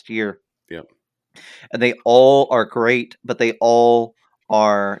the last year. Yep. And they all are great, but they all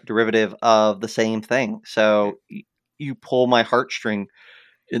are derivative of the same thing. So you pull my heartstring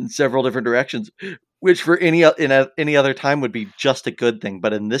in several different directions, which for any other time would be just a good thing.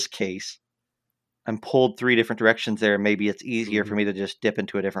 But in this case, I'm pulled 3 different directions there. Maybe it's easier for me to just dip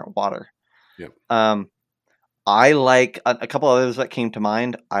into a different water. Yep. I like a couple others that came to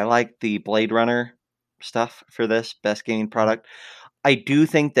mind. I like the Blade Runner stuff for this best gaming product. I do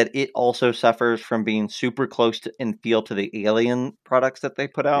think that it also suffers from being super close to in feel to the Alien products that they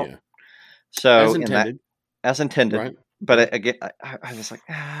put out. Yeah. So as intended, right. But again, I was like,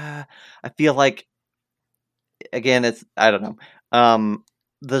 I feel like, again, I don't know.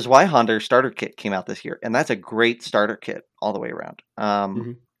 The Zweihander starter kit came out this year, and that's a great starter kit all the way around.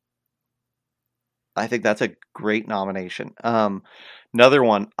 I think that's a great nomination. Another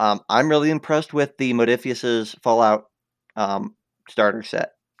one, I'm really impressed with the Modifius's Fallout starter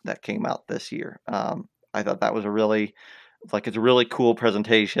set that came out this year. I thought that was it's a really cool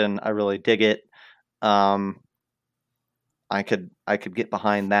presentation. I really dig it. I could get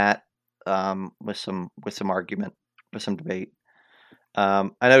behind that with some argument, with some debate.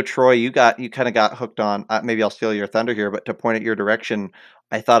 I know, Troy, you kind of got hooked on. Maybe I'll steal your thunder here, but to point at your direction,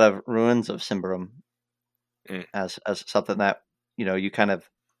 I thought of Ruins of Symbaroum as something that you kind of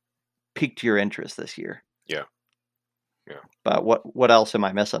piqued your interest this year. Yeah. But what else am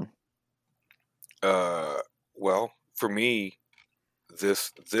I missing? Well, for me,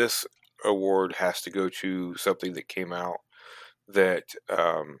 this award has to go to something that came out that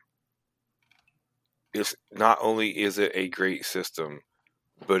is not only is it a great system,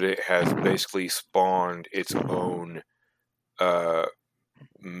 but it has basically spawned its own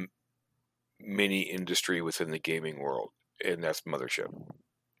mini industry within the gaming world, and that's Mothership.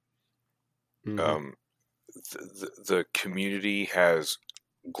 Mm-hmm. The community has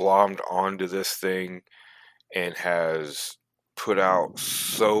glommed onto this thing and has put out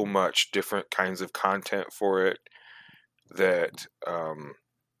so much different kinds of content for it that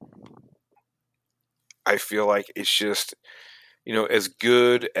I feel like it's just, as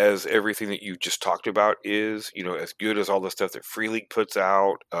good as everything that you just talked about is, as good as all the stuff that Free League puts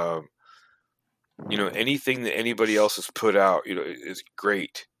out, anything that anybody else has put out, is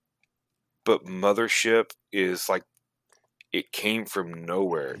great. But Mothership is like, it came from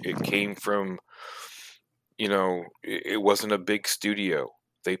nowhere. It came from, it wasn't a big studio.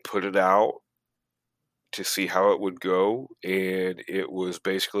 They put it out to see how it would go, and it was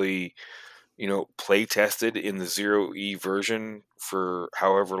basically, play tested in the 0E version for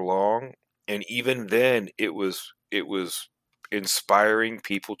however long, and even then it was inspiring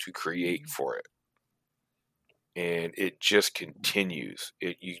people to create for it, and it just continues.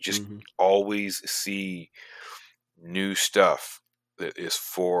 You just always see new stuff that is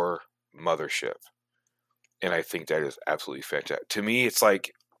for Mothership, and I think that is absolutely fantastic. To me, it's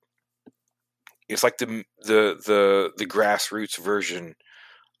like the grassroots version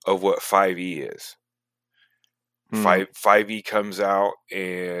of what 5e is. 5e comes out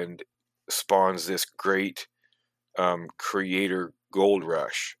and spawns this great creator gold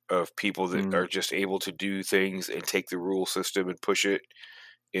rush of people that are just able to do things and take the rule system and push it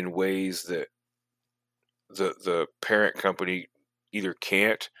in ways that the parent company either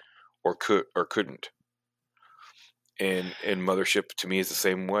can't or couldn't. And Mothership, to me, is the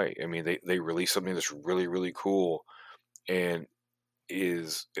same way. I mean, they release something that's really, really cool, and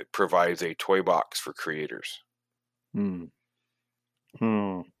it provides a toy box for creators. Now,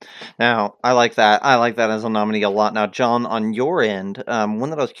 I like that. I like that as a nominee a lot. Now, John, on your end, one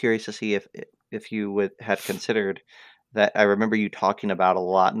that I was curious to see if you had considered that I remember you talking about a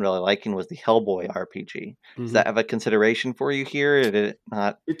lot and really liking was the Hellboy RPG. Does that have a consideration for you here? Or did it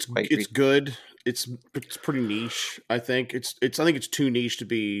not? It's good. It's pretty niche. I think it's too niche to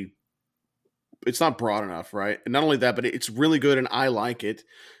be. It's not broad enough, right? And not only that, but it's really good, and I like it.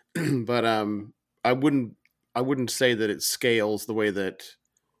 But I wouldn't say that it scales the way that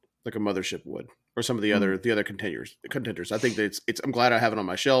like a Mothership would, or some of the other contenders. I think that it's. I'm glad I have it on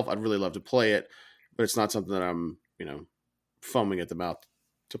my shelf. I'd really love to play it, but it's not something that I'm foaming at the mouth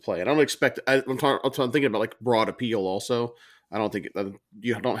to play. I don't expect. I'm thinking about like broad appeal. Also, I don't think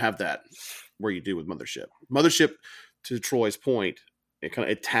you don't have that where you do with Mothership. Mothership, to Troy's point,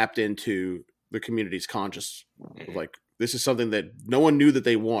 it tapped into the community's conscious of like, this is something that no one knew that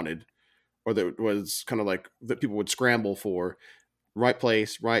they wanted, or that was kind of like that people would scramble for. Right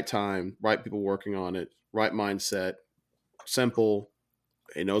place, right time, right people working on it, right mindset, simple.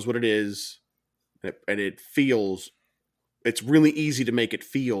 It knows what it is, and it feels. It's really easy to make it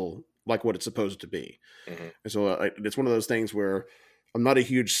feel like what it's supposed to be. And so it's one of those things where I'm not a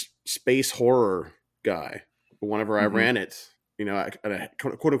huge space horror guy, but whenever I ran it, I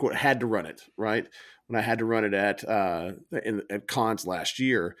quote unquote had to run it, right? When I had to run it at cons last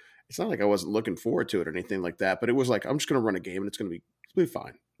year, it's not like I wasn't looking forward to it or anything like that, but it was like, I'm just going to run a game and it's going to be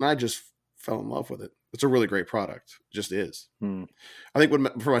fine. And I just fell in love with it. It's a really great product. It just is. I think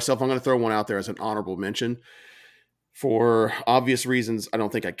for myself, I'm going to throw one out there as an honorable mention. For obvious reasons, I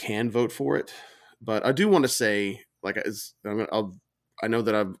don't think I can vote for it, but I do want to say, like, I know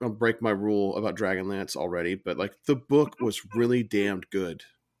that I'll break my rule about Dragonlance already, but like the book was really damned good.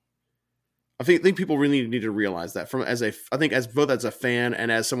 I think people really need to realize that I think as both as a fan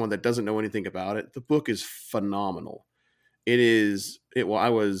and as someone that doesn't know anything about it, the book is phenomenal.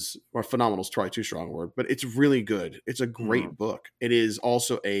 Phenomenal is probably too strong a word, but it's really good. It's a great book. It is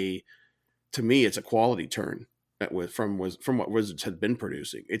also to me, it's a quality turn from what Wizards had been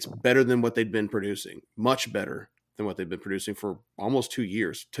producing. It's better than what they'd been producing, much better than what they've been producing for almost 2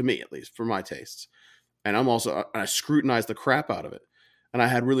 years, to me at least, for my tastes. And I scrutinized the crap out of it, and I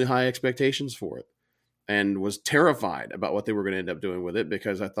had really high expectations for it, and was terrified about what they were going to end up doing with it,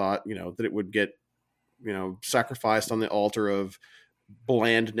 because I thought, that it would get, sacrificed on the altar of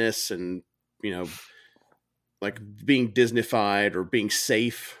blandness and, like being Disneyfied or being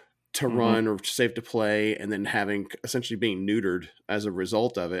safe to run or safe to play, and then essentially being neutered as a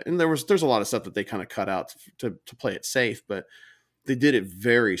result of it. And there's a lot of stuff that they kind of cut out to play it safe, but they did it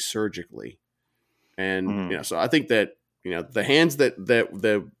very surgically. And so I think that You know, the hands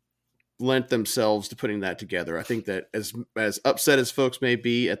that lent themselves to putting that together. I think that as upset as folks may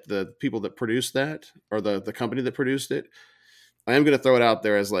be at the people that produced that, or the company that produced it, I am going to throw it out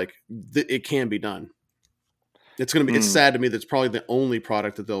there as like it can be done. It's going to be. It's sad to me that's probably the only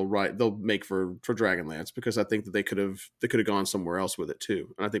product that they'll make for Dragonlance, because I think that they could have gone somewhere else with it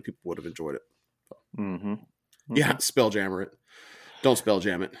too, and I think people would have enjoyed it. Mm-hmm. Mm-hmm. Yeah, Spelljammer it. Don't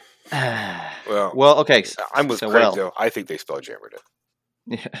Spelljam it. well, okay. I'm with Craig though. I think they Spelljammered it.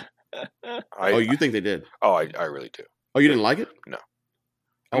 Yeah. You think they did? Oh, I really do. Oh, you didn't like it? No.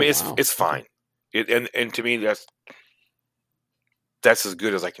 I mean, it's fine. And to me, that's as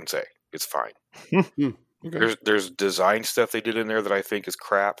good as I can say. It's fine. Okay. There's design stuff they did in there that I think is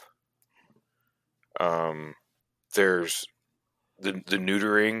crap. There's the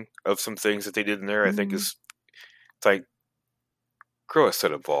neutering of some things that they did in there. I think it's like grow a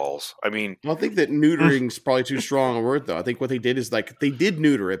set of balls. I mean, I think that neutering is probably too strong a word, though. I think what they did is like they did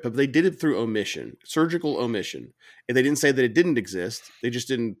neuter it, but they did it through omission, surgical omission. And they didn't say that it didn't exist. They just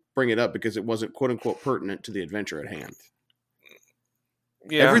didn't bring it up because it wasn't "quote unquote" pertinent to the adventure at hand.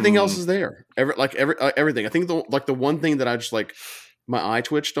 Yeah. Everything else is there. Everything. I think the one thing that I just like my eye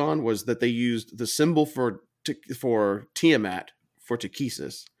twitched on was that they used the symbol for Tiamat for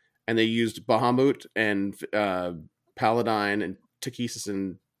Takesis, and they used Bahamut and Paladine and Takesis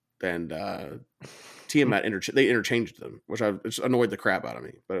and Tiamat. They interchanged them, which just annoyed the crap out of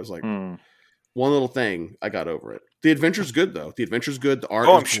me. But it was like one little thing. I got over it. The adventure's good though. The adventure's good. The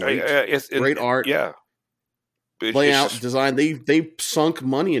art is great. It's great art. Yeah. Layout, design, they sunk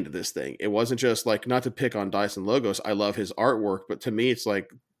money into this thing. It wasn't just like, not to pick on Dyson Logos, I love his artwork, but to me it's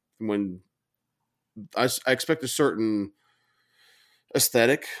like when I expect a certain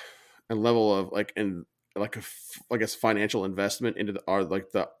aesthetic and level of I guess financial investment into the art,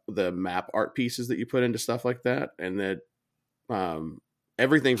 like the map art pieces that you put into stuff like that, and that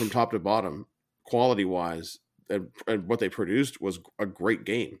everything from top to bottom, quality wise, and what they produced was a great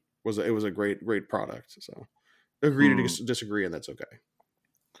game. It was a great product. So agree to disagree, and that's okay.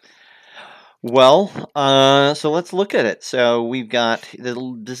 Well, so let's look at it. So we've got this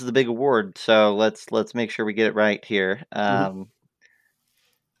is the big award. So let's make sure we get it right here.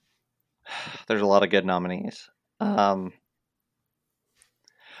 There's a lot of good nominees. All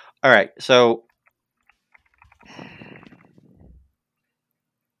right, so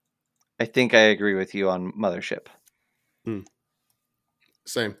I think I agree with you on Mothership.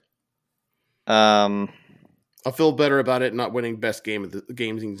 Same. I feel better about it not winning best game of the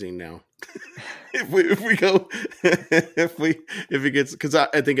gaming scene now. if it gets, because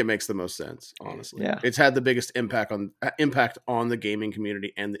I think it makes the most sense. Honestly, yeah, it's had the biggest impact on the gaming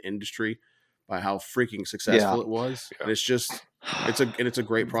community and the industry by how freaking successful it was. Yeah. And it's a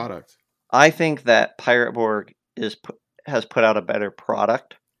great product. I think that Pirate Borg has put out a better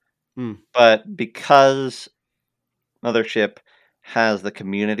product, but because Mothership has the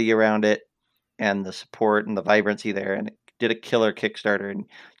community around it and the support and the vibrancy there, and it did a killer Kickstarter, and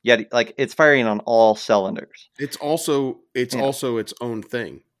yet like it's firing on all cylinders. It's also its own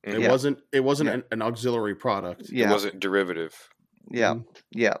thing. It wasn't an auxiliary product. Yeah. It wasn't derivative. Yeah.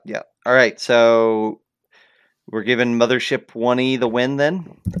 Yeah. All right, so we're giving Mothership 1E the win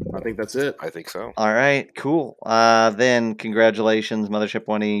then? I think that's it. I think so. All right, cool. Then congratulations, Mothership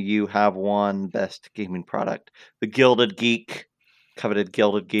 1E. You have won Best Gaming Product, the Gilded Geek, coveted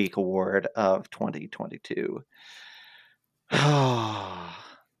Gilded Geek Award of 2022.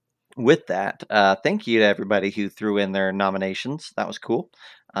 With that, thank you to everybody who threw in their nominations. That was cool.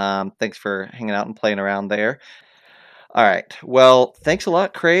 Thanks for hanging out and playing around there. All right. Well, thanks a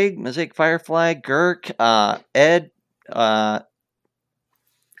lot, Craig, Mosaic Firefly, Girk, Ed,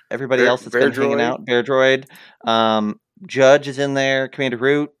 everybody else that's been hanging out, Bear Droid. Judge is in there, Commander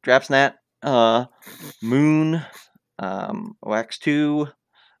Root, Drapsnat, Moon, Wax2,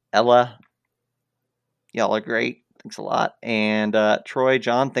 Ella. Y'all are great. Thanks a lot. And Troy,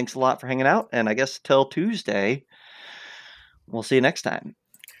 John, thanks a lot for hanging out. And I guess till Tuesday, we'll see you next time.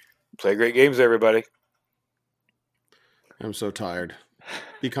 Play great games, everybody. I'm so tired.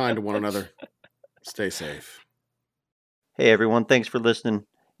 Be kind to one another. Stay safe. Hey, everyone. Thanks for listening.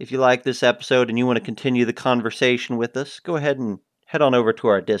 If you like this episode and you want to continue the conversation with us, go ahead and head on over to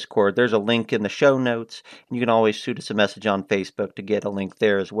our Discord. There's a link in the show notes, and you can always shoot us a message on Facebook to get a link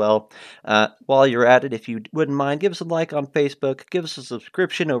there as well. While you're at it, if you wouldn't mind, give us a like on Facebook, give us a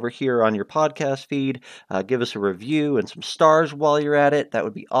subscription over here on your podcast feed, give us a review and some stars while you're at it. That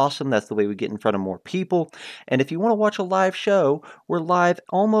would be awesome. That's the way we get in front of more people. And if you want to watch a live show, we're live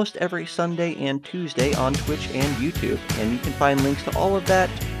almost every Sunday and Tuesday on Twitch and YouTube, and you can find links to all of that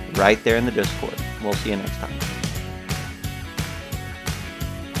right there in the Discord. We'll see you next time.